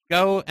can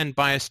go and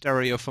buy a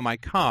stereo for my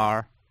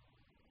car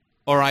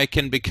or I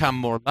can become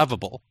more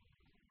lovable,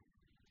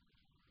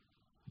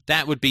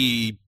 that would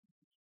be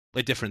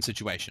a different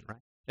situation, right?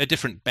 A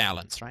different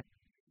balance, right?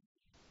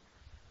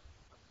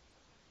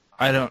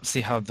 I don't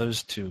see how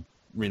those two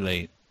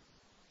relate.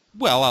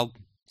 Well, I'll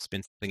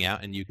spin something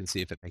out and you can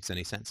see if it makes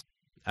any sense.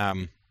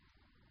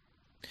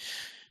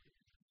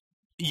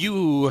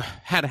 You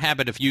had a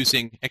habit of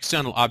using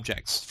external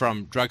objects,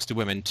 from drugs to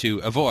women, to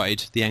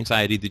avoid the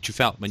anxiety that you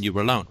felt when you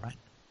were alone, right?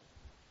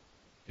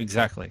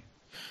 Exactly.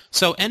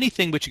 So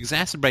anything which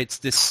exacerbates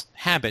this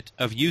habit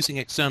of using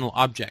external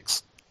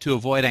objects to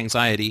avoid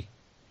anxiety,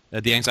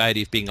 the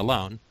anxiety of being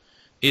alone,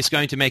 is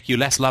going to make you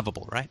less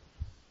lovable, right?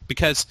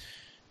 Because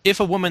if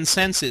a woman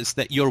senses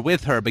that you're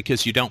with her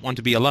because you don't want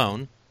to be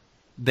alone,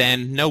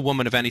 then no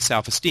woman of any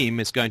self-esteem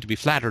is going to be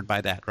flattered by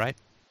that, right?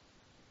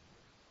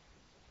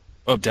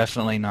 Oh,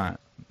 definitely not.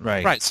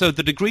 Right. Right. So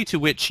the degree to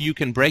which you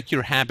can break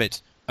your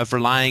habit of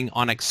relying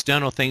on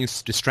external things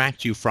to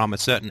distract you from a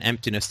certain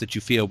emptiness that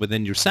you feel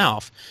within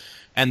yourself,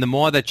 and the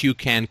more that you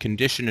can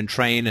condition and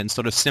train and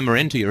sort of simmer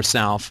into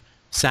yourself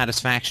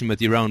satisfaction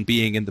with your own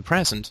being in the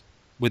present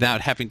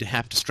without having to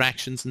have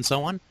distractions and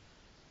so on,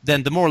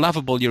 then the more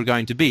lovable you're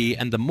going to be,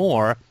 and the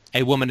more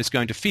a woman is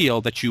going to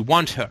feel that you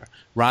want her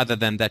rather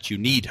than that you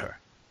need her.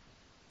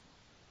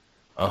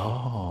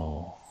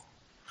 Oh,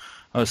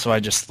 so I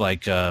just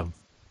like how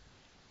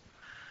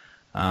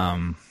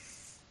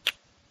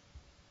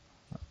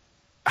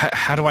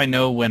do I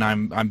know when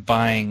I'm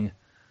buying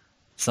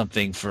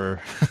something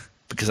for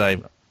because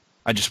I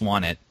just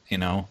want it,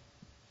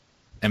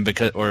 and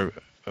because or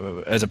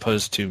as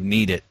opposed to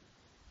need it,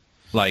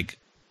 like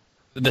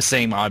the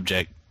same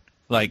object,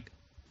 like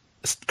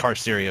car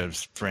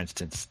stereos, for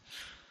instance.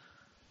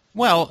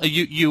 Well,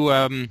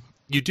 you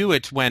do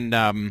it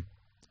when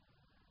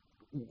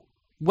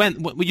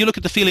you look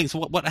at the feelings.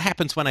 What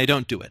happens when I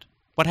don't do it?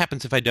 What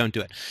happens if I don't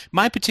do it?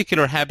 My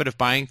particular habit of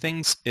buying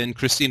things, and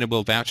Christina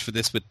will vouch for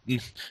this with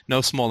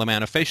no small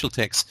amount of facial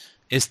tics,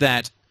 is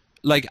that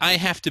like I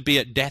have to be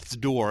at death's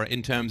door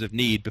in terms of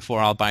need before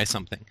I'll buy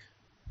something,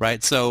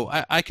 right? So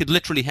I could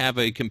literally have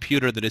a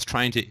computer that is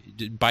trying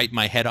to bite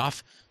my head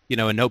off,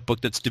 a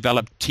notebook that's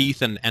developed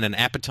teeth and an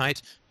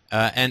appetite,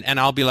 and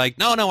I'll be like,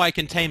 no, I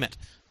can tame it.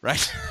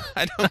 Right?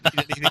 I don't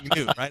need anything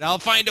new, right? I'll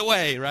find a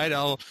way, right?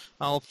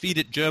 I'll feed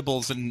it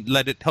gerbils and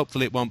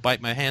hopefully it won't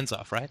bite my hands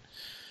off, right?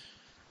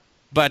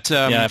 But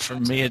yeah, for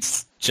me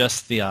it's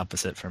just the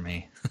opposite for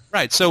me.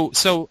 Right.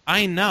 So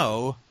I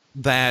know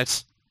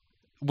that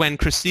when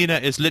Christina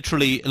is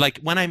literally like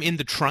when I'm in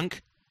the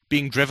trunk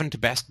being driven to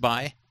Best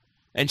Buy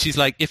and she's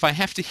like, if I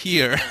have to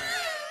hear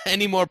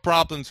any more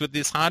problems with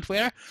this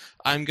hardware,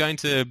 I'm going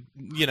to,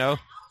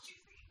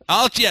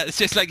 it's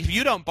just like if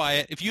you don't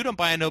buy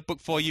a notebook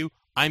for you,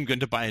 I'm going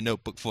to buy a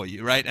notebook for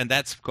you, right? And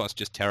that's, of course,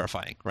 just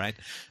terrifying, right?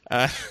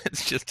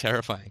 It's just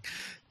terrifying.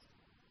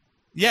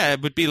 Yeah,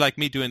 it would be like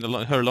me doing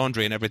her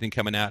laundry and everything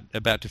coming out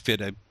about to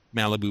fit a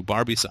Malibu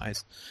Barbie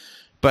size.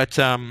 But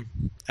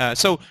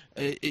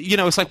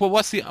it's like, well,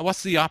 what's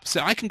the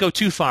opposite? I can go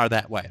too far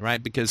that way,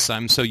 right? Because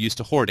I'm so used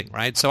to hoarding,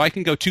 right? So I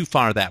can go too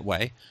far that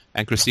way,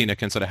 and Christina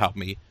can sort of help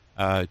me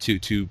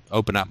to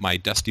open up my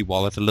dusty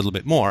wallet a little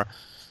bit more.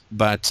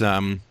 But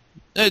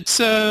it's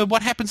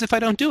what happens if I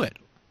don't do it?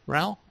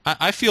 Well,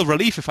 I feel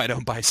relief if I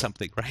don't buy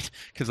something, right?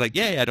 Because I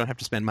don't have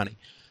to spend money.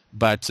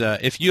 But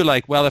if you're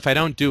like, well, if I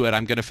don't do it,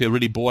 I'm going to feel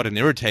really bored and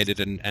irritated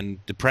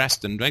and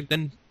depressed, and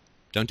then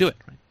don't do it,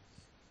 right?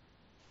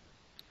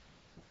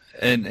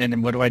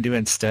 And what do I do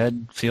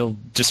instead? Feel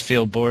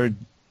bored,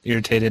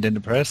 irritated, and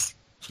depressed?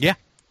 Yeah,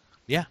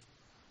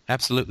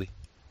 absolutely.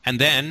 And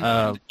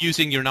then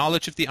using your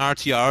knowledge of the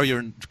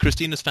RTR,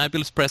 Christina's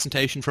fabulous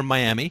presentation from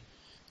Miami,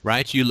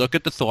 right? You look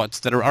at the thoughts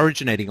that are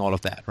originating all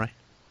of that, right?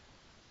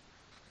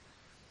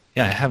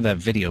 Yeah, I have that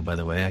video, by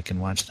the way. I can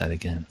watch that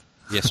again.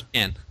 Yes, you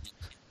can.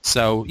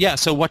 So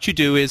what you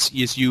do is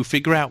you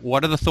figure out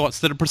what are the thoughts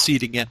that are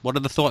preceding it, what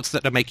are the thoughts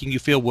that are making you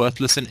feel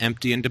worthless and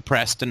empty and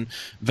depressed and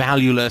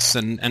valueless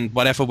and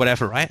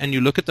whatever, right? And you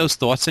look at those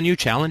thoughts and you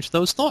challenge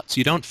those thoughts.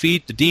 You don't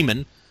feed the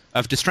demon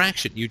of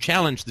distraction. You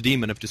challenge the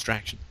demon of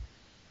distraction.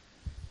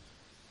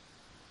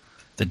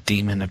 The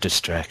demon of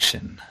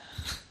distraction.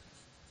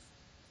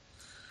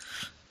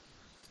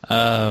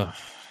 Yeah,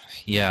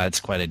 it's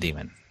quite a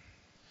demon.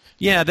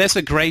 Yeah, there's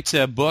a great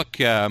book.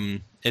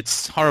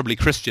 It's horribly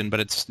Christian, but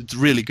it's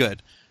really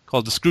good,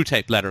 called The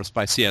Screwtape Letters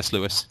by C.S.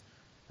 Lewis,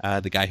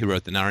 the guy who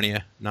wrote the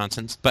Narnia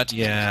nonsense. But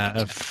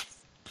yeah,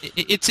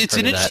 it's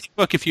an interesting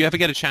book if you ever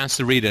get a chance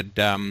to read it.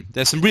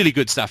 There's some really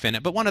good stuff in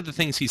it. But one of the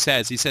things he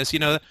says,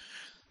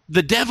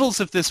 the devils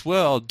of this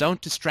world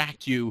don't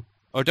distract you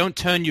or don't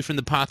turn you from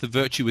the path of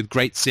virtue with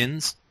great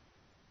sins.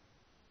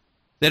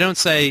 They don't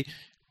say,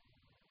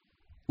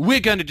 we're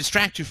going to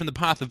distract you from the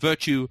path of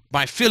virtue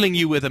by filling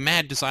you with a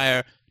mad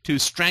desire to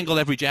strangle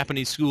every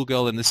Japanese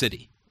schoolgirl in the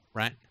city,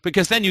 right?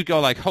 Because then you go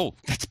like, oh,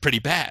 that's pretty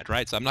bad,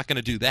 right? So I'm not going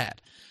to do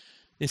that.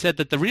 He said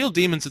that the real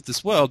demons of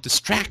this world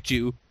distract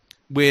you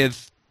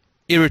with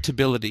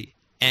irritability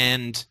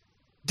and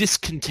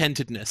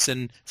discontentedness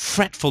and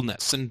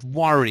fretfulness and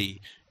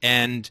worry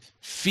and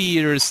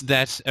fears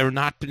that are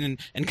not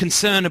and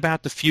concern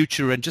about the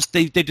future, and just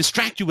they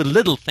distract you with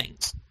little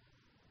things,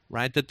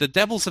 right? That the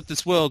devils of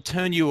this world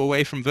turn you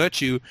away from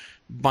virtue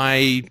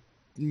by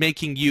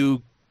making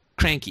you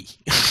cranky,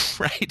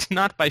 right?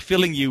 Not by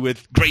filling you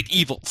with great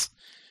evils,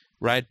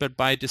 right? But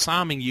by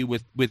disarming you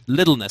with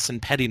littleness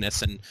and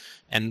pettiness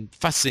and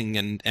fussing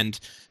and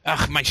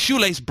my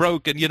shoelace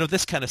broke and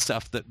this kind of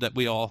stuff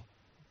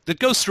that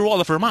goes through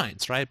all of our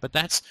minds, right? But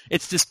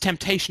it's this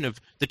temptation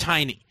of the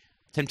tiny,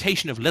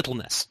 temptation of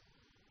littleness,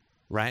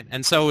 right?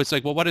 And so it's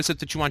like, well, what is it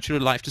that you want your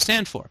life to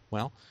stand for?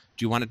 Well,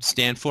 do you want it to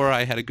stand for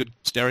I had a good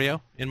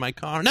stereo in my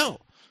car? No.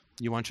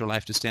 You want your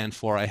life to stand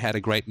for I had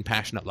a great and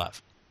passionate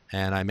love,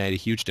 and I made a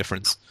huge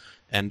difference.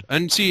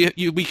 And see,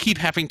 we keep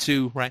having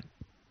to, right,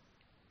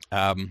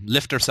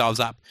 lift ourselves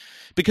up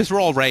because we're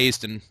all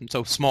raised and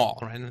so small,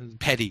 right, and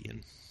petty,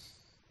 and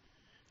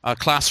our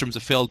classrooms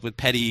are filled with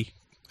petty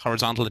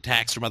horizontal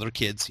attacks from other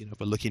kids,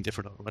 for looking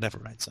different or whatever,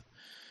 right? So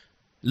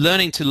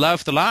learning to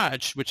love the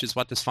large, which is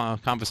what this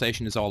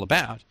conversation is all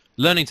about,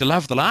 learning to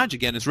love the large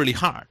again is really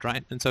hard,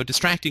 right? And so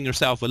distracting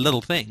yourself with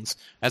little things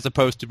as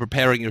opposed to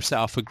preparing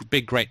yourself for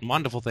big, great, and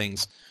wonderful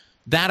things,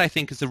 that I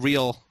think is the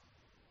real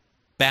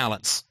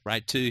balance,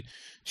 right? To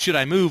should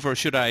I move or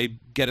should I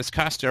get a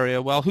car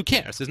stereo? Well, who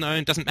cares? It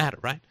doesn't matter,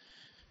 right?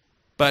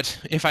 But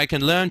if I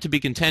can learn to be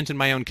content in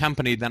my own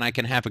company, then I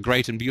can have a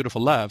great and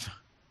beautiful love.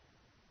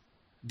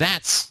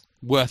 That's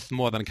worth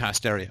more than a car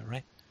stereo,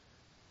 right?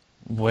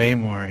 Way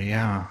more,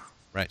 yeah.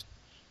 Right.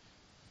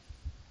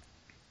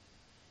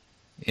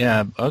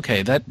 Yeah,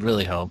 okay, that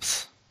really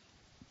helps.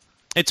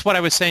 It's what I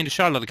was saying to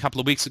Charlotte a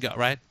couple of weeks ago,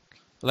 right?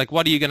 Like,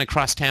 what are you going to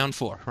cross town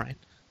for, right?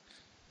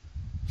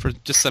 For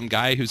just some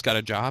guy who's got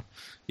a job,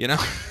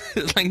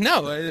 It's like,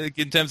 no,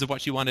 in terms of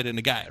what you wanted in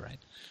a guy, right?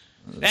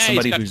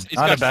 Somebody he's who's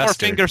not a got bastard.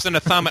 4 fingers and a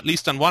thumb, at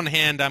least on one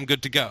hand, I'm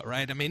good to go,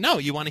 right? I mean, no,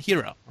 you want a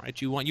hero,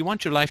 right? You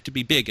want your life to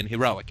be big and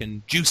heroic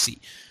and juicy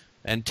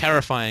and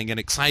terrifying and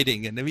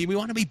exciting. And I mean, we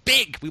want to be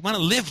big. We want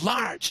to live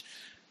large.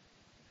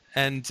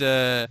 And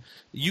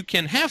you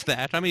can have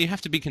that. I mean, you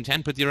have to be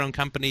content with your own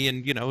company,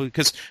 and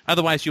because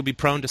otherwise you'll be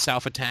prone to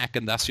self-attack,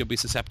 and thus you'll be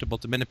susceptible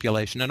to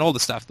manipulation and all the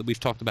stuff that we've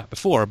talked about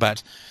before.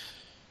 But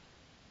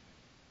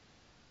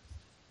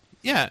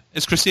yeah,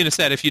 as Christina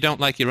said, if you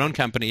don't like your own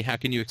company, how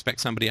can you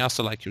expect somebody else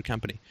to like your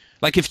company?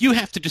 Like, if you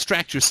have to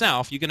distract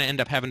yourself, you're going to end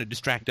up having to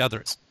distract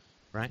others,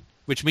 right?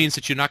 Which means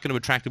that you're not going to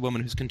attract a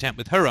woman who's content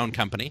with her own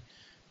company,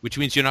 which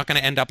means you're not going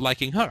to end up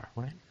liking her,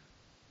 right?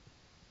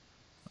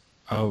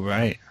 Oh,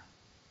 right.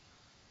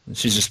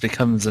 She just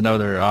becomes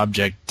another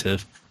object to...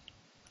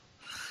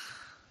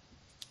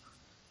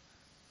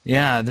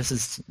 Yeah, this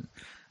is...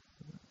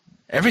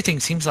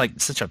 Everything seems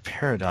like such a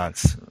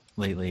paradox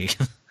lately.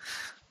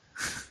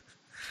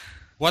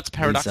 What's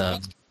paradoxical?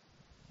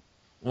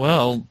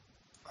 Well,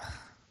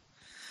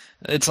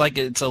 it's like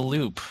it's a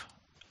loop,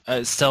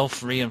 a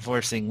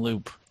self-reinforcing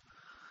loop.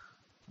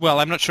 Well,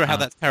 I'm not sure how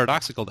that's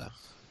paradoxical, though.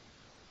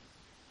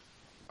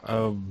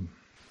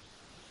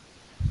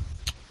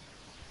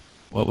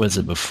 What was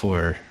it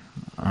before?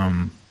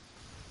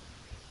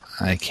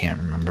 I can't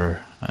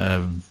remember.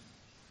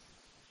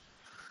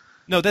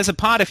 No, there's a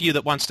part of you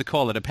that wants to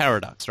call it a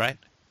paradox, right?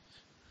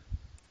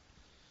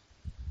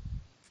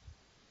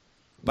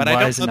 But I Why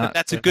don't is it know that not-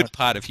 that's a good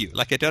part of you.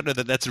 Like, I don't know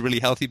that that's a really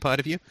healthy part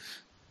of you.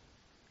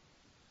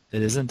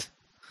 It isn't?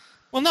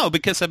 Well, no,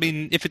 because, I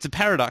mean, if it's a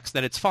paradox,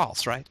 then it's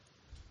false, right?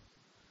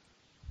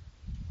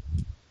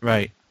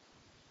 Right.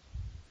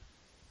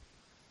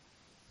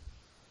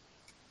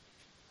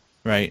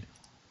 Right.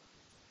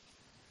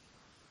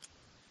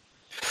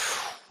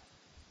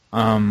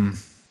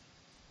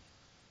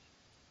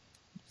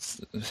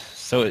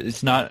 So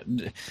it's not,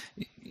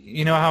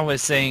 you know how I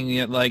was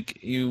saying, like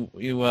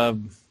I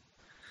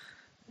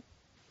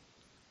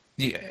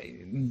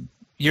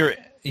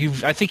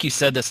think you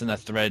said this in a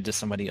thread to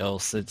somebody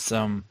else. It's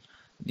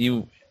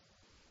you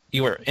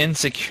are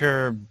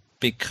insecure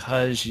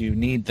because you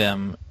need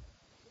them,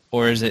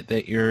 or is it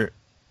that you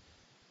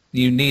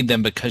need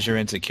them because you're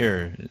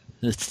insecure?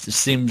 It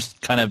seems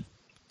kind of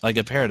like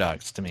a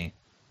paradox to me,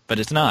 but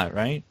it's not,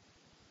 right?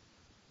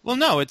 Well,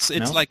 no, it's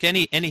No? like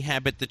any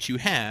habit that you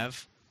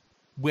have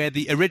where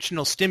the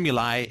original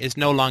stimuli is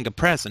no longer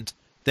present,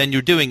 then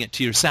you're doing it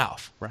to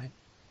yourself, right?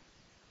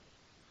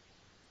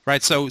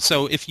 Right, so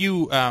if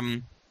you,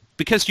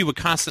 because you were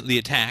constantly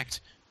attacked,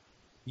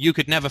 you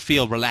could never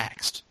feel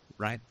relaxed,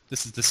 right?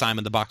 This is the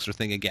Simon the Boxer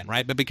thing again,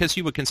 right? But because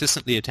you were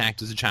consistently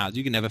attacked as a child,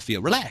 you could never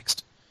feel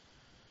relaxed.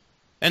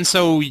 And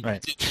so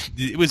Right.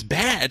 it was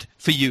bad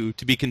for you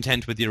to be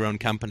content with your own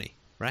company,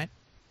 right?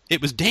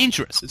 It was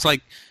dangerous. It's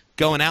like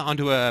going out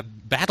onto a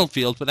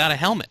battlefield without a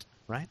helmet,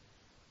 right?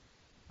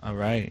 All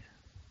right.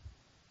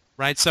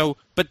 Right, so,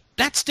 but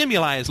that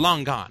stimuli is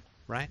long gone,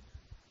 right?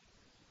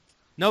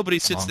 Nobody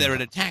sits Long there and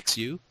gone. attacks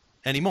you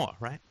anymore,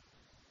 right?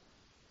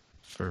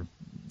 For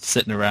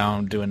sitting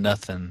around doing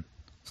nothing.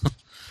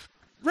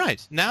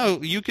 Right. Now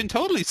you can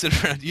totally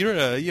sit around.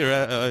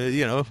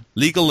 You're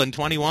legal and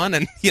 21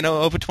 and,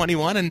 over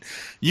 21, and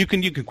you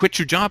can quit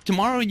your job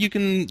tomorrow and you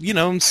can,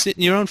 sit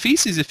in your own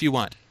feces if you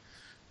want.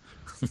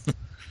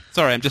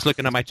 Sorry, I'm just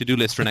looking at my to-do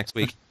list for next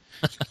week.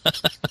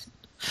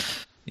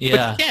 Yeah.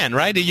 But you can,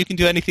 right? You can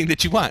do anything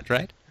that you want,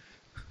 right?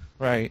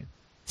 Right.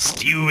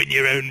 Stew in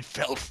your own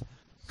filth.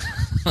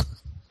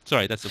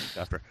 Sorry, that's a week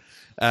after.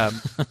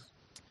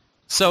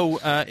 So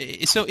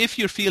if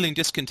you're feeling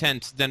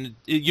discontent, then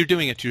you're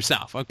doing it to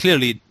yourself. Well,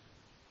 clearly,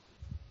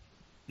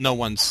 no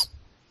one's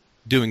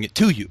doing it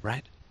to you,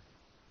 right?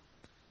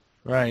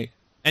 Right.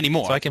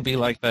 Anymore. So I can be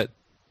like that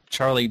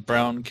Charlie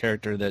Brown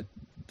character that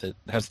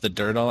has the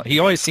dirt all. He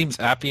always seems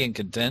happy and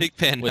content Big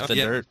pen, with the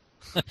yeah. dirt.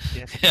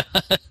 Yeah.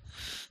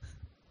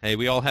 Hey,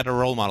 we all had our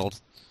role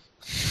models.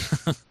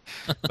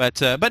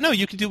 But no,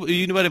 you can do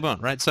whatever you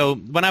want, right? So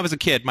when I was a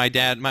kid, my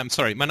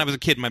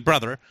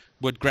brother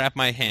would grab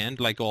my hand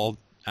like all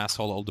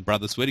asshole older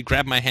brothers would. He'd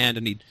grab my hand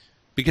and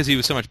because he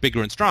was so much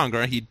bigger and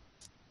stronger, he'd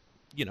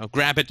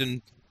grab it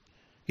and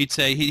he'd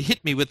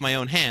hit me with my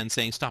own hand,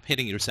 saying, "Stop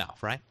hitting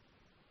yourself," right?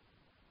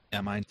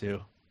 Yeah, mine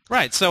too.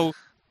 Right. So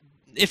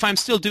if I'm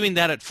still doing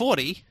that at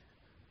 40,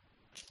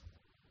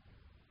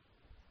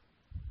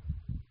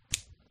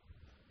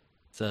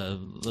 It's a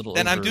little.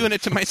 then I'm doing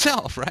it to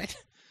myself, right?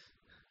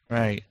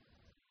 Right.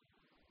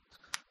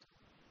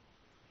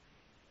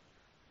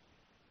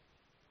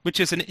 Which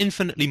is an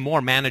infinitely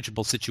more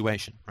manageable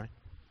situation, right?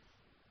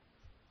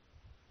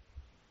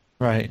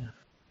 Right.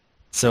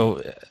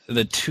 So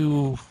the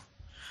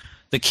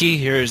key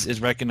here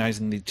is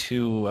recognizing the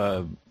two,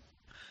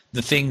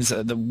 the things,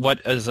 what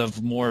is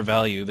of more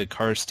value, the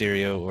car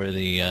stereo or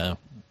the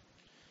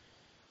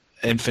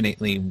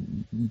infinitely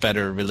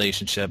better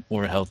relationship,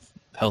 more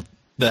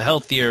the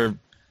healthier,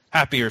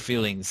 happier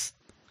feelings.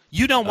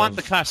 You don't want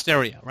the car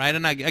stereo, right?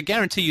 And I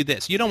guarantee you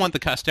this. You don't want the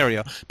car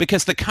stereo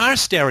because the car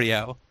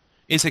stereo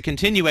is a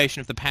continuation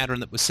of the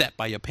pattern that was set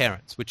by your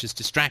parents, which is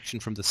distraction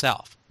from the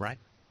self, right?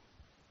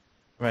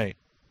 Right.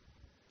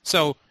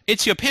 So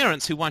it's your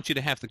parents who want you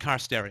to have the car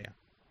stereo.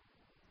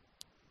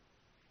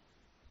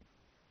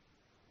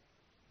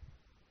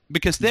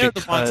 Because they're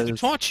the ones who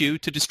taught you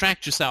to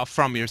distract yourself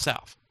from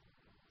yourself.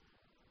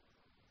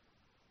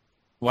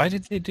 Why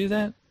did they do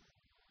that?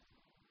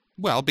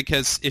 Well,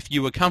 because if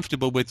you were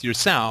comfortable with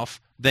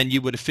yourself, then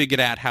you would have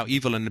figured out how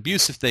evil and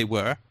abusive they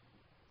were,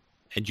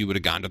 and you would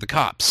have gone to the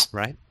cops,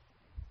 right?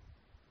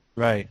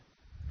 Right.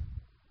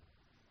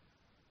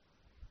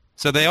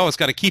 So they always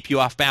got to keep you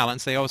off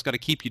balance. They always got to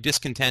keep you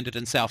discontented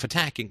and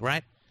self-attacking,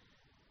 right?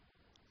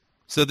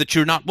 So that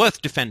you're not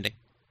worth defending.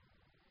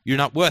 You're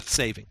not worth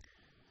saving.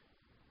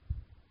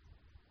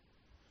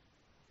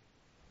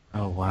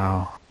 Oh,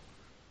 wow.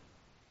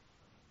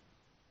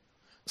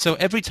 So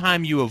every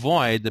time you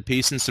avoid the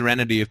peace and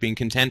serenity of being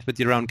content with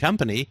your own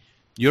company,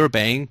 you're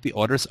obeying the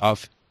orders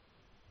of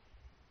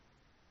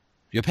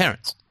your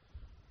parents.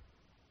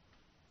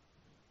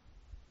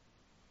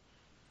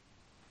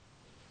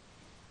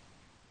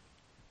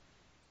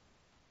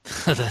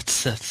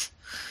 That's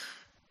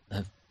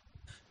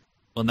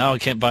well, now I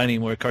can't buy any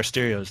more car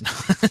stereos.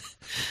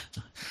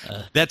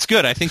 That's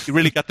good. I think you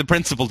really got the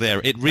principle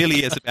there. It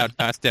really is about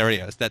car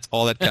stereos. That's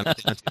all it comes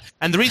down to.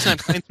 And the reason I'm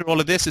going through all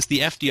of this is the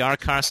FDR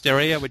car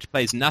stereo, which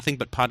plays nothing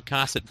but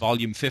podcasts at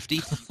volume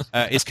 50,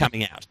 is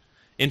coming out.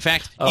 In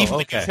fact, even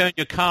when you turn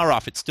your car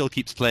off, it still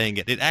keeps playing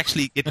it. It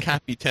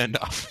can't be turned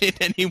off in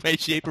any way,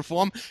 shape, or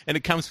form, and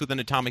it comes with an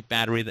atomic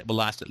battery that will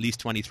last at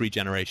least 23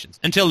 generations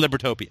until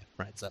Libertopia,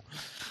 right? So,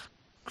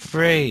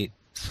 Great.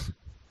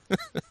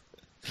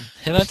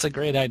 Hey, that's a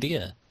great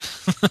idea.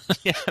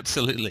 yeah,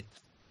 absolutely.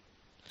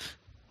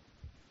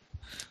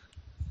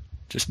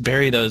 Just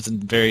bury those in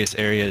various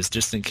areas,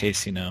 just in case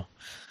somebody.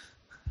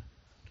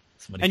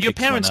 And your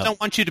picks one parents up. don't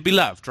want you to be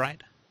loved,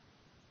 right?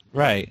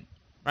 Right.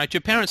 Right,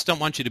 your parents don't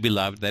want you to be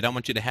loved. They don't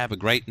want you to have a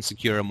great and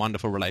secure and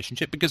wonderful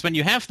relationship, because when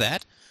you have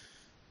that,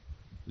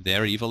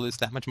 their evil is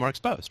that much more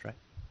exposed, right?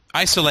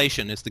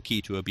 Isolation is the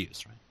key to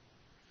abuse, right?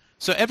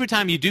 So every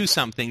time you do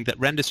something that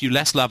renders you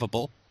less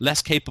lovable,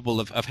 less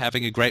capable of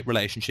having a great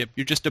relationship,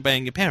 you're just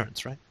obeying your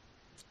parents, right?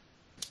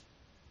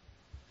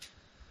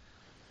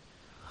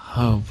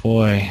 Oh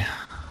boy.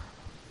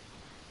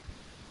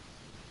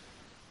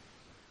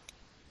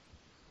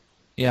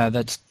 Yeah,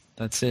 that's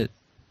it.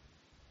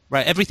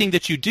 Right, everything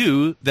that you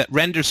do that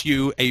renders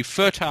you a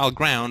fertile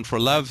ground for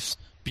love's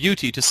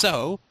beauty to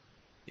sow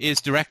is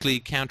directly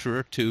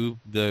counter to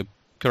the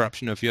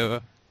corruption of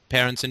your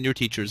parents and your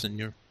teachers and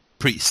your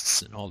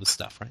priests and all this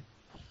stuff, right?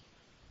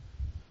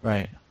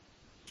 Right.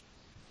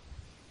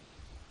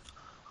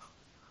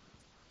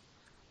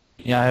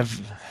 Yeah,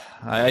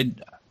 I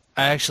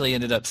actually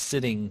ended up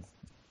sitting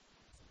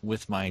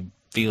with my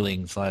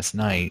feelings last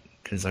night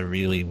because I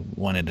really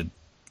wanted to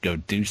go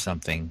do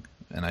something,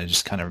 and I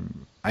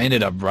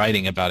ended up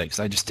writing about it because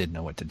I just didn't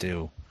know what to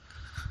do.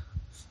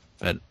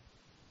 But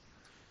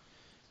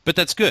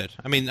that's good.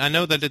 I mean, I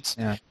know that it's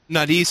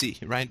not easy,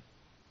 right?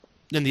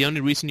 And the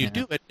only reason you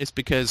do it is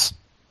because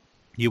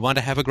you want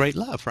to have a great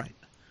love, right?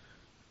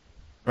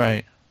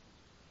 Right.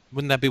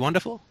 Wouldn't that be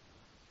wonderful?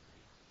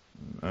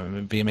 It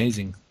would be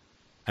amazing.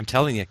 I'm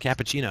telling you,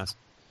 cappuccinos.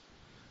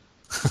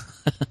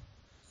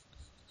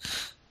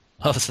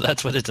 Oh, so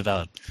that's what it's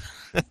about.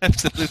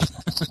 Absolutely.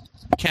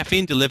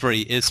 Caffeine delivery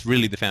is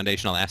really the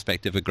foundational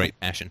aspect of a great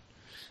passion.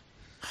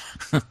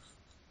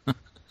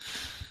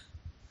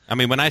 I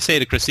mean, when I say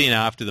to Christina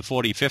after the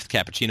 45th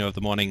cappuccino of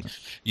the morning,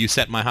 you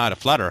set my heart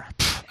aflutter,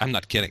 I'm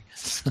not kidding.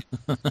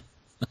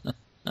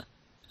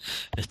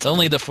 It's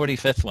only the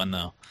 45th one,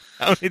 though.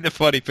 Only the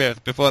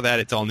 45th. Before that,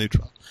 it's all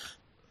neutral.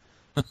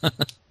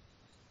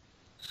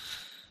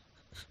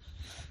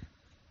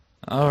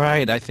 All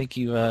right, I think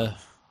you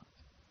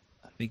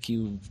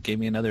gave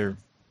me another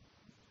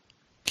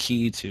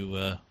key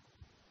to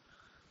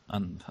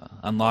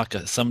unlock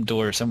some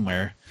door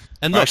somewhere.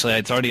 And look, actually,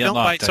 it's already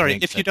unlocked.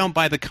 If you don't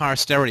buy the car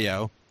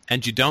stereo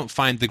and you don't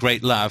find the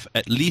great love,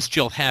 at least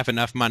you'll have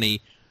enough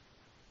money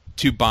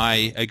to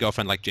buy a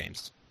girlfriend like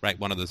James, right?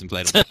 One of those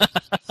inflatables.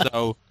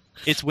 So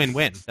it's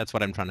win-win. That's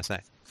what I'm trying to say.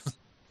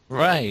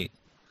 Right.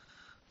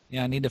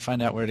 Yeah, I need to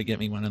find out where to get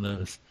me one of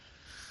those.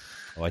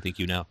 Oh, I think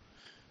you know.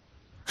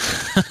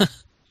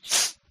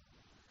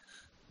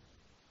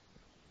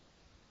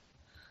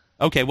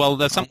 Okay, well,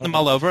 there's something to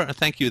mull over.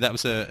 Thank you. That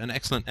was an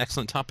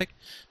excellent topic.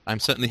 I'm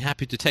certainly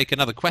happy to take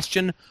another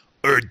question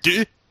or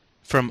two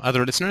from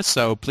other listeners,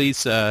 so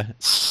please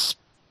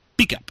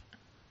speak up.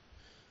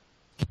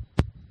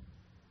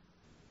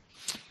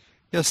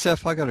 Yeah,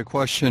 Steph, I got a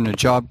question, a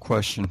job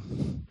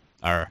question.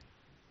 And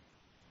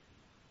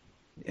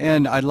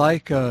I'd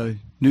like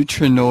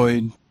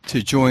Neutrinoid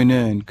to join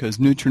in, because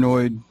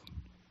Neutrinoid,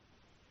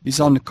 he's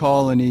on the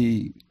call, and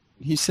he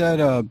said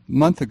a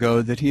month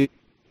ago that he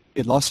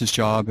had lost his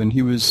job and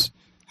he was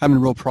having a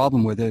real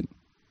problem with it.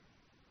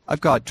 I've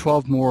got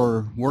 12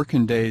 more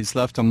working days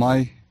left on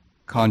my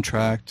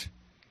contract,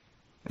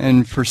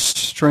 and for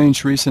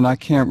strange reason I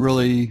can't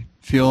really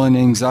feel any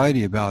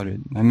anxiety about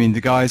it. I mean,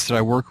 the guys that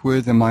I work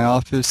with in my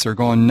office are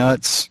going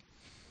nuts,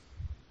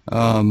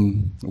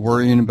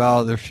 worrying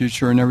about their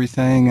future and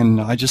everything, and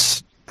I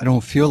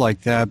don't feel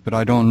like that, but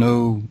I don't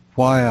know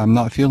why I'm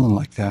not feeling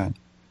like that.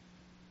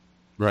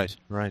 Right.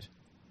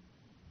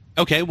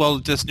 Okay, well,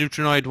 does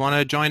Neutrinoid want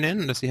to join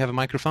in? Does he have a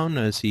microphone?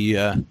 Is he...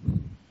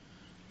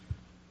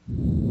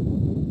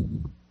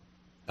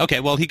 Okay,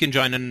 well, he can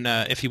join in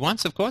if he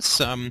wants, of course.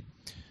 So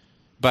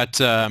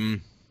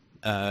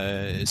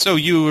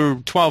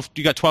you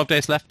got 12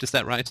 days left, is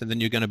that right? And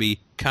then you're going to be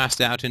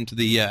cast out into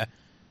the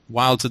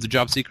wilds of the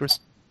job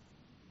seekers?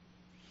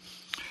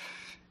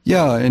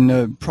 Yeah, and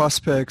the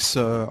prospects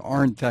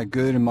aren't that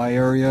good in my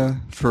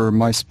area for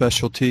my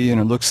specialty, and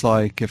it looks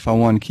like if I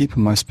want to keep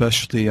in my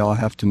specialty, I'll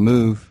have to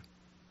move.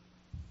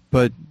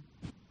 But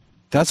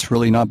that's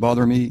really not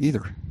bothering me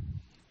either.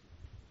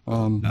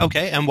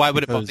 Okay, and why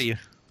would it bother you?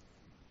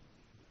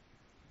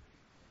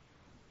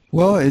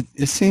 Well,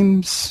 it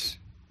seems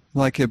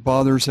like it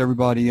bothers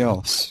everybody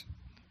else.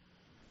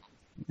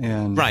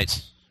 And Right.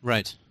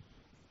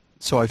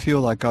 so I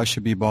feel like I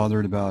should be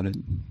bothered about it.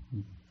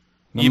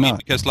 You mean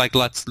because like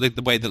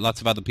the way that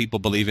lots of other people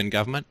believe in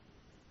government?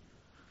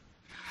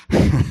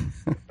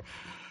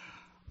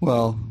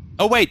 Well,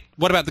 Oh, wait,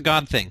 what about the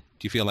God thing?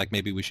 Do you feel like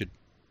maybe we should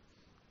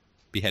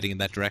be heading in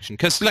that direction?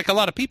 Because, like, a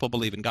lot of people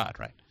believe in God,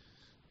 right?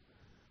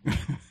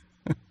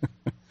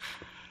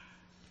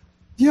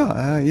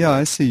 yeah,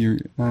 I see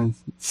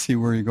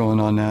where you're going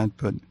on that,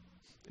 but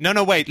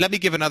No, wait, let me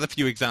give another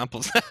few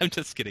examples. I'm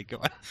just kidding, go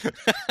on.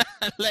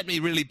 Let me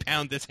really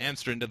pound this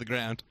hamster into the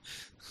ground.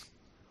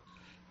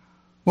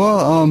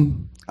 well,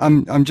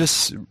 I'm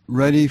just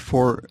ready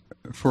for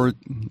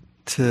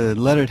to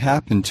let it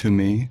happen to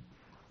me.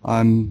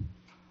 I'm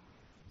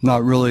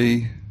not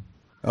really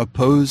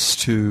opposed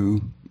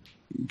to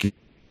getting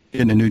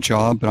a new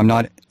job,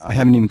 but I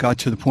haven't even got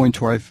to the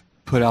point where I've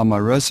put out my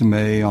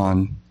resume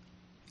on,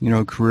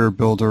 Career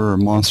Builder or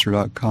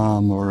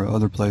Monster.com or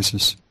other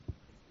places.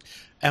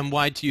 And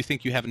why do you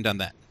think you haven't done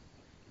that?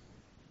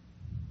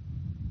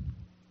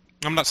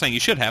 I'm not saying you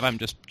should have. I'm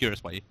just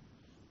curious why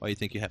you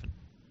think you haven't.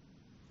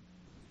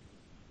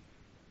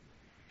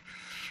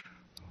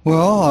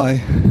 Well, I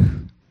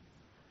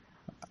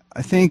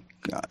think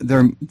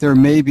there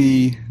may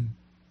be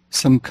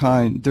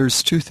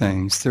there's two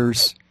things.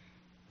 There's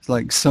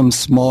like some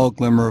small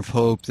glimmer of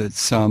hope that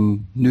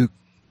some new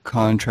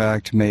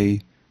contract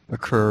may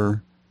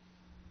occur.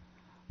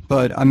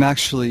 But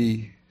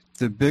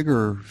the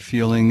bigger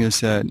feeling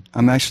is that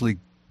I'm actually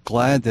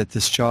glad that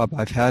this job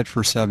I've had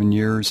for 7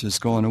 years is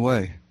going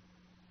away.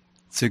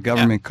 It's a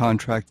government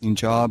contracting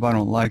job. I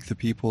don't like the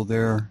people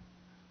there.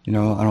 I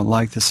don't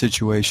like the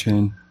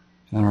situation.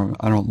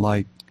 I don't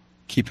like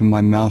keeping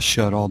my mouth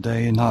shut all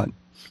day and not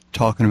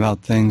talking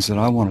about things that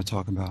I want to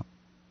talk about.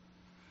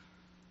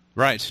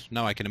 Right.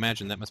 No, I can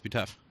imagine that must be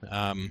tough.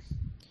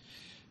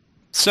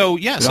 So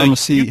I don't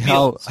see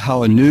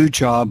how a new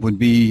job would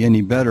be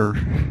any better.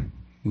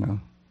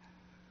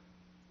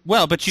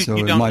 Well, but you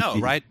don't know,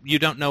 be... right? You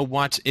don't know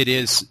what it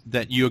is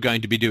that you're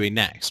going to be doing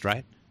next,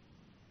 right?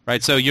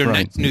 Right. So your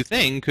next new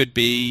thing could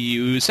be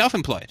you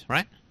self-employed,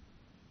 right?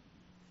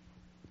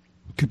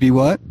 Could be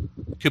what?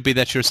 Could be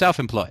that you're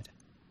self-employed.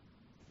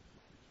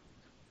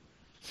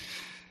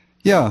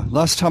 Yeah.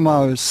 Last time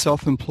I was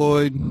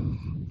self-employed,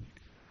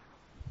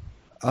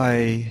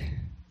 that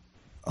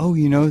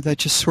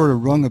just sort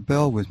of rung a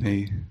bell with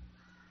me.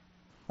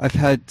 I've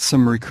had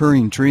some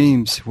recurring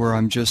dreams where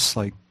I'm just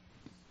like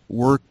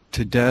worked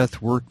to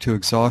death, worked to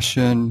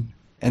exhaustion,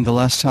 and the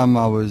last time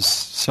I was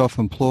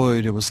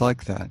self-employed, it was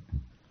like that.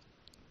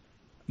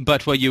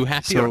 But were you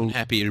happy or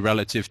unhappy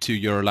relative to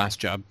your last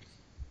job,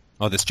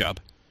 or this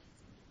job?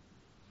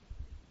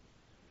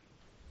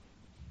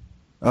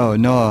 Oh,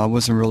 no, I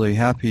wasn't really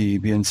happy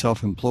being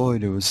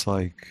self-employed. It was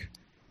like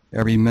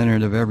every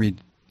minute of every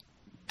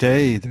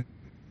day there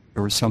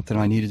was something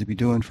I needed to be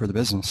doing for the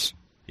business.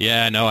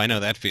 Yeah, no, I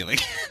know that feeling.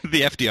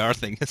 The FDR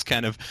thing has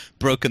kind of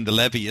broken the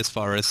levee as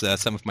far as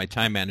some of my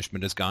time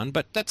management has gone,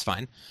 but that's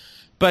fine.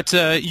 But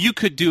you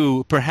could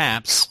do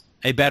perhaps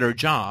a better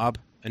job,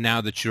 and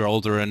now that you're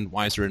older and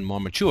wiser and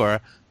more mature,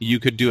 you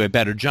could do a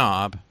better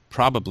job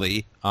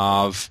probably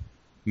of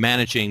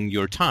managing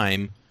your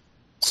time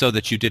so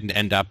that you didn't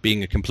end up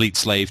being a complete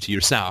slave to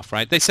yourself,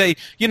 right? They say,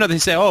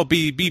 oh,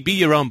 be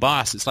your own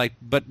boss. It's like,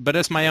 but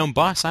as my own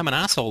boss, I'm an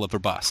asshole of a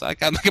boss. I'm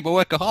like a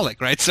workaholic,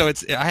 right? So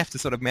I have to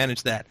sort of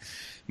manage that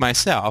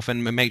myself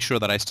and make sure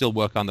that I still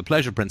work on the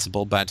pleasure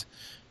principle, but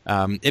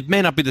it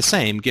may not be the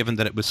same given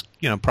that it was,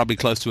 probably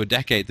close to a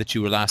decade that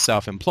you were last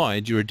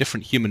self-employed. You're a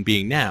different human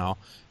being now,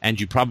 and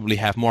you probably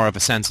have more of a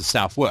sense of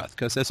self-worth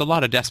because there's a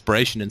lot of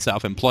desperation in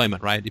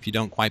self-employment, right? If you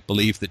don't quite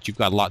believe that you've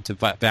got a lot of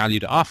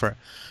value to offer,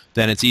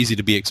 then it's easy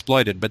to be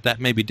exploited, but that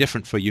may be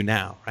different for you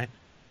now, right?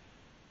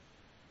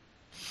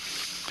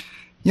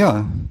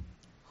 Yeah,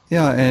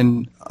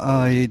 and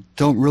I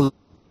don't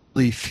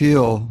really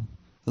feel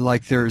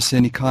like there's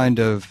any kind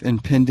of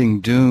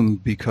impending doom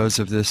because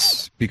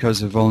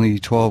of only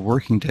 12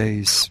 working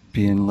days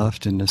being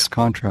left in this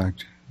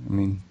contract. I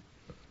mean...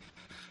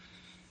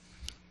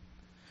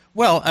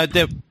 Well,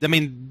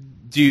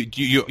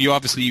 you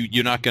obviously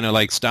you're not going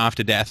to starve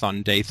to death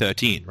on day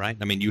 13, right?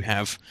 I mean, you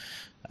have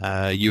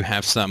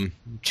some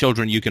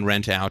children you can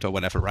rent out or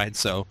whatever, right?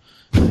 So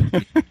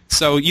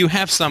you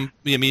have some.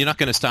 I mean, you're not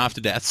going to starve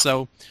to death.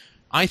 So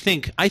I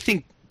think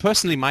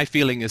personally, my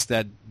feeling is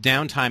that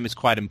downtime is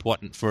quite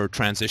important for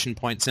transition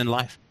points in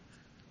life,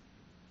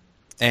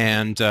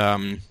 and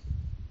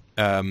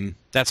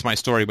that's my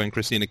story when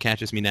Christina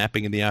catches me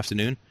napping in the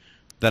afternoon.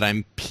 That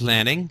I'm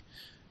planning.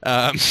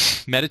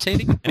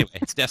 Meditating? Anyway,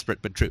 it's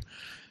desperate but true.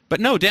 But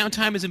no,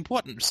 downtime is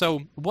important.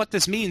 So what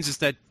this means is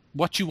that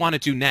what you want to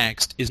do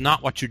next is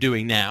not what you're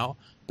doing now,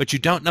 but you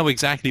don't know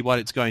exactly what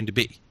it's going to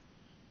be.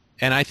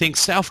 And I think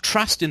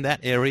self-trust in that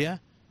area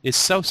is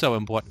so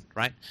important,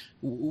 right?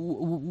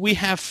 We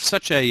have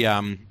such a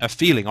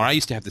feeling, or I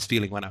used to have this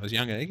feeling when I was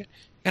younger, you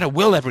got to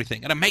will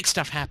everything, got to make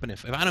stuff happen.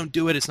 If I don't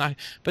do it, it's not.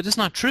 But it's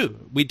not true.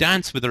 We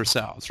dance with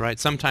ourselves, right?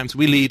 Sometimes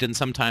we lead, and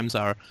sometimes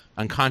our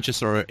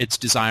unconscious or its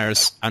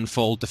desires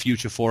unfold the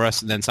future for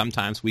us, and then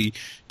sometimes we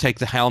take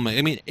the helm.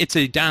 I mean, it's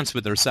a dance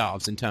with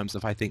ourselves in terms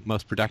of, I think,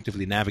 most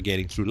productively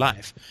navigating through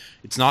life.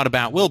 It's not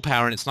about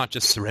willpower, and it's not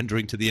just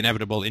surrendering to the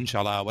inevitable,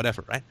 inshallah, or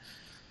whatever, right?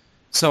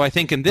 So I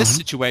think in this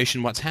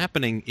situation, what's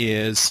happening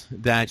is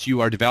that you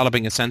are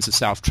developing a sense of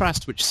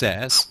self-trust, which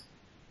says,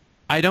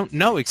 I don't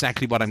know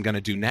exactly what I'm going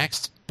to do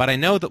next, but I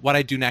know that what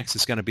I do next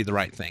is going to be the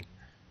right thing.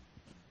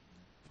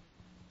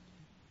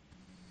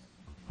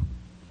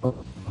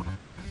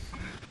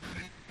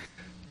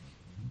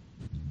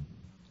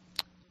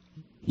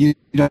 You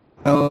know,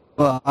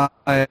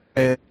 I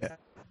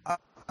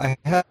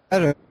had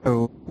a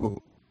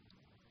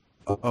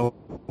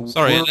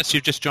Sorry, work unless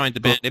you've just joined the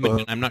band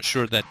image, I'm not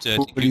sure that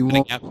what do you're you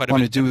cutting out quite a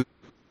want to bit. do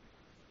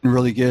and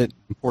really get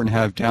important to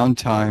have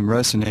downtime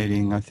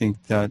resonating. I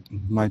think that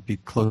might be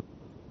close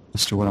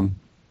to what I'm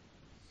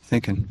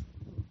thinking.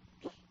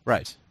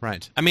 Right,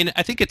 right. I mean,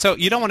 I think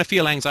you don't want to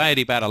feel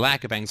anxiety about a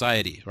lack of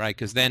anxiety, right?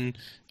 Because then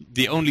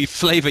the only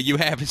flavor you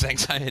have is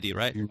anxiety,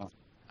 right? You're not.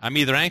 I'm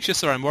either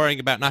anxious or I'm worrying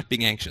about not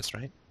being anxious,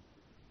 right?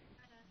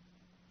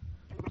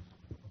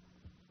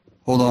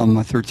 Hold on,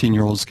 my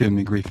 13-year-old's giving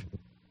me grief.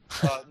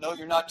 No,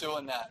 you're not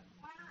doing that.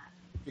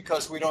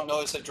 Because we don't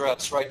know his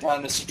address. Write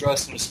down his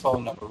address and his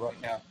phone number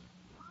right now.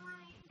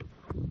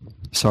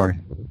 Sorry.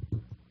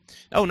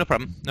 Oh, no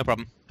problem, no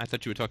problem. I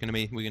thought you were talking to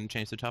me. We're going to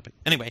change the topic.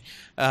 Anyway,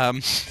 no,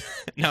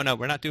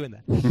 we're not doing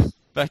that.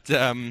 But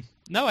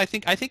no, I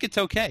think it's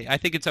okay. I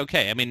think it's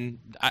okay. I mean,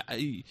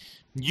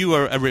 you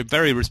are a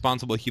very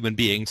responsible human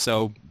being,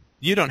 so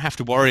you don't have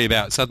to worry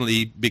about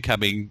suddenly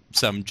becoming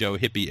some Joe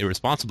hippie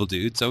irresponsible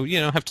dude. So you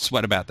don't have to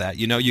sweat about that.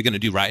 You know you're going to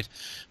do right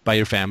by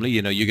your family.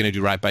 You know you're going to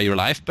do right by your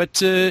life.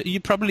 But you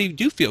probably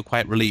do feel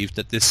quite relieved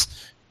that this,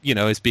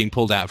 is being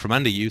pulled out from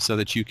under you so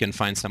that you can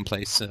find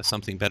someplace,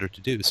 something better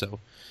to do. So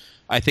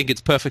I think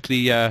it's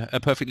perfectly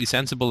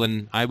sensible,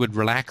 and I would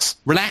relax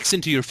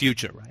into your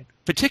future, right?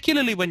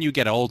 Particularly when you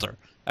get older.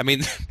 I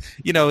mean,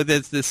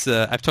 there's this,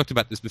 I've talked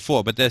about this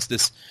before, but there's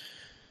this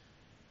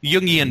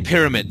Jungian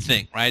pyramid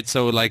thing, right?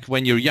 So like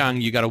when you're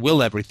young, you got to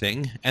will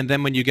everything, and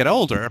then when you get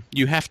older,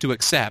 you have to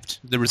accept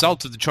the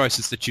result of the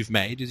choices that you've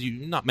made.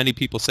 Not many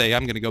people say,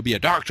 I'm going to go be a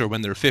doctor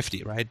when they're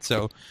 50, right?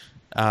 So,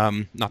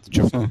 not that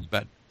you're 50,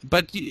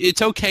 but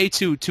it's okay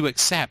to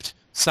accept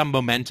some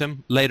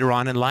momentum later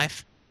on in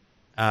life.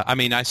 I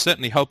mean, I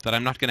certainly hope that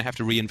I'm not going to have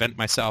to reinvent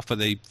myself for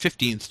the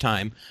 15th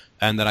time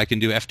and that I can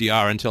do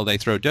FDR until they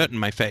throw dirt in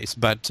my face.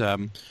 But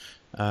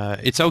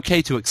it's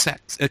okay to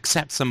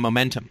accept some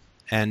momentum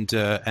and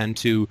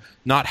to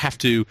not have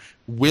to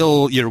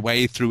will your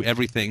way through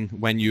everything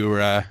when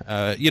you're,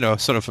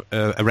 sort of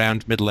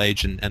around middle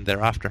age and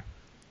thereafter.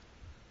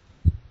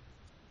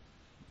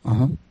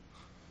 Uh-huh.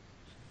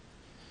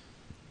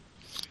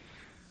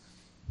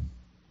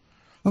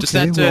 Does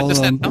that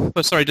help?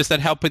 Oh, sorry, does that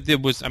help?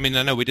 I mean,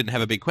 I know we didn't have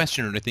a big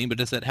question or anything, but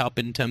does that help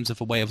in terms of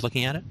a way of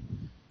looking at it?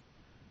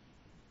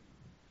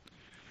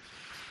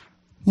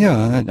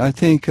 Yeah, I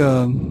think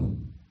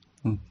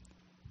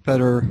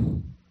better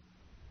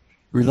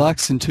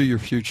relax into your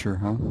future,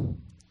 huh?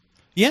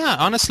 Yeah,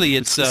 honestly,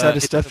 it's... Is that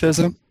a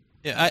Stephism?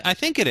 Yeah, I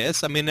think it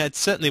is. I mean, it's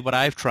certainly what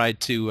I've tried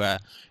to...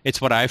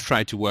 it's what I've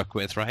tried to work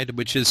with, right?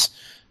 Which is...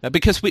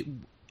 because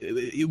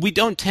we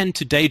don't tend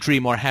to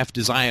daydream or have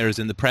desires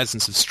in the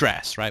presence of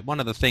stress, right? One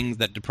of the things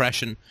that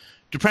depression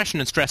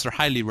and stress are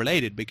highly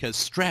related because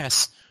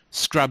stress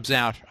scrubs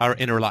out our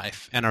inner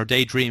life and our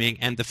daydreaming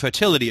and the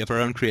fertility of our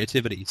own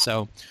creativity.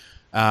 So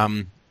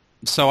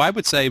I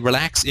would say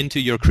relax into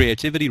your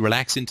creativity,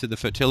 relax into the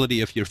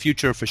fertility of your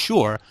future for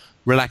sure.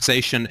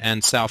 Relaxation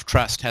and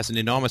self-trust has an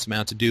enormous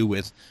amount to do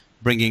with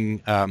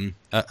bringing,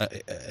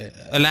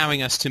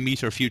 allowing us to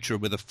meet our future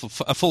with a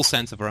full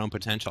sense of our own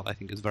potential, I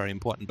think is very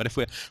important. But if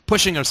we're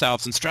pushing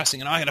ourselves and stressing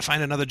and I got to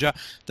find another job,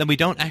 then we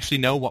don't actually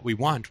know what we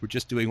want. We're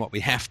just doing what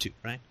we have to,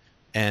 right?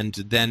 And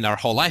then our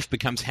whole life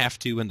becomes have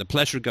to, and the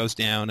pleasure goes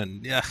down,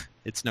 and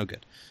it's no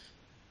good.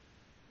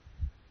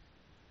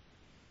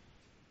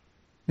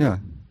 Yeah.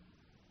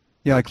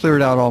 Yeah, I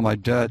cleared out all my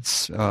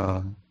debts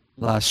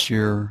last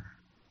year.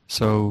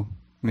 So,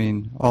 I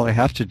mean, all I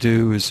have to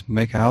do is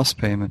make a house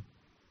payment.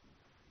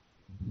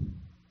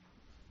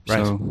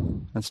 Right.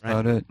 So that's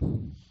about it.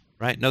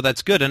 Right. No,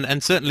 that's good.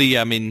 And certainly,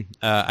 I mean,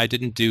 I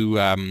didn't do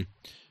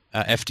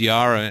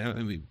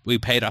FDR. We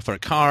paid off our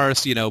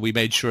cars. We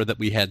made sure that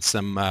we had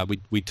some.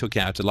 We took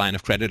out a line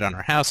of credit on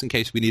our house in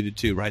case we needed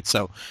to. Right.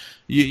 So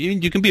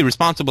you can be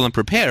responsible and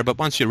prepare, but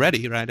once you're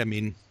ready, right? I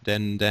mean,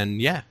 then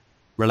yeah,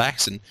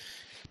 relax and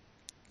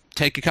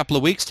take a couple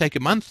of weeks, take a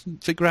month,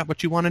 and figure out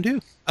what you want to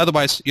do.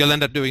 Otherwise, you'll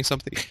end up doing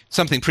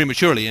something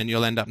prematurely, and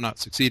you'll end up not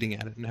succeeding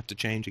at it and have to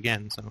change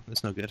again. So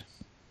that's no good.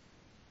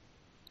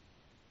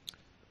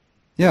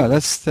 Yeah,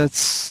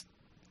 that's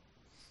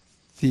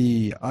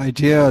the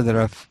idea that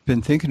I've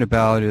been thinking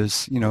about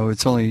is,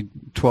 it's only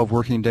 12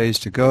 working days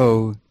to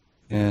go,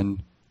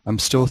 and I'm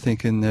still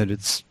thinking that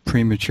it's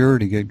premature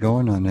to get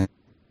going on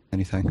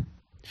anything.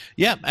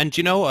 Yeah, and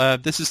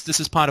this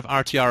is part of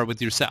RTR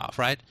with yourself,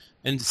 right?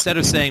 Instead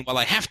of saying, well,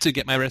 I have to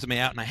get my resume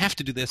out and I have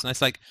to do this, and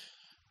it's like,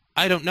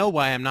 I don't know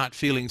why I'm not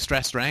feeling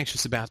stressed or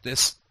anxious about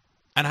this,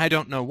 and I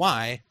don't know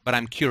why, but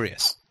I'm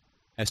curious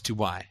as to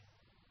why.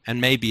 And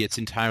maybe it's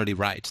entirely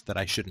right that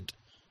I shouldn't.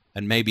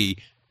 And maybe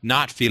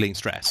not feeling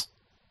stress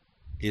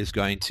is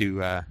going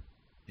to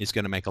is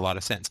going to make a lot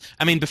of sense.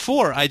 I mean,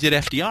 before I did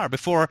FDR,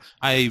 before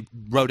I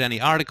wrote any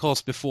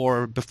articles,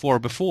 before,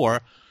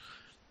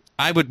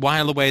 I would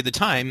while away the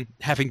time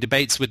having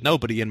debates with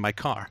nobody in my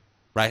car,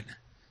 right?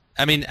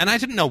 I mean, and I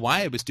didn't know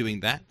why I was doing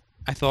that.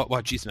 I thought,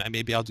 well, geez,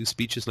 maybe I'll do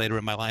speeches later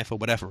in my life or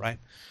whatever, right?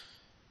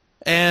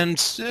 And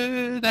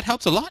that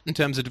helps a lot in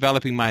terms of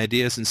developing my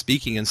ideas and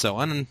speaking and so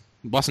on, and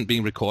wasn't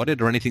being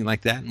recorded or anything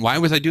like that. And why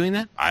was I doing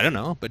that? I don't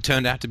know, but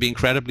turned out to be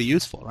incredibly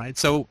useful, right?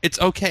 So it's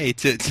okay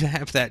to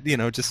have that,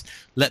 just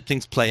let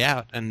things play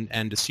out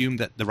and assume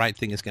that the right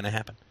thing is going to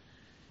happen.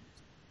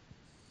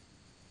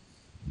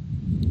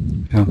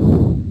 Yeah.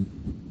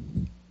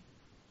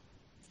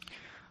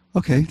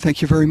 Okay,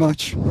 thank you very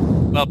much.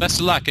 Well, best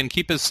of luck, and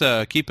keep us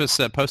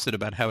posted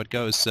about how it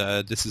goes.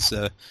 This is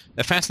a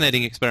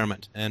fascinating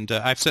experiment, and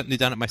I've certainly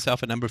done it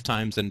myself a number of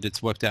times, and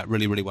it's worked out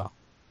really, really well.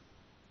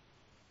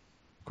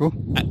 Cool.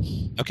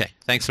 Okay,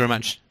 thanks very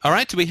much. All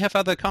right, do we have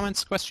other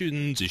comments,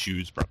 questions,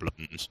 issues,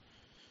 problems?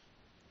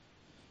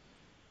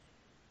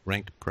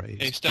 Rank praise.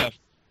 Hey, Steph.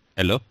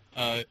 Hello?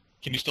 Can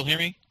you still hear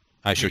me?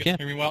 I sure can.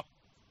 Hear me well?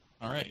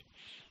 All right.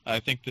 I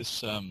think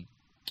this mic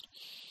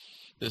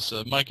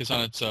is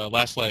on its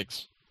last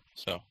legs,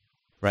 so.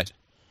 Right.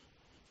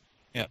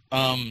 Yeah.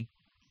 I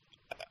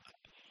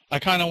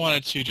kind of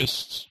wanted to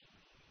just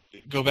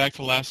go back to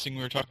the last thing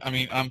we were talking. I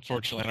mean,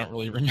 unfortunately, I don't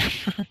really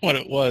remember what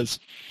it was.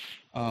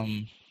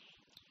 The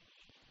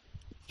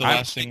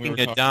last thing we were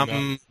talking about. A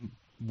dumb,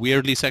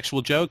 weirdly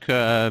sexual joke.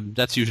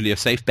 That's usually a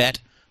safe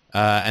bet.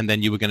 And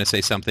then you were going to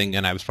say something,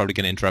 and I was probably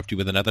going to interrupt you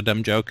with another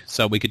dumb joke.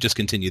 So we could just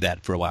continue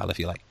that for a while if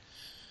you like.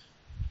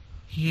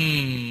 How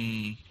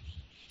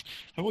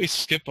about we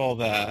skip all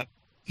that?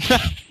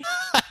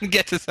 And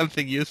get to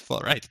something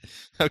useful, right?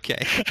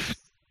 Okay.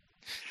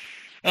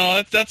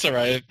 Oh, that's all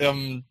right.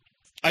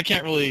 I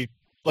can't really,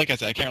 like I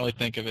said, I can't really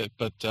think of it.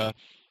 But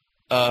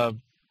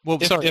well,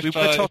 we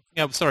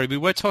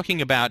were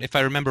talking about, if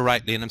I remember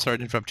rightly, and I'm sorry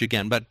to interrupt you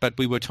again, but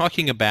we were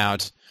talking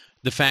about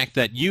the fact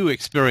that you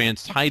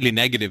experienced highly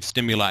negative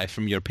stimuli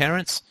from your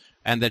parents,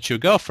 and that your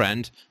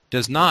girlfriend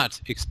does not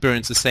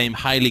experience the same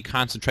highly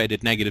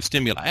concentrated negative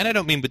stimuli. And I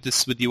don't mean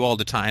with you all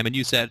the time. And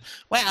you said,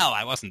 well,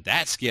 I wasn't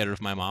that scared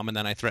of my mom. And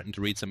then I threatened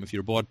to read some of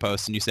your board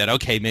posts, and you said,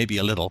 okay, maybe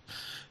a little.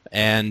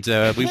 And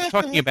we were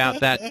talking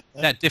about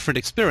that different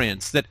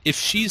experience, that if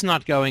she's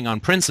not going on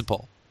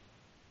principle,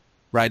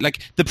 right,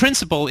 like the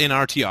principle in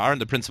RTR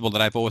and the principle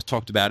that I've always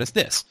talked about is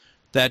this,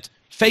 that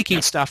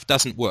faking stuff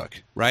doesn't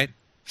work, right?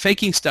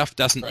 Faking stuff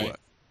doesn't work.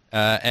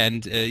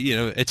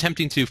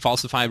 Attempting to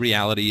falsify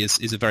reality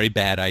is a very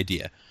bad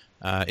idea.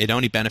 It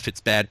only benefits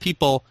bad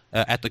people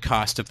at the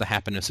cost of the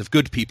happiness of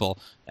good people,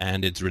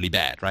 and it's really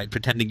bad, right?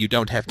 Pretending you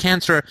don't have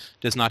cancer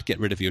does not get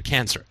rid of your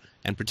cancer.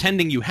 And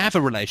pretending you have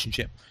a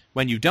relationship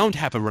when you don't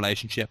have a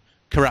relationship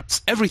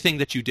corrupts everything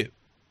that you do,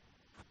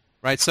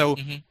 right? So,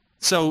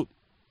 so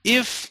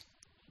if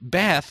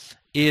Beth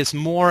is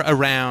more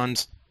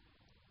around,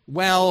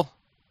 well,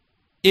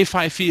 if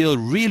I feel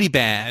really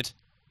bad,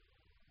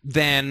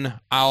 then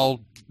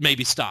I'll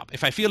maybe stop.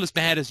 If I feel as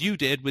bad as you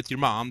did with your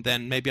mom,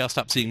 then maybe I'll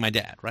stop seeing my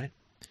dad, right?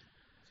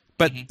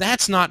 But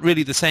that's not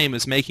really the same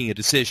as making a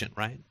decision,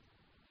 right?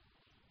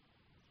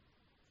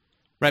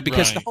 Right,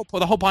 because the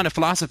whole point of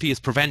philosophy is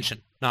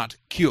prevention, not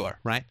cure,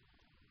 right?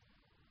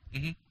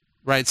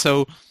 Right,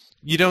 so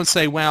you don't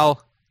say,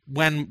 well,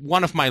 when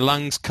one of my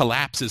lungs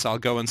collapses, I'll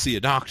go and see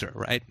a doctor,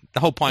 right? The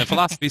whole point of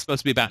philosophy is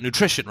supposed to be about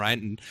nutrition,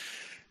 right? And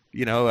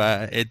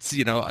it's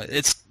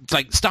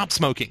like stop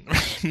smoking,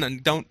 right?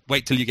 And don't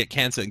wait till you get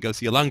cancer and go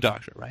see a lung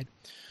doctor, right?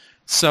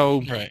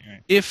 So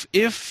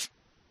if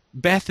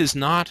Beth is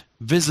not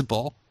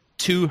visible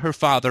to her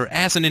father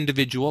as an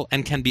individual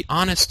and can be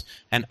honest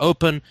and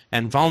open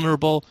and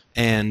vulnerable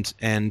and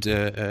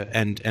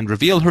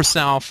reveal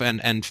herself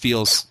and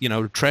feels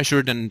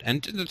treasured and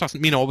it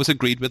doesn't mean always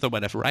agreed with or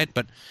whatever, right?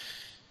 But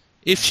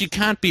if she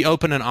can't be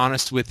open and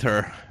honest with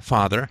her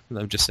father,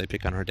 let me just say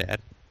pick on her dad,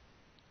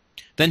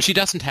 then she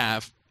doesn't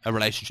have a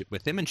relationship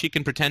with him, and she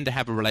can pretend to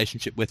have a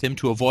relationship with him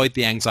to avoid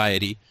the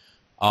anxiety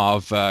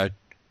of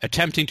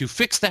attempting to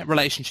fix that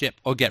relationship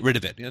or get rid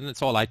of it. And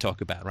that's all I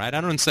talk about, right? I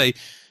don't say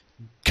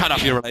cut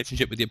off your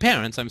relationship with your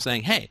parents. I'm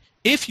saying, hey,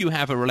 if you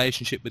have a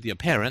relationship with your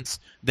parents,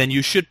 then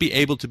you should be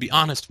able to be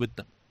honest with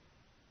them,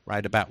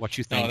 right, about what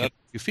you think and what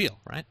you feel,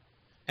 right?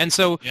 And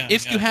so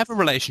if you have a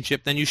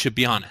relationship, then you should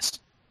be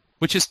honest,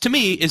 which is, to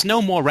me, is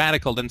no more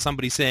radical than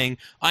somebody saying,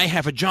 I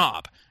have a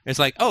job. It's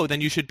like, oh,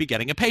 then you should be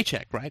getting a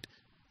paycheck, right?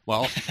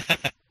 Well,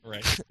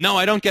 no,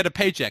 I don't get a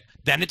paycheck.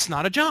 Then it's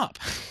not a job.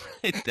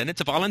 Then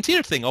it's a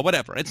volunteer thing or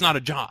whatever. It's not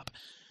a job,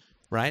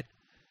 right?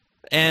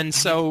 And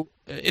so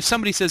if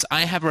somebody says,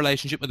 I have a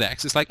relationship with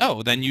X, it's like,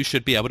 oh, then you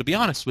should be able to be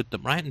honest with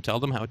them, right? And tell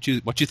them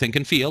what you think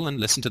and feel and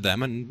listen to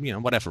them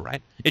and, whatever,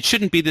 right? It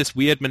shouldn't be this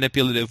weird,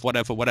 manipulative,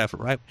 whatever,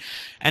 right?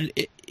 And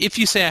if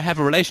you say I have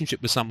a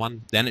relationship with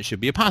someone, then it should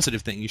be a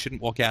positive thing. You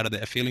shouldn't walk out of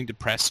there feeling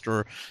depressed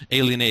or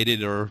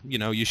alienated or,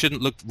 you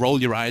shouldn't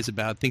roll your eyes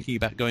about thinking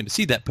about going to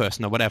see that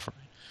person or whatever.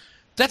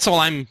 That's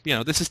all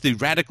this is the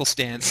radical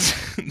stance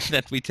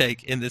that we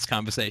take in this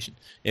conversation.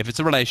 If it's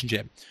a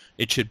relationship,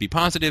 it should be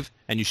positive,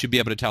 and you should be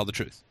able to tell the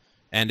truth.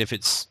 And if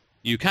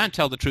you can't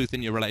tell the truth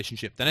in your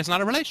relationship, then it's not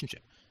a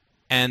relationship.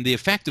 And the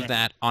effect of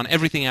that on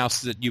everything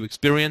else that you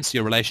experience,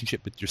 your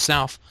relationship with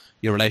yourself,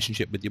 your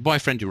relationship with your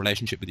boyfriend, your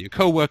relationship with your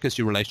coworkers,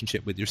 your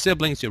relationship with your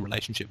siblings, your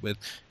relationship with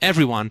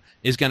everyone,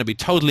 is going to be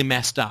totally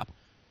messed up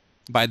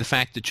by the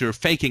fact that you're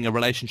faking a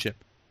relationship,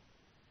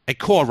 a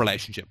core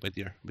relationship with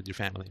your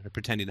family, or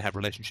pretending to have a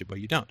relationship where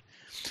you don't.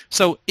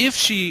 So if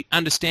she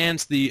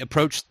understands the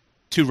approach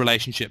to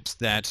relationships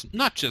that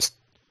not just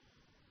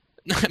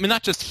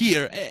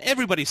here,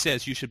 everybody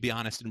says you should be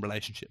honest in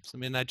relationships. I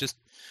mean, I just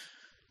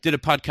did a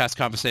podcast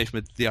conversation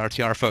with the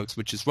RTR folks,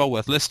 which is well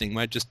worth listening,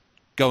 where I just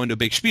go into a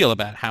big spiel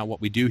about how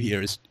what we do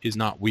here is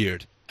not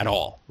weird at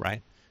all,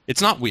 right?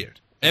 It's not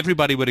weird.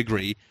 Everybody would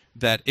agree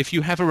that if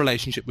you have a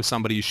relationship with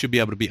somebody, you should be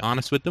able to be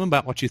honest with them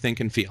about what you think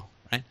and feel,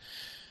 right?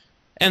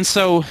 And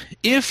so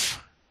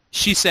if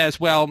she says,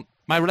 well,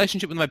 my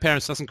relationship with my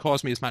parents doesn't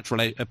cause me as much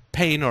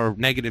pain or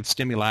negative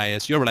stimuli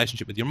as your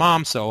relationship with your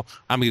mom, so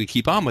I'm going to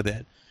keep on with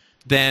it,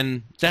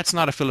 then that's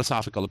not a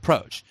philosophical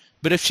approach.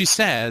 But if she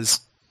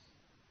says,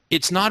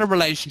 it's not a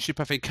relationship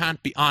if I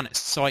can't be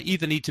honest, so I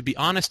either need to be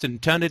honest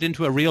and turn it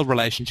into a real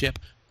relationship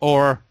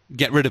or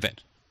get rid of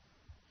it,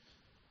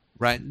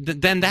 right?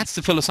 Then that's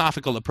the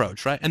philosophical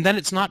approach, right? And then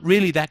it's not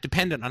really that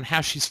dependent on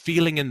how she's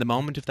feeling in the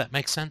moment, if that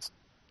makes sense.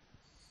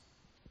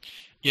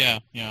 Yeah,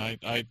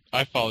 I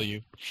follow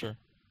you, for sure.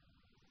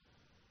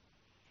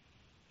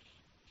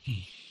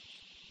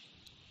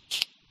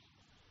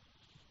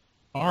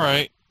 All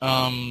right.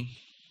 And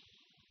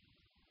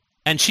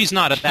she's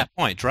not at that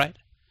point, right?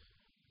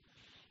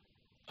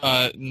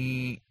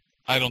 I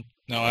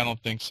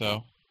don't think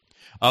so.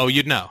 Oh,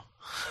 you'd know.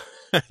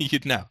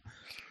 You'd know.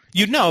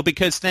 You'd know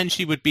because then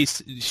she would be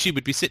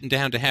sitting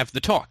down to have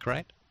the talk,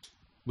 right,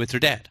 with her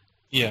dad.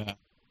 Yeah.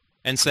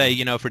 And say,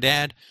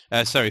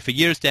 for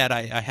years, Dad,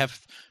 I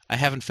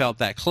haven't felt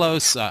that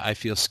close. I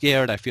feel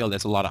scared. I feel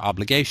there's a lot of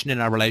obligation in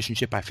our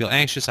relationship. I feel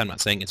anxious. I'm not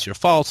saying it's your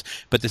fault,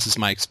 but this is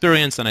my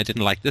experience, and I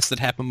didn't like this that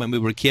happened when we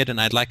were a kid, and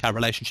I'd like our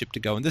relationship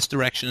to go in this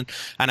direction,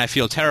 and I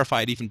feel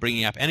terrified even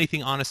bringing up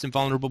anything honest and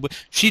vulnerable. But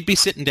she'd be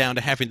sitting down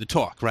to having the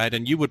talk, right?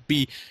 And you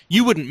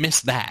wouldn't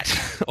miss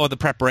that or the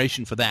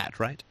preparation for that,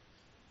 right?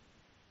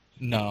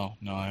 No,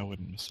 I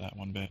wouldn't miss that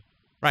one bit.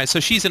 Right,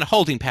 so she's in a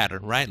holding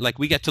pattern, right? Like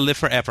we get to live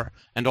forever,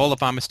 and all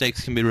of our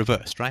mistakes can be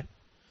reversed, right?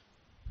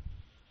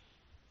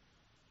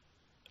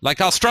 Like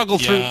I'll struggle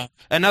through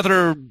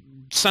another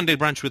Sunday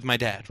brunch with my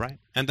dad, right?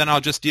 And then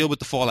I'll just deal with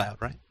the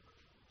fallout, right?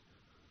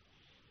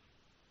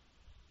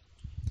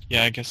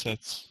 Yeah, I guess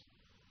that's...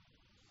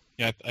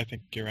 Yeah, I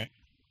think you're right.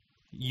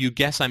 You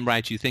guess I'm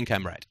right, you think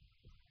I'm right.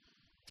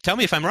 Tell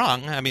me if I'm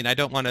wrong. I mean, I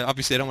don't want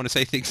to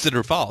say things that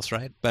are false,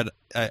 right? But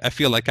I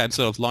feel like I'm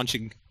sort of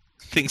launching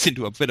things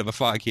into a bit of a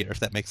fog here,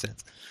 if that makes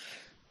sense.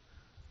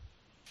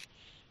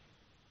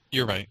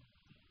 You're right.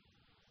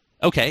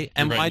 Okay,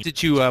 and why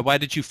did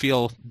you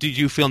feel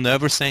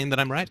nervous saying that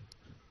I'm right?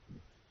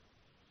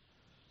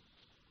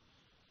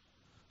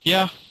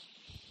 Yeah.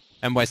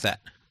 And why's that?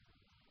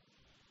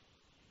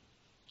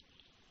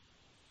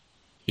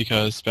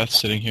 Because Beth's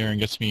sitting here and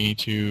gets me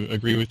to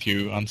agree with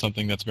you on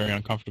something that's very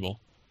uncomfortable.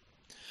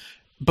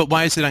 But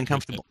why is it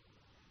uncomfortable?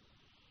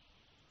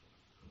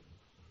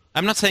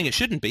 I'm not saying it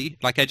shouldn't be.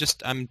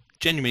 I'm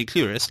genuinely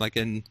curious.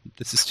 And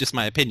this is just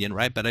my opinion,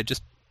 right? But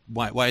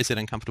why is it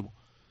uncomfortable?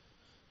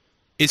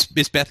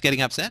 Is Beth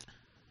getting upset?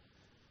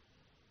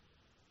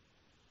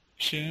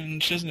 She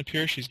doesn't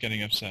appear she's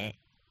getting upset.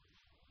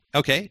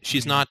 Okay,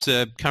 she's not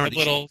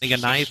currently using a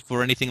knife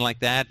or anything like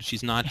that.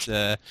 She's not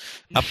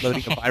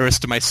uploading a virus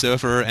to my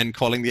server and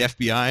calling the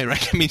FBI,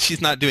 right? I mean,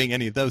 she's not doing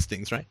any of those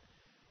things, right?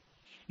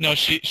 No,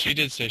 she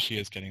did say she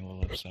is getting a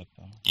little upset,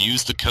 though.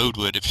 Use the code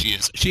word if she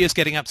is. She is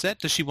getting upset?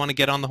 Does she want to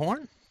get on the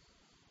horn?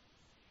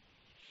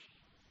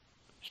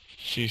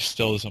 She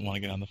still doesn't want to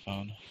get on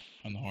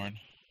the horn.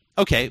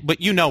 Okay, but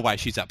you know why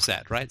she's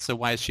upset, right? So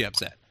why is she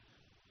upset?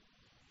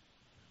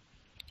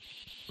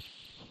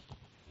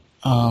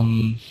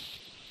 The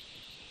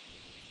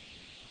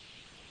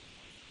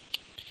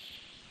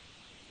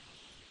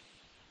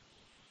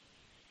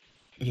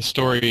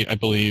story, I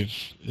believe,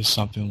 is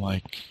something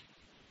like...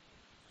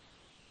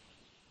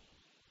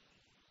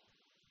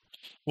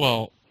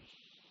 Well...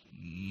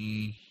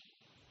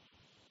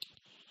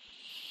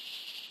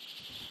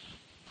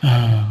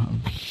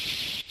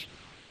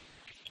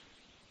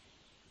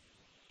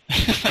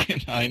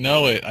 I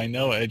know it. I don't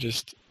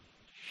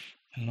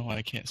know why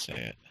I can't say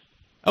it.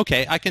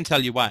 Okay, I can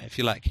tell you why, if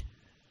you like.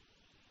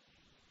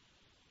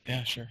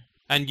 Yeah, sure.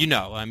 And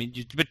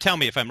but tell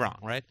me if I'm wrong,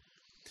 right?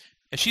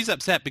 She's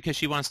upset because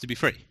she wants to be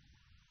free.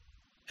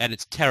 And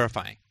it's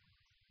terrifying.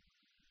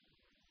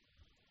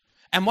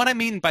 And what I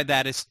mean by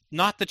that is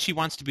not that she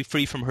wants to be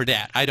free from her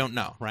dad. I don't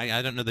know, right?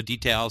 I don't know the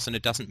details, and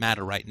it doesn't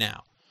matter right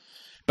now.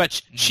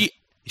 But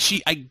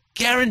I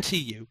guarantee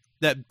you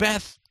that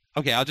Beth...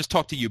 Okay, I'll just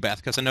talk to you, Beth,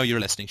 because I know you're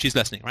listening. She's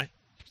listening, right?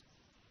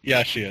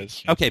 Yeah, she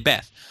is. Okay,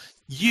 Beth,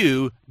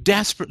 you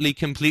desperately,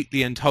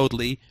 completely, and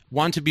totally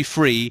want to be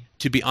free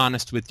to be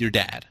honest with your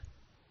dad,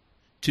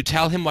 to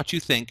tell him what you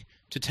think,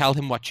 to tell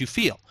him what you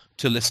feel,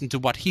 to listen to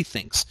what he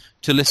thinks,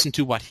 to listen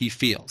to what he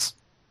feels.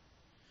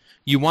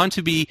 You want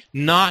to be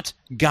not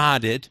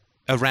guarded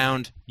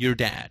around your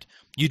dad.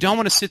 You don't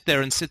want to sit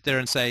there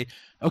and say,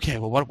 okay,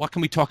 well, what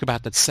can we talk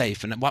about that's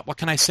safe? And what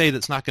can I say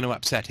that's not going to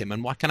upset him?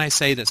 And what can I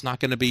say that's not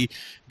going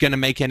to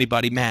make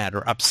anybody mad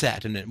or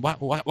upset? And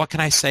what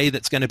can I say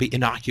that's going to be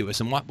innocuous?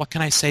 And what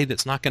can I say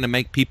that's not going to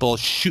make people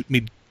shoot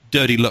me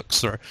dirty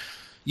looks? Or,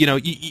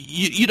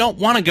 you don't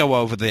want to go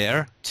over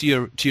there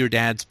to your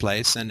dad's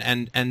place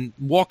and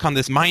walk on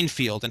this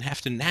minefield and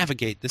have to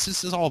navigate this.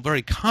 This is all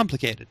very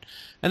complicated,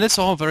 and it's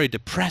all very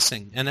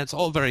depressing, and it's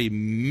all very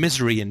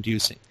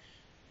misery-inducing.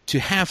 To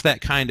have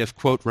that kind of,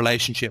 quote,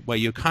 relationship where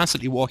you're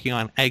constantly walking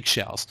on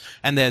eggshells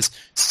and there's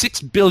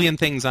 6 billion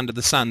things under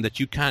the sun that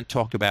you can't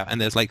talk about,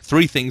 and there's like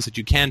 3 things that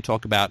you can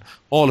talk about,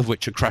 all of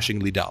which are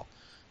crushingly dull.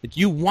 That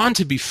you want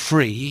to be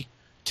free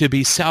to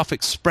be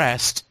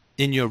self-expressed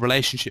in your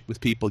relationship with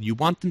people. You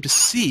want them to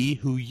see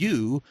who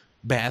you,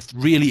 Beth,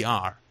 really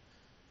are.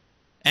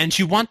 And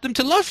you want them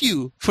to love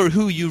you for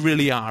who you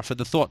really are, for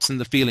the thoughts and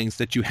the feelings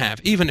that you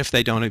have, even if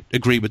they don't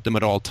agree with them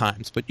at all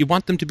times. But you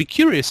want them to be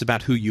curious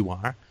about who you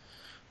are.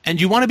 And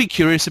you want to be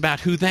curious about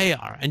who they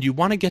are. And you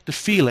want to get the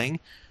feeling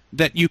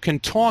that you can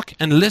talk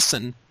and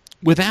listen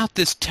without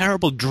this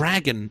terrible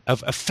dragon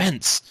of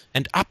offense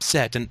and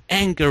upset and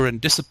anger and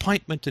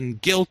disappointment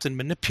and guilt and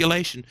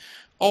manipulation,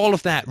 all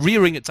of that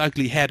rearing its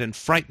ugly head and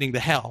frightening the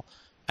hell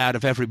out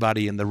of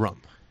everybody in the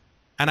room.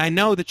 And I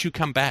know that you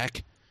come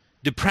back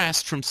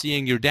depressed from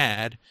seeing your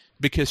dad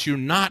because you're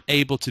not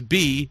able to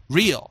be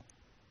real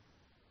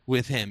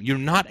with him. You're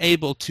not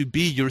able to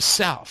be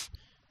yourself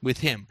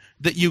with him.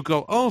 That you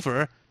go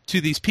over to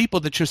these people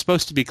that you're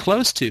supposed to be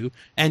close to,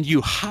 and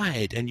you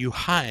hide and you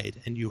hide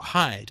and you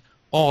hide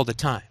all the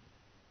time.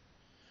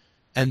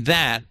 And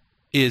that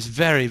is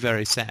very,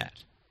 very sad.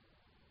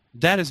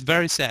 That is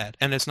very sad,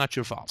 and it's not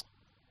your fault.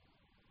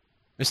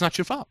 It's not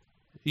your fault.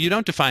 You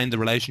don't define the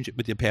relationship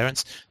with your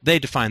parents. They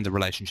define the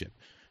relationship.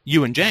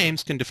 You and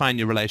James can define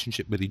your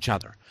relationship with each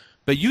other,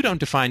 but you don't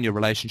define your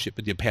relationship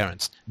with your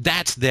parents.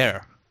 That's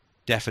their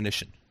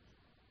definition.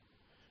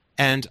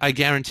 And I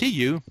guarantee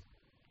you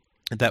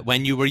that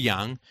when you were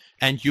young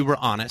and you were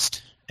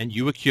honest and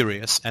you were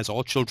curious, as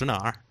all children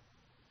are,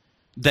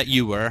 that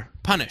you were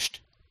punished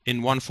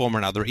in one form or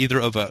another,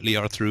 either overtly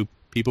or through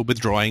people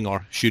withdrawing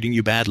or shooting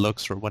you bad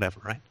looks or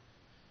whatever, right?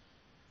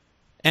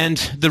 And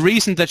the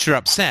reason that you're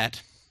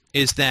upset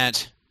is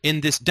that in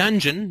this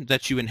dungeon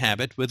that you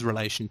inhabit with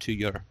relation to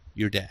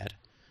your dad,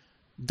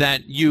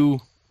 that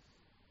you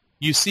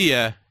see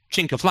a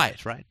chink of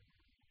light, right?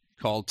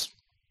 Called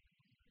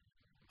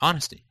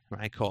honesty,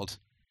 right? Called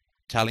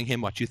telling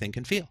him what you think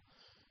and feel.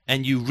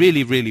 And you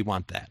really, really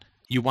want that.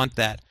 You want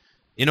that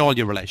in all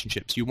your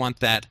relationships. You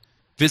want that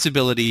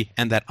visibility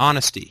and that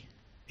honesty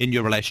in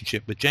your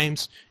relationship with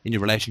James, in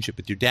your relationship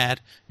with your dad,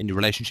 in your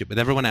relationship with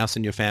everyone else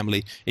in your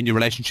family, in your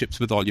relationships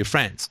with all your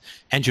friends.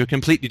 And you're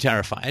completely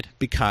terrified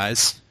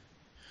because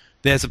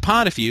there's a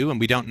part of you, and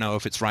we don't know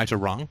if it's right or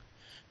wrong,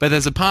 but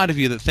there's a part of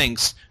you that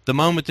thinks the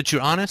moment that you're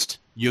honest,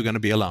 you're going to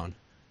be alone.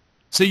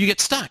 So you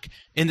get stuck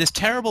in this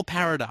terrible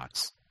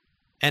paradox.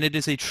 And it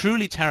is a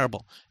truly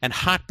terrible and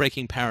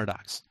heartbreaking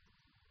paradox,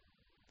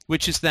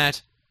 which is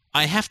that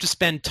I have to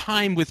spend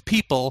time with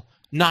people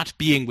not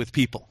being with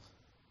people.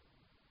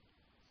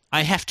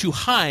 I have to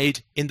hide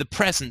in the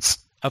presence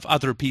of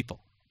other people.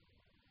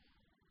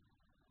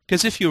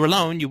 Because if you were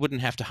alone, you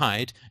wouldn't have to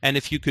hide. And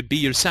if you could be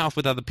yourself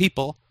with other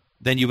people,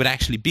 then you would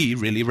actually be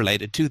really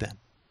related to them.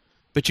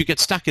 But you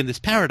get stuck in this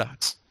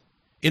paradox.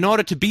 In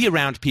order to be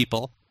around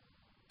people,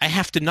 I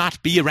have to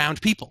not be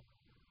around people.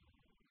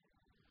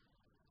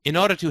 In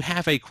order to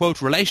have a,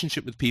 quote,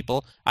 relationship with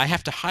people, I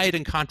have to hide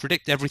and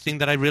contradict everything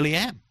that I really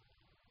am.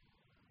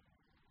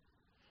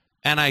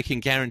 And I can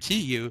guarantee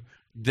you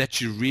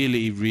that you're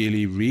really,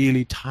 really,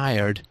 really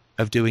tired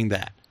of doing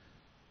that.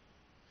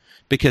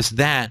 Because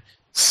that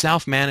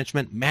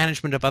self-management,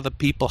 management of other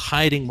people,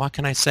 hiding, what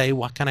can I say,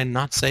 what can I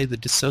not say, the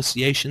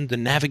dissociation, the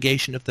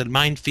navigation of the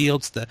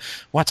minefields, the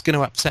what's going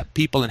to upset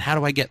people and how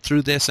do I get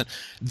through this, and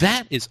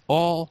that is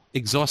all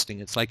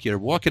exhausting. It's like you're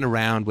walking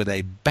around with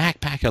a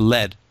backpack of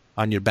lead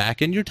on your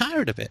back and you're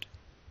tired of it.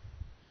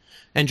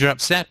 And you're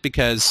upset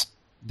because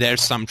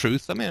there's some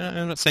truth. I mean,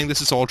 I'm not saying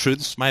this is all truth.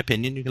 This is my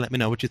opinion. You can let me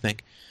know what you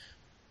think.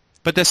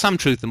 But there's some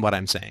truth in what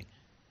I'm saying.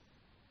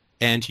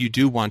 And you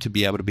do want to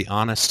be able to be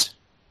honest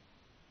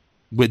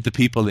with the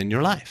people in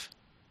your life.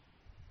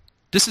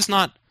 This is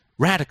not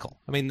radical.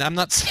 I mean, I'm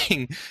not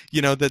saying,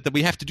 that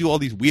we have to do all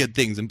these weird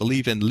things and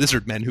believe in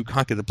lizard men who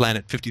conquer the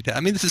planet 50 times.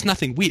 I mean, this is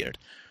nothing weird.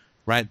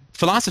 Right?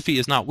 Philosophy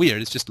is not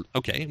weird. It's just,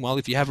 okay, well,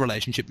 if you have a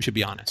relationship, you should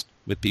be honest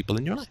with people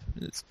in your life.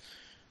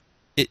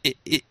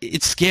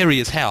 It's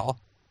scary as hell,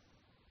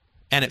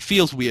 and it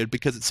feels weird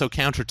because it's so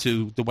counter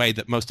to the way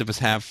that most of us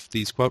have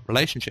these, quote,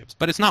 relationships.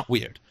 But it's not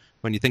weird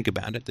when you think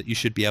about it, that you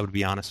should be able to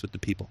be honest with the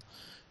people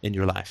in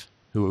your life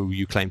who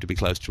you claim to be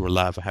close to or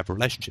love or have a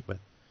relationship with.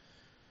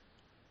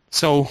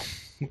 So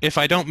if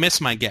I don't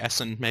miss my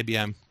guess, and maybe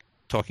I'm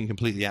talking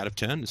completely out of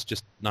turn, it's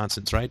just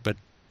nonsense, right? But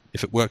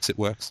if it works, it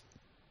works.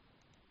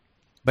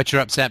 But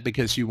you're upset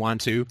because you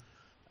want to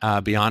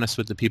be honest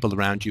with the people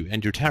around you,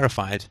 and you're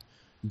terrified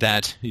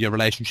that your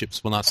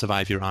relationships will not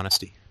survive your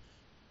honesty.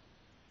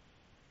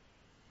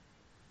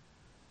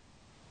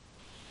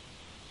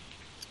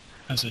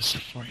 How's this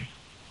for you?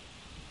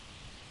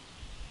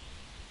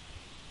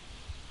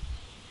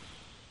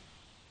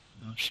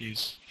 Oh,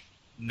 she's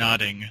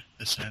nodding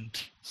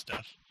assent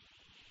stuff.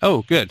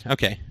 Oh, good.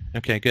 Okay,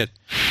 good.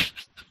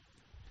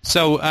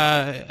 So,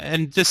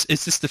 and this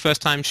the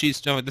first time this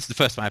is the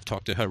first time I've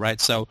talked to her, right?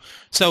 So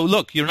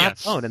look, you're not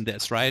Yes. alone in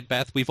this, right,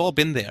 Beth? We've all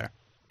been there,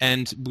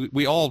 and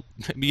we all,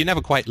 you never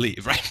quite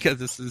leave, right? Because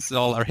this is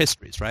all our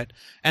histories, right?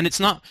 And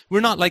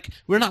we're not like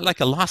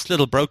a lost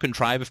little broken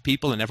tribe of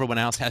people, and everyone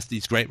else has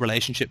these great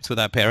relationships with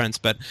our parents,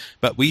 but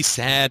we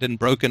sad and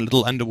broken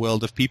little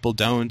underworld of people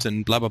don't,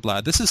 and blah blah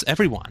blah. This is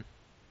everyone,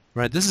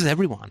 right? This is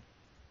everyone.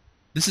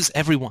 This is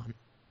everyone,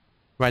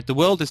 right? The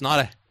world is not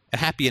a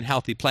happy and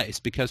healthy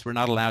place because we're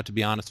not allowed to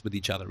be honest with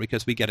each other,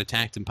 because we get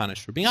attacked and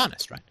punished for being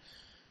honest, right?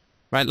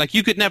 Right? Like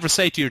you could never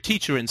say to your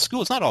teacher in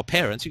school, it's not all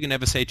parents, you can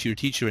never say to your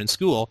teacher in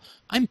school,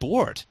 I'm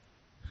bored.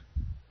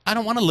 I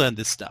don't want to learn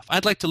this stuff.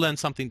 I'd like to learn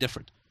something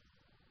different.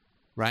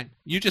 Right?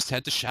 You just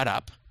had to shut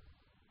up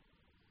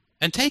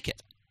and take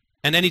it.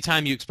 And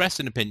anytime you expressed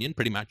an opinion,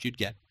 pretty much you'd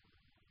get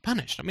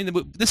punished. I mean,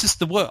 this is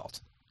the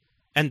world.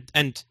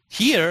 And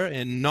here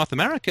in North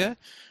America,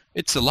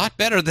 it's a lot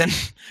better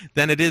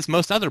than it is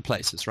most other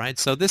places, right?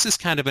 So this is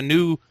kind of a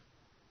new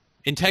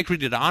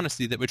integrity to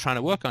honesty that we're trying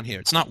to work on here.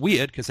 It's not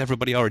weird because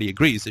everybody already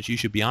agrees that you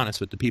should be honest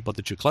with the people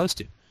that you're close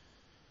to.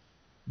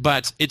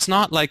 But it's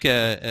not like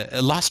a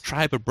lost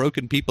tribe of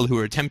broken people who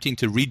are attempting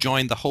to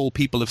rejoin the whole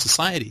people of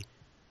society.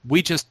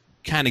 We just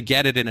kind of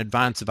get it in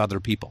advance of other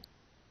people.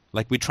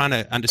 Like we're trying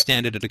to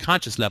understand it at a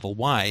conscious level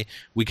why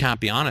we can't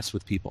be honest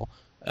with people.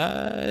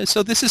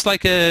 So this is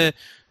like a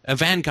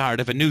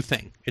vanguard of a new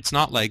thing. It's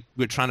not like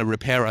we're trying to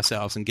repair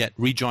ourselves and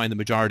rejoin the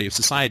majority of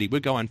society. We're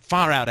going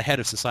far out ahead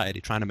of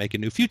society, trying to make a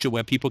new future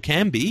where people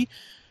can be,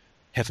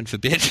 heaven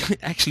forbid,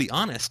 actually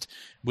honest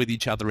with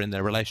each other in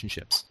their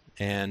relationships.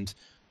 And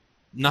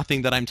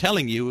nothing that I'm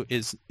telling you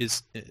is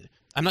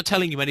I'm not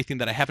telling you anything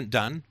that I haven't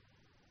done,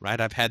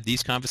 right? I've had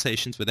these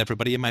conversations with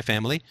everybody in my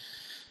family.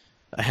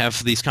 I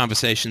have these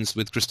conversations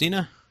with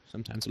Christina,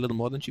 sometimes a little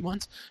more than she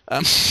wants.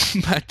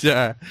 But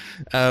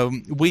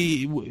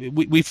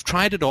we've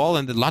tried it all,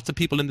 and lots of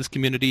people in this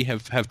community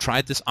have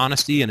tried this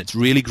honesty, and it's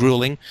really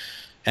grueling,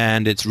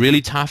 and it's really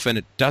tough, and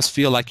it does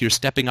feel like you're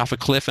stepping off a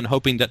cliff and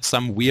hoping that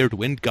some weird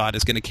wind god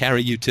is going to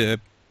carry you to,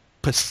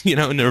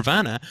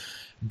 nirvana.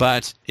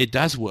 But it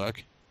does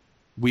work.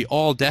 We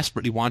all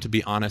desperately want to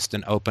be honest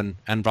and open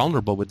and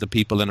vulnerable with the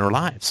people in our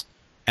lives.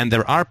 And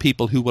there are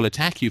people who will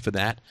attack you for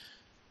that,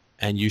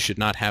 and you should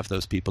not have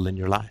those people in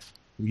your life.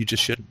 You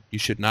just shouldn't. You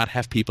should not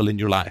have people in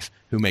your life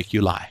who make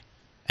you lie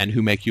and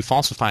who make you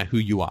falsify who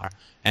you are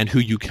and who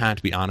you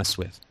can't be honest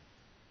with.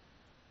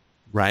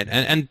 Right?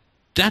 And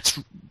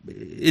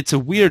it's a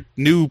weird,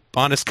 new,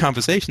 honest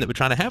conversation that we're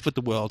trying to have with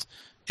the world.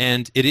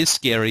 And it is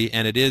scary,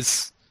 and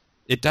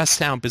it does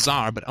sound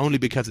bizarre, but only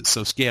because it's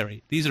so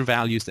scary. These are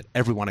values that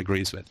everyone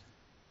agrees with.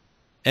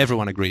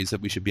 Everyone agrees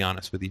that we should be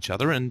honest with each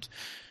other, and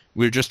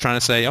we're just trying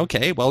to say,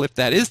 okay, well, if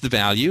that is the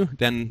value,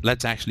 then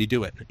let's actually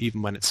do it,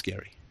 even when it's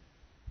scary.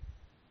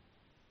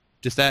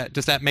 Does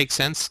that make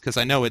sense? Because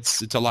I know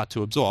it's a lot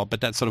to absorb,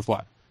 but that's sort of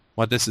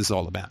what this is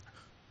all about.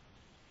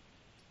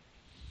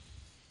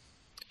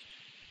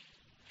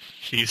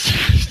 She's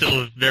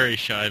still very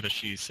shy, but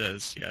she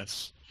says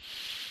yes.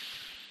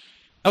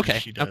 Okay.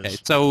 She does. Okay.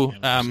 So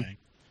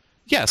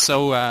Yeah,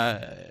 so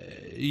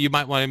you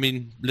might want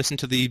to listen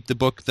to the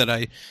book that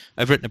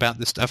I've written about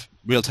this stuff,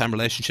 real-time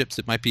relationships.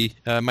 It might be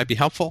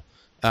helpful.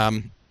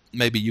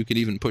 Maybe you could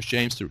even push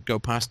James to go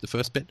past the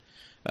first bit.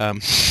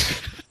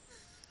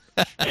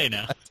 Hey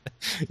now.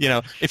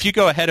 If you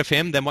go ahead of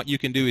him, then what you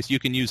can do is you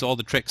can use all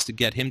the tricks to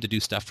get him to do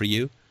stuff for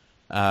you.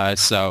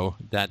 So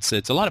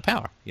it's a lot of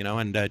power,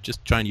 and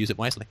just try and use it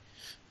wisely.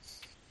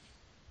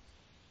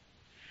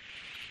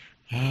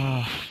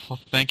 Well,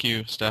 thank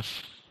you,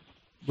 Steph.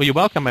 Well, you're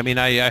welcome. I mean,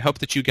 I hope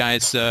that you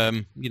guys,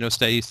 stay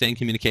in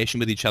communication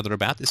with each other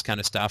about this kind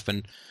of stuff,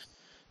 and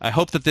I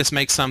hope that this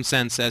makes some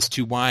sense as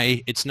to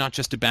why it's not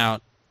just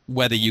about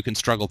whether you can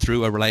struggle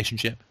through a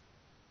relationship,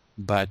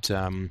 but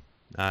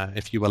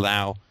if you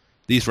allow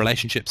these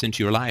relationships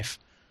into your life,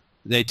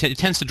 it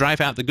tends to drive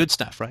out the good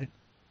stuff, right?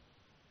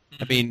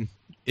 I mean,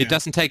 it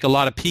doesn't take a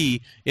lot of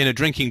pee in a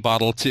drinking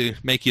bottle to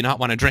make you not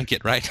want to drink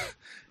it, right?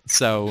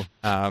 So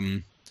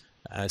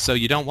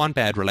you don't want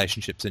bad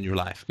relationships in your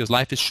life, because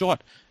life is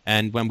short.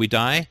 And when we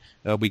die,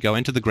 we go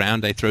into the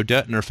ground, they throw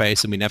dirt in our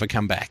face, and we never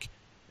come back.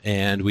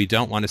 And we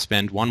don't want to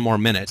spend one more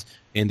minute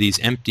in these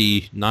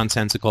empty,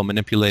 nonsensical,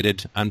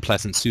 manipulated,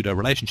 unpleasant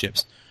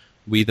pseudo-relationships.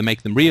 We either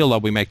make them real or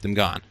we make them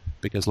gone,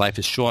 because life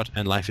is short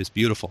and life is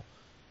beautiful.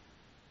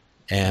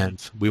 And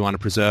we want to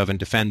preserve and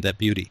defend that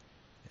beauty,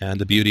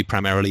 and the beauty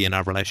primarily in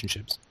our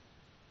relationships.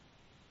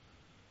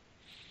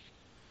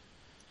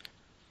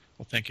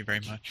 Well, thank you very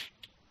much.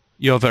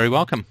 You're very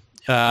welcome.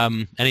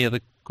 Any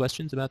other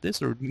questions about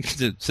this, or is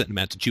it a certain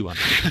amount to chew on?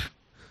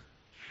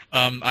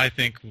 I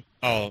think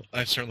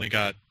I've certainly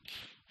got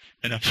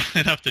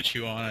enough to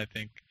chew on. I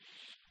think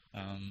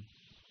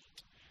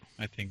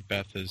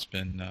Beth has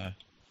been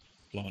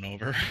blown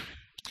over.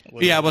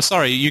 Yeah, well,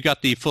 sorry, you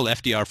got the full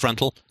FDR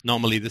frontal.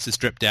 Normally this is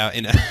stripped out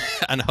in an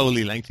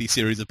unholy lengthy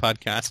series of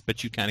podcasts,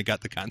 but you kind of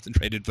got the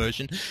concentrated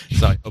version.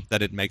 So I hope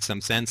that it makes some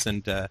sense.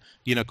 And,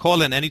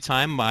 call in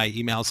anytime. My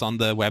email's on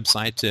the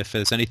website if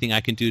there's anything I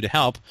can do to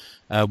help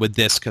with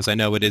this, because I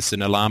know it is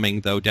an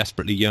alarming, though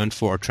desperately yearned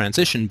for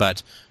transition,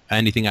 but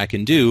anything I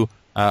can do,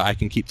 I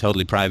can keep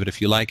totally private if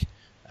you like.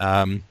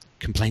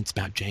 Complaints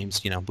about James,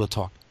 we'll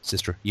talk,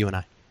 sister, you and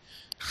I.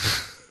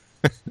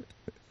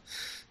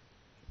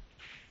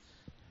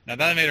 Now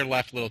that made her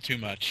laugh a little too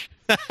much.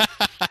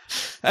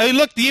 Oh,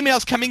 look, the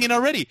email's coming in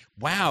already.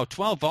 Wow,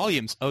 12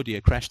 volumes. Oh, dear,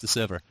 crashed the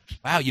server.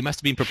 Wow, you must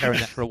have been preparing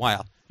that for a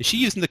while. Is she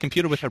using the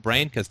computer with her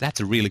brain? Because that's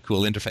a really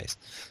cool interface.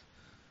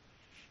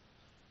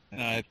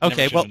 I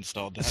okay, never well,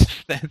 installed that.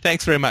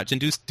 Thanks very much, and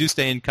do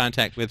stay in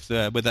contact with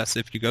us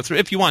if you go through,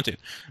 if you want to,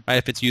 right?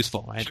 If it's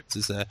useful, right? This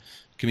is a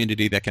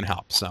community that can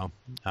help, so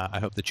I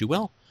hope that you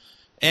will.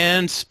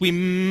 And we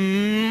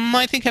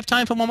might have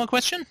time for one more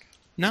question.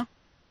 No?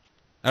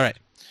 All right.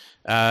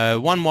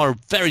 One more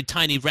very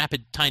tiny,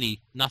 rapid, tiny,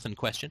 nothing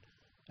question,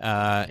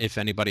 if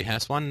anybody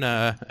has one,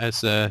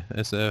 as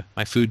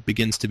my food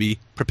begins to be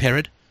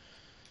prepared.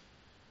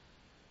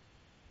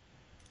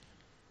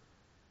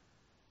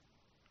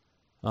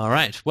 All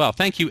right. Well,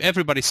 thank you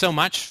everybody so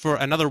much for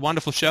another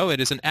wonderful show. It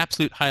is an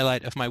absolute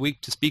highlight of my week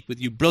to speak with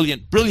you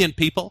brilliant, brilliant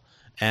people.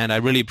 And I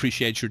really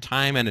appreciate your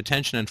time and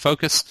attention and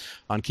focus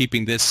on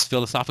keeping this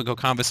philosophical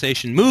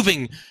conversation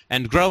moving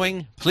and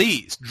growing.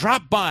 Please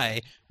drop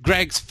by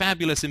Greg's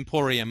fabulous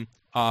emporium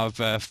of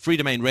Free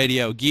Domain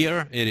Radio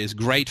gear. It is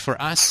great for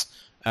us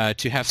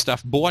to have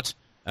stuff bought.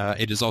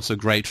 It is also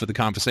great for the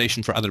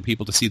conversation for other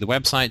people to see the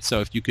website. So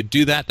if you could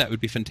do that, that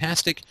would be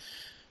fantastic.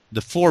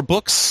 The 4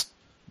 books,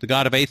 The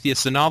God of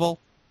Atheists, a novel,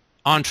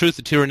 On Truth,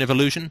 The Tyranny of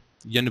Illusion,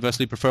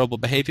 Universally Preferable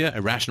Behavior,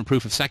 A Rational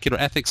Proof of Secular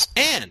Ethics,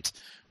 and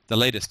the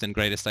latest and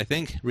greatest, I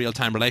think,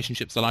 Real-Time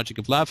Relationships, The Logic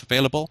of Love,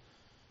 available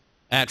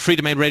at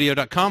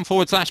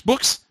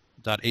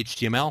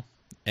freedomainradio.com/books.html.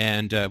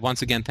 And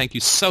once again, thank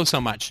you so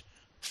much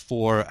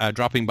for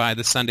dropping by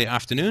this Sunday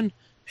afternoon.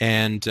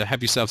 And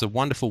have yourselves a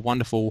wonderful,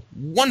 wonderful,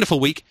 wonderful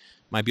week,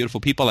 my beautiful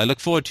people. I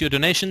look forward to your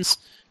donations,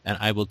 and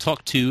I will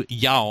talk to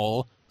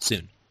y'all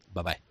soon.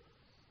 Bye-bye.